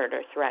 where I'm hurt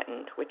or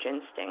threatened, which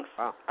instincts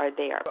are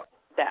there.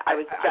 That I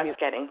was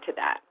getting to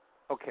that.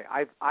 Okay,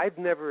 I've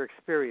never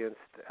experienced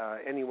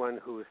anyone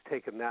who has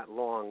taken that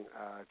long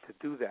to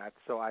do that,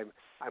 so I'm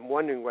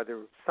wondering whether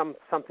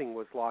something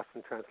was lost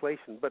in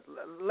translation. But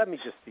let me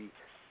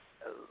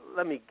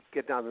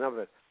get down to the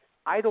number of it.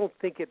 I don't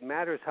think it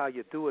matters how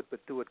you do it,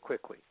 but do it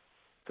quickly.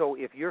 So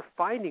if you're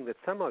finding that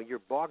somehow you're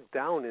bogged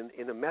down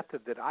in a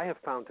method that I have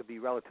found to be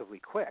relatively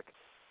quick,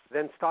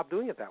 then stop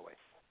doing it that way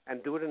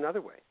and do it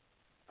another way,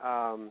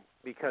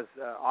 because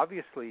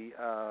obviously.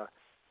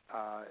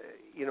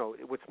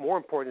 What's more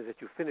important is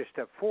that you finish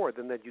step 4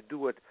 than that you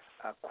do it,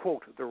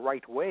 quote, the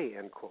right way,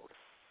 end quote.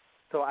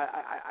 So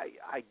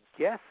I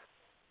guess,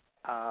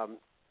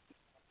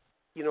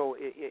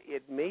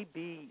 it may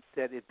be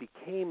that it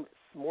became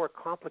more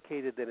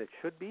complicated than it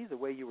should be, the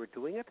way you were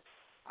doing it.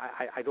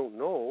 I don't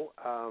know.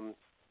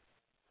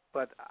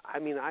 But, I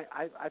mean,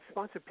 I've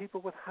sponsored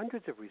people with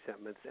hundreds of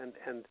resentments,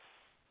 and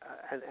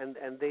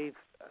they've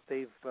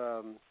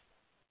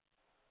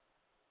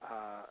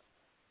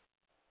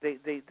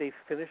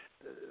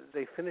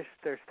They finished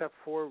their step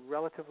 4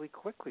 relatively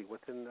quickly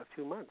within a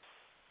few months.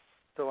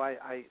 So I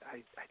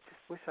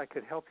just wish I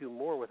could help you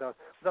more without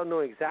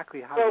knowing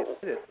exactly how you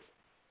did it.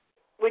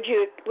 Would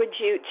you?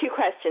 2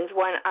 questions.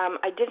 One,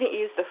 I didn't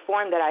use the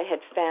form that I had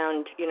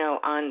found,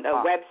 on the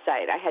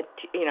website. I had,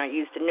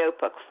 used a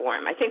notebook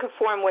form. I think a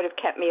form would have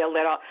kept me a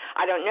little.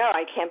 I don't know.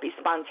 I can't be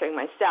sponsoring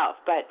myself,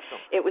 but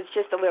it was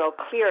just a little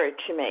clearer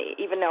to me.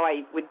 Even though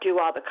I would do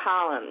all the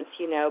columns,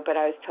 but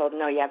I was told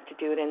no, you have to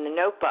do it in the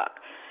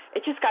notebook.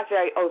 It just got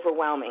very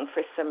overwhelming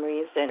for some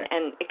reason,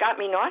 and it got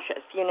me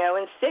nauseous,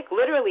 and sick,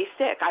 literally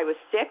sick. I was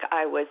sick.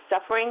 I was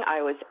suffering.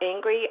 I was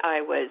angry. I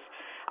was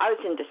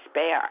in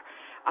despair.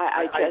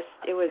 I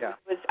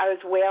was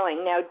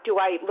wailing. Now, do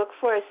I look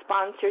for a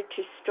sponsor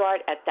to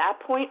start at that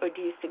point, or do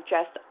you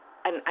suggest,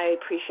 and I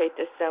appreciate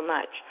this so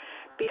much,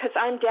 because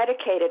I'm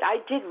dedicated.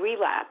 I did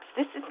relapse.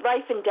 This is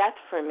life and death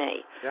for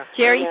me. Yeah.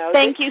 Jerry,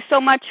 thank you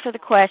so much for the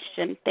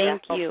question.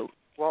 Thank you.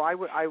 Well,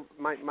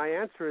 my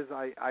answer is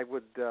I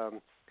would,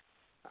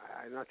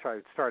 I'm not sure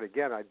I'd start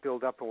again. I'd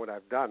build up on what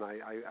I've done.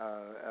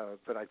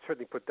 But I'd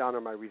certainly put down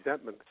on my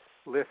resentment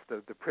list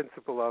the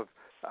principle of,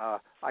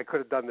 I could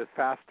have done this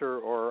faster,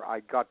 or I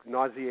got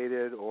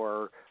nauseated,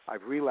 or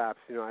I've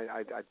relapsed.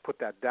 I'd put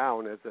that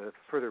down as a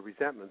further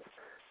resentments.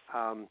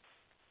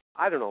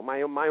 I don't know.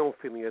 My own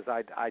feeling is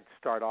I'd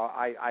start off.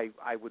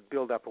 I would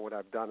build up on what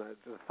I've done.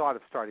 The thought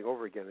of starting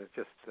over again is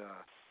just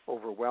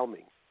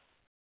overwhelming.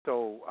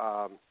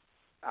 So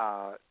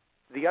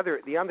the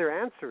other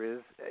answer is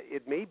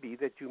it may be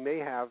that you may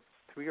have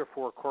 3 or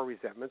 4 core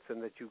resentments,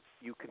 and that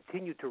you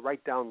continue to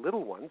write down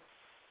little ones,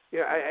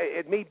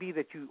 it may be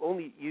that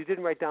you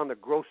didn't write down the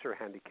grosser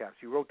handicaps.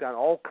 You wrote down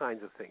all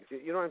kinds of things.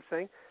 You know what I'm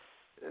saying?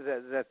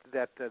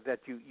 That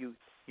you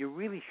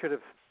really should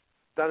have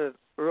done it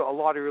a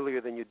lot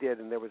earlier than you did,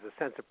 and there was a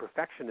sense of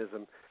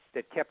perfectionism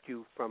that kept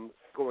you from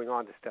going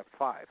on to step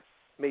 5.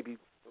 Maybe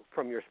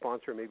from your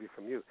sponsor, maybe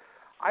from you.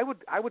 I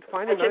would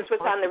find I just was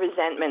on the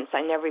resentments.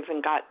 I never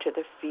even got to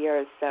the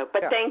fears.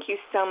 But thank you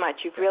so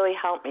much. You've really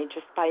helped me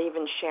just by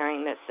even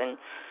sharing this and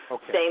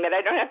saying that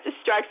I don't have to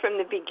start from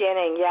the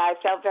beginning. Yeah, I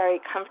felt very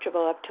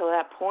comfortable up till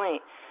that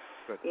point.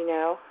 Good. You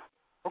know.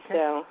 Okay.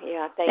 So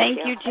yeah, thank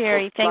you. Thank you,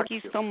 Jerry. Thank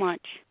you so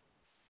much.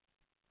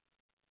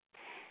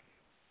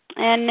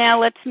 And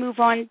now let's move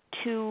on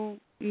to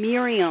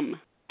Miriam.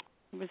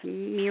 There was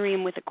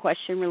Miriam with a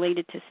question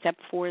related to step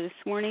 4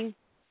 this morning.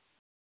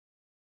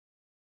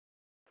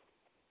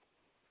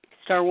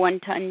 Star 1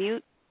 to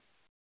unmute.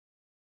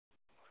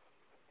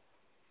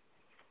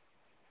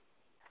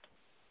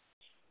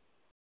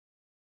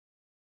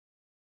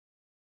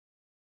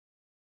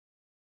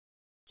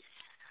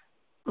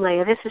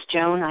 Leah, this is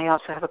Joan. I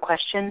also have a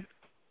question.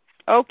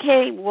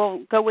 Okay, we'll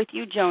go with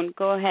you, Joan.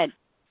 Go ahead.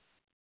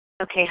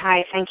 Okay,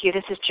 hi. Thank you.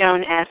 This is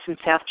Joan S. in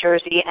South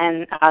Jersey.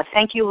 And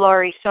thank you,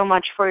 Lawrie, so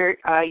much for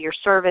your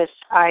service.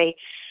 I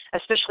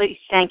especially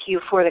thank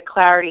you for the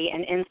clarity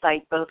and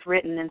insight, both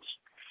written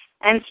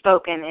and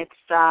spoken.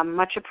 It's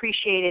much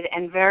appreciated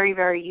and very,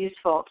 very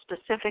useful.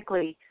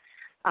 Specifically,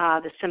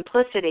 the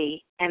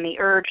simplicity and the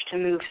urge to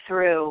move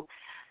through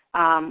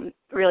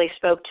really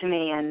spoke to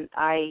me, and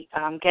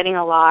I'm getting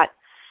a lot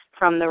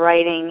from the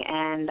writing,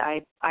 and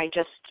I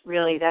just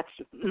really, that's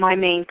my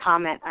main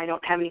comment. I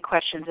don't have any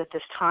questions at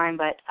this time,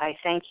 but I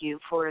thank you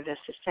for the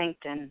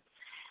succinct and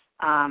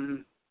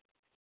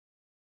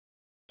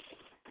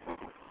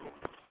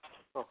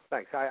Oh,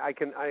 thanks. I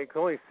can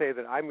only say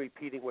that I'm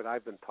repeating what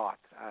I've been taught,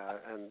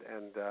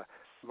 and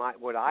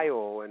what I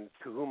owe and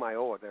to whom I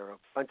owe it. There are a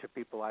bunch of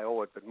people I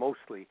owe it, but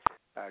mostly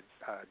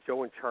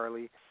Joe and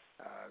Charlie,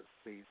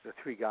 the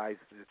 3 guys,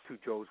 the 2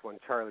 Joes, 1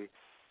 Charlie,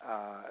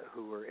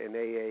 who were in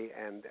AA,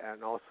 and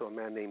also a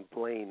man named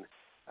Blaine,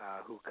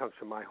 who comes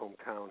from my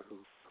hometown, who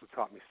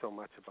taught me so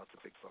much about the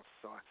Big Book.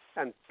 So,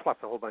 and plus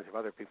a whole bunch of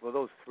other people.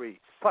 Those 3,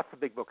 plus the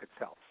Big Book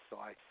itself. So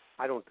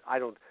I don't.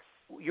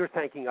 You're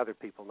thanking other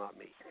people, not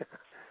me.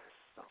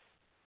 So.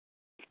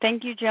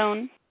 Thank you,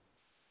 Joan.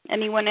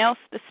 Anyone else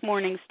this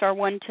morning? Star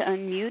 1 to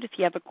unmute if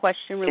you have a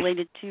question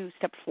related to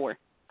step 4.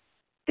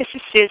 This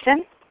is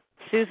Susan.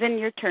 Susan,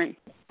 your turn.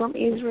 From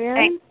Israel.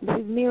 This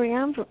is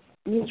Miriam from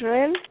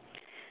Israel.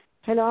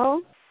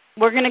 Hello?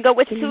 We're going to go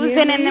with Can you Susan,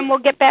 hear me? and then we'll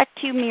get back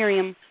to you,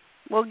 Miriam.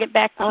 We'll get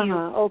back to you.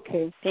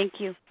 Okay. Thank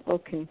you.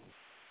 Okay.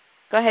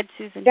 Go ahead,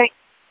 Susan.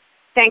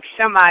 Thanks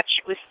so much.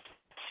 It was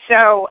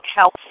so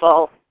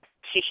helpful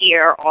to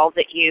hear all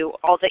that you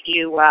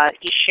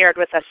shared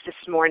with us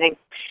this morning.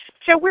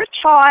 So we're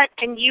taught,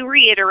 and you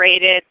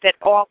reiterated, that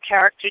all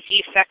character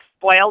defects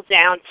boil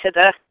down to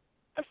the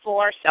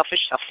 4: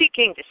 selfish,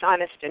 self-seeking,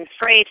 dishonest, and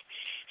afraid.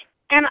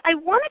 And I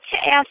wanted to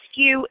ask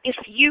you if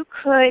you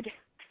could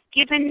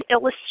give an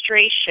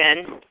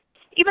illustration,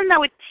 even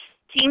though it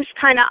seems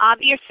kind of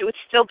obvious, it would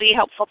still be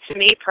helpful to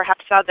me,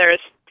 perhaps others,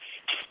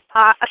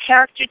 a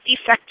character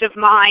defect of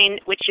mine,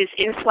 which is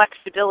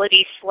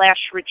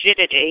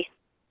inflexibility/rigidity.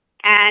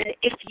 And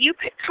if you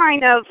could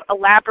kind of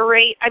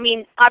elaborate, I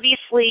mean,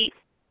 obviously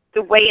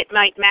the way it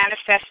might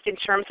manifest in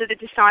terms of the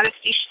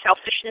dishonesty,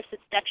 selfishness,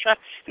 etc.,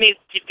 may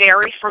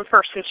vary from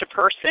person to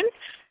person,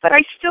 but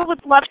I still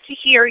would love to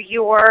hear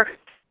your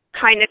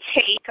kind of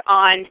take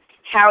on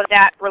how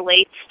that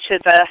relates to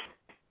the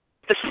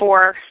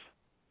 4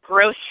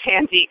 gross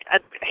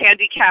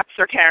handicaps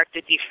or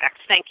character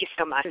defects. Thank you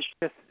so much.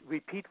 Just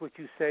repeat what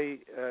you say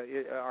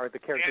are the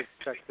character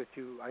defects that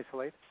you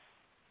isolate.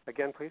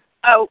 Again, please.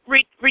 Oh,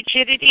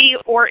 rigidity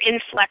or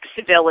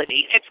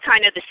inflexibility. It's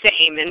kind of the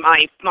same in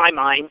my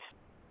mind.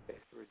 Okay.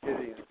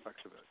 Rigidity and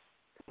inflexibility.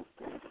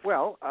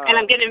 Well, and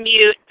I'm going to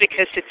mute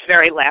because it's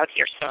very loud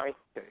here. Sorry.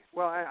 Okay.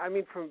 Well, I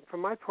mean, from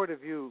my point of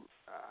view,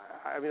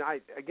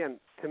 again,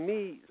 to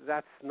me,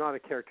 that's not a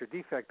character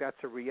defect.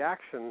 That's a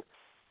reaction.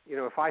 You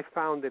know, if I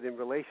found that in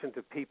relation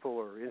to people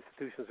or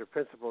institutions or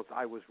principles,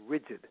 I was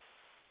rigid,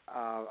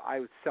 I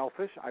was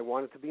selfish. I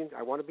want to be in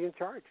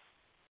charge.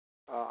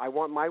 I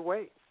want my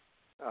way.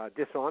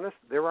 Dishonest.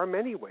 There are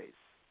many ways,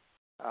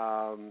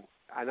 and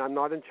I'm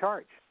not in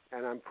charge.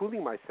 And I'm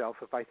fooling myself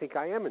if I think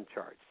I am in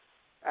charge,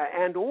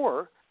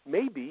 or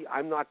maybe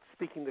I'm not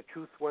speaking the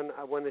truth when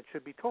it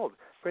should be told.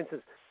 For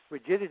instance,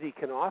 rigidity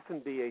can often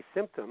be a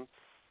symptom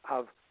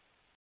of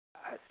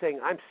saying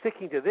I'm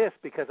sticking to this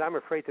because I'm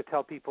afraid to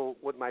tell people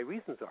what my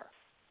reasons are.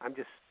 I'm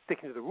just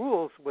sticking to the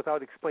rules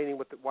without explaining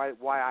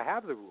why I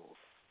have the rules.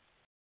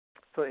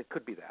 So it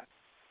could be that.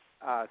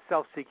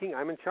 Self-seeking,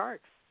 I'm in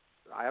charge.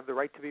 I have the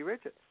right to be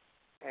rigid.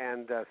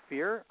 And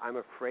fear, I'm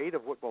afraid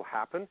of what will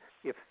happen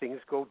if things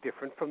go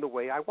different from the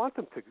way I want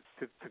them to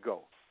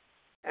go.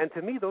 And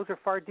to me, those are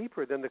far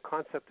deeper than the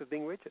concept of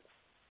being rigid.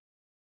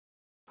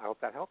 I hope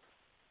that helps.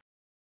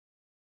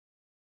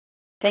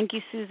 Thank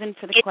you, Susan,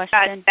 for the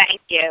question.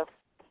 Thank you.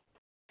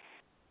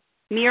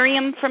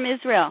 Miriam from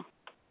Israel,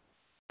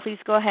 please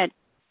go ahead.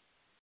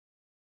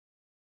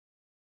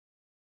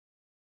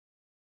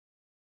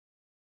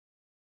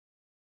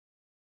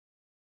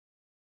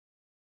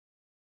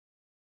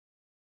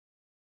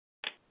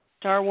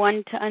 Star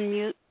 1 to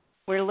unmute.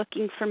 We're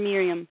looking for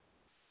Miriam.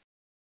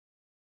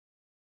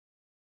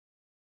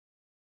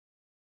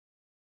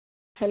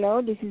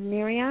 Hello, this is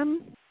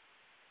Miriam.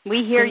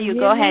 We hear you.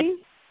 Can Go hear ahead. me?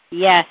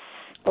 Yes.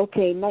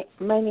 Okay, my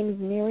name is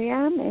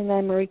Miriam, and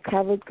I'm a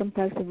recovered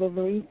compulsive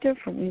overeater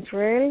from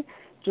Israel,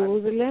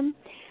 Jerusalem.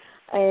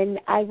 And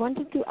I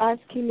wanted to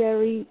ask you,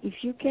 Larry, if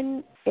you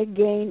can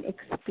again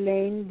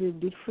explain the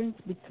difference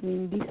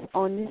between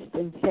dishonest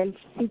and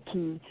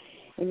self-seeking.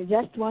 And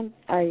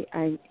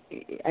I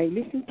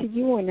listened to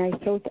you, and I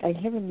thought I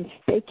have a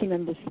mistaken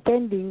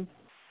understanding,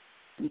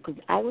 because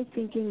I was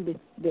thinking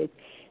that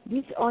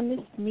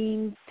dishonest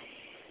means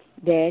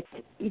that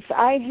if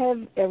I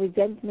have a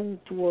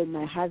resentment toward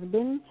my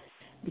husband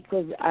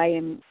because I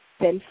am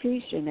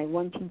selfish and I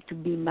want him to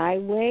be my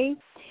way,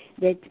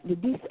 that the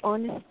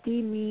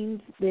dishonesty means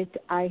that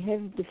I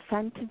have the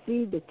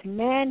fantasy that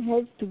man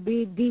has to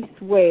be this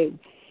way.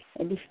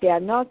 And if they are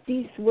not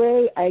this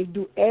way, I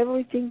do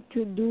everything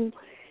to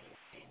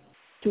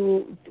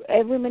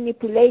every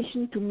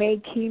manipulation to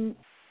make him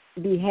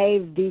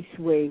behave this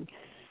way.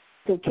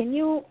 So can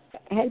you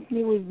help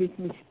me with this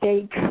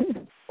mistake?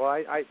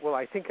 Well,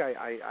 I think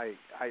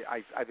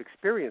I've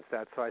experienced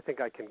that, so I think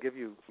I can give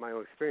you my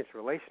own experience in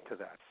relation to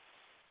that.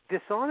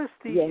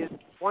 Dishonesty is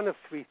one of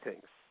three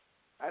things,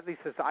 at least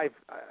as I've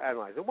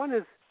analyzed it. One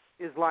is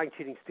lying,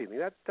 cheating, stealing.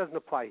 That doesn't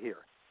apply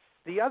here.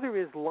 The other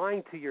is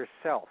lying to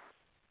yourself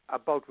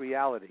about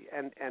reality,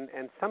 and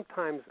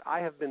sometimes I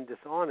have been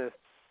dishonest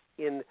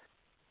in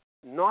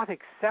not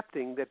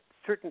accepting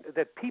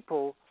that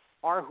people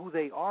are who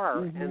they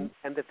are, and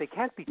that they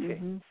can't be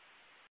changed.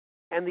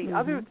 And the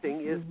other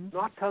thing is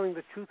not telling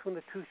the truth when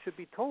the truth should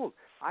be told.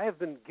 I have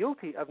been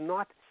guilty of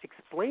not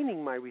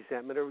explaining my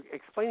resentment or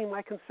explaining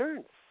my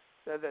concerns.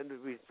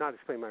 Not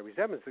explaining my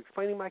resentments, but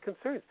explaining my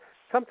concerns.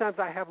 Sometimes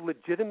I have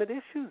legitimate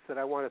issues that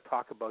I want to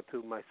talk about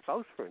to my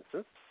spouse, for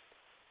instance,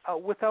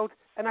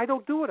 and I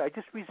don't do it. I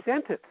just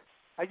resent it.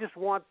 I just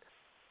want,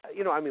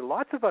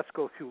 lots of us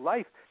go through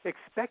life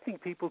expecting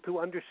people to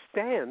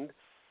understand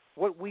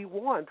what we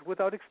want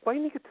without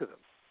explaining it to them.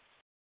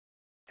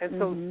 And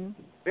so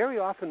very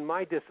often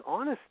my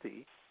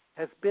dishonesty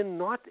has been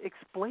not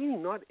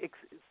explaining, not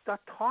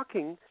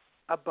talking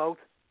about,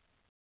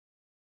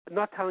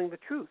 not telling the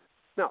truth.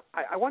 Now,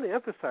 I want to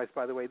emphasize,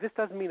 by the way, this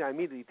doesn't mean I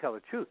immediately tell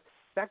the truth.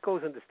 That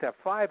goes into step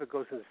 5, it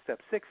goes into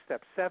step 6,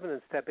 step 7,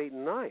 and step 8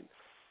 and 9.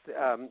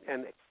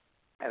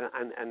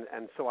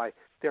 And so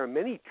there are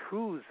many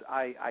truths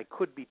I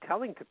could be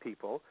telling to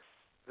people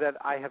that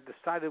I have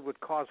decided would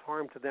cause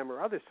harm to them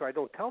or others, so I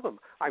don't tell them.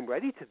 I'm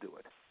ready to do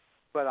it,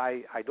 but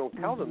I don't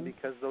tell them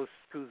because those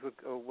truths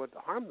would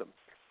harm them.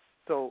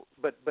 So,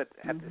 but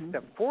at the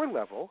step 4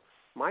 level,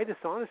 my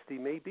dishonesty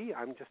may be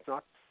I'm just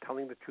not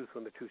telling the truth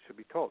when the truth should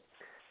be told.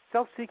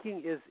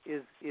 Self-seeking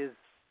is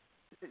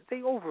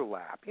they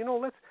overlap.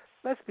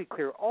 Let's be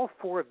clear. All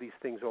 4 of these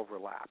things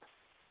overlap.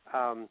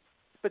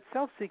 But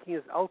self-seeking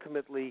is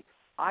ultimately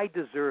I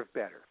deserve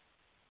better,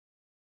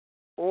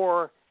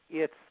 or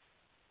it's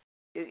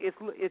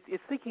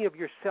thinking of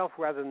yourself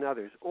rather than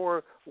others,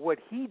 or what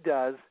he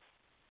does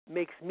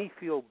makes me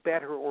feel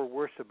better or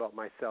worse about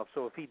myself.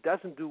 So if he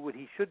doesn't do what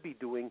he should be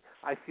doing,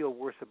 I feel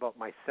worse about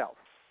myself.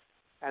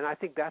 And I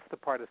think that's the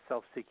part of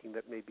self-seeking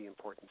that may be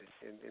important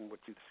in what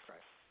you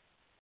described.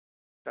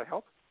 Does that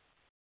help?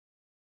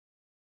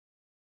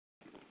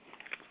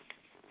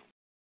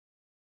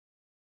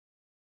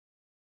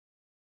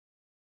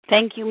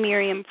 Thank you,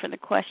 Miriam, for the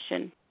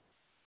question.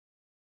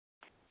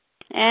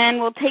 And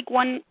we'll take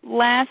one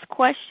last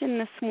question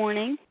this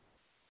morning.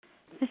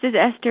 This is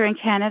Esther in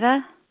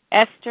Canada.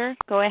 Esther,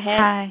 go ahead.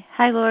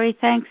 Hi, Lawrie.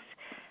 Thanks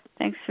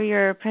for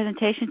your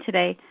presentation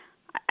today.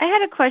 I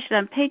had a question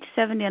on page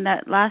 70 on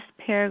that last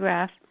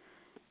paragraph.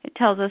 It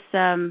tells us,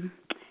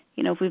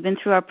 if we've been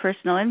through our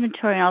personal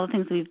inventory and all the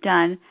things we've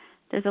done,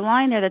 there's a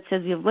line there that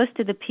says we have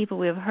listed the people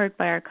we have hurt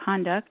by our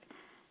conduct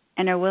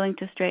and are willing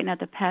to straighten out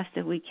the past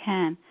if we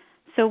can.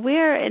 So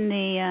where in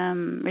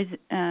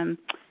the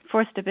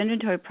 4-step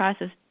inventory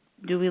process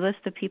do we list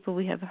the people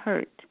we have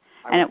hurt?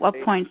 And at what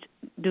point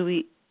do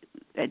we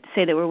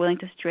say that we're willing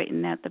to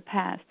straighten out the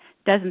past?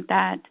 Doesn't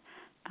that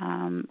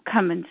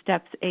come in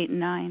steps 8 and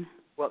 9?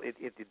 Well,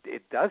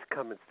 it does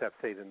come in steps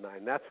 8 and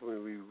 9. That's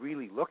when we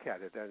really look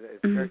at it.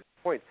 It's a very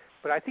good point.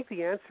 But I think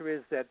the answer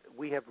is that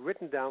we have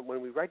written down,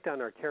 when we write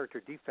down our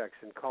character defects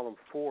in column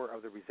 4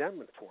 of the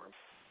resentment form,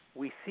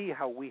 we see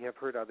how we have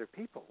hurt other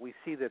people. We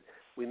see that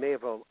we may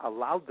have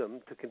allowed them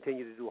to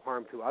continue to do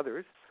harm to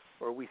others,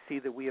 or we see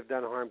that we have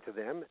done harm to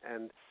them,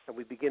 and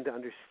we begin to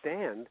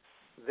understand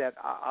that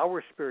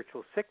our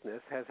spiritual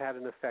sickness has had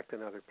an effect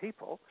on other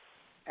people.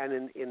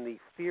 And in the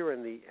fear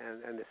and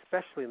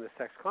especially in the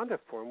sex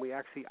conduct form, we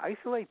actually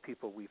isolate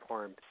people we've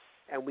harmed,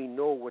 and we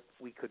know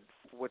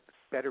what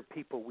better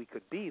people we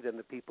could be than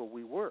the people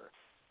we were.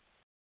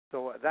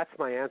 So that's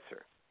my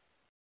answer.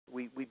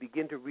 we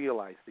begin to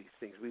realize these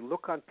things. We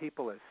look on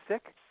people as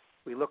sick,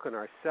 we look on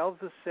ourselves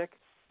as sick,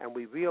 and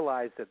we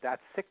realize that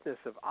sickness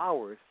of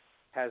ours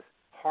has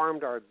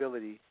harmed our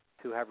ability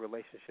to have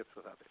relationships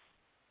with others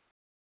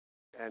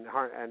and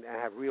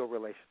have real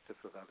relationships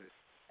with others.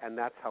 And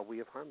that's how we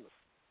have harmed them.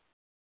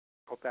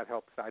 Hope that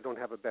helps. I don't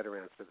have a better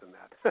answer than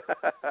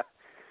that.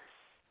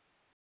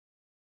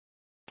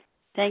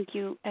 Thank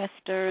you,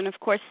 Esther. And, of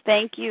course,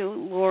 thank you,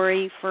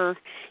 Lawrie, for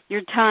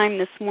your time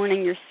this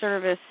morning, your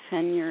service,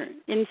 and your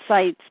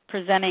insights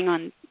presenting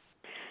on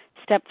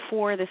Step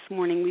 4 this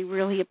morning. We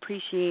really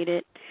appreciate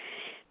it.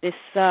 This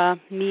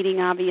meeting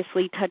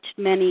obviously touched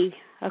many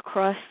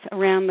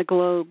around the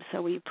globe,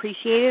 so we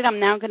appreciate it. I'm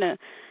now going to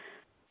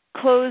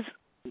close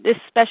this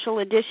special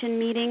edition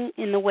meeting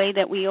in the way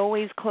that we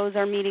always close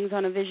our meetings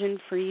on A Vision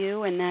for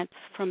You, and that's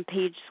from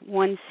page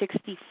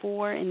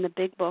 164 in the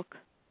Big Book.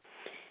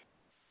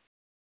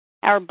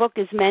 Our book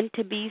is meant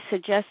to be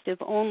suggestive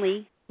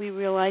only. We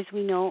realize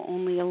we know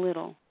only a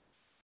little.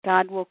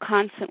 God will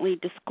constantly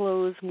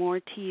disclose more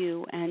to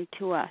you and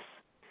to us.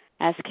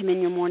 Ask Him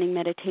in your morning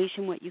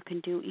meditation what you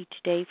can do each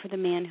day for the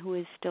man who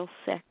is still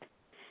sick.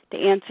 The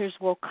answers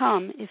will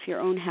come if your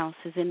own house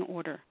is in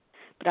order.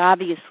 But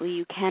obviously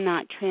you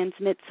cannot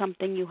transmit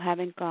something you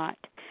haven't got.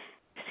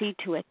 See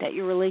to it that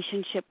your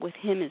relationship with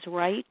Him is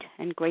right,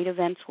 and great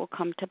events will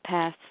come to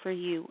pass for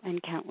you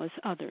and countless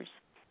others.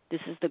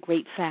 This is the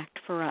great fact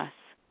for us.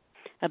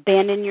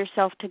 Abandon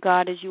yourself to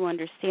God as you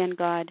understand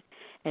God.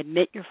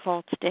 Admit your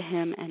faults to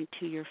Him and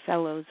to your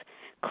fellows.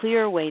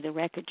 Clear away the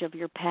wreckage of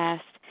your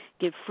past.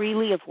 Give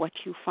freely of what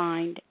you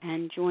find,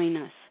 and join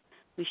us.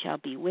 We shall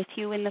be with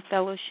you in the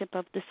fellowship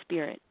of the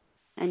Spirit,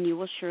 and you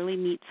will surely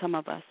meet some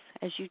of us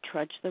as you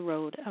trudge the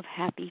road of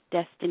happy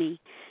destiny.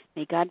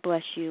 May God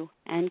bless you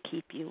and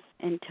keep you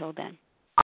until then.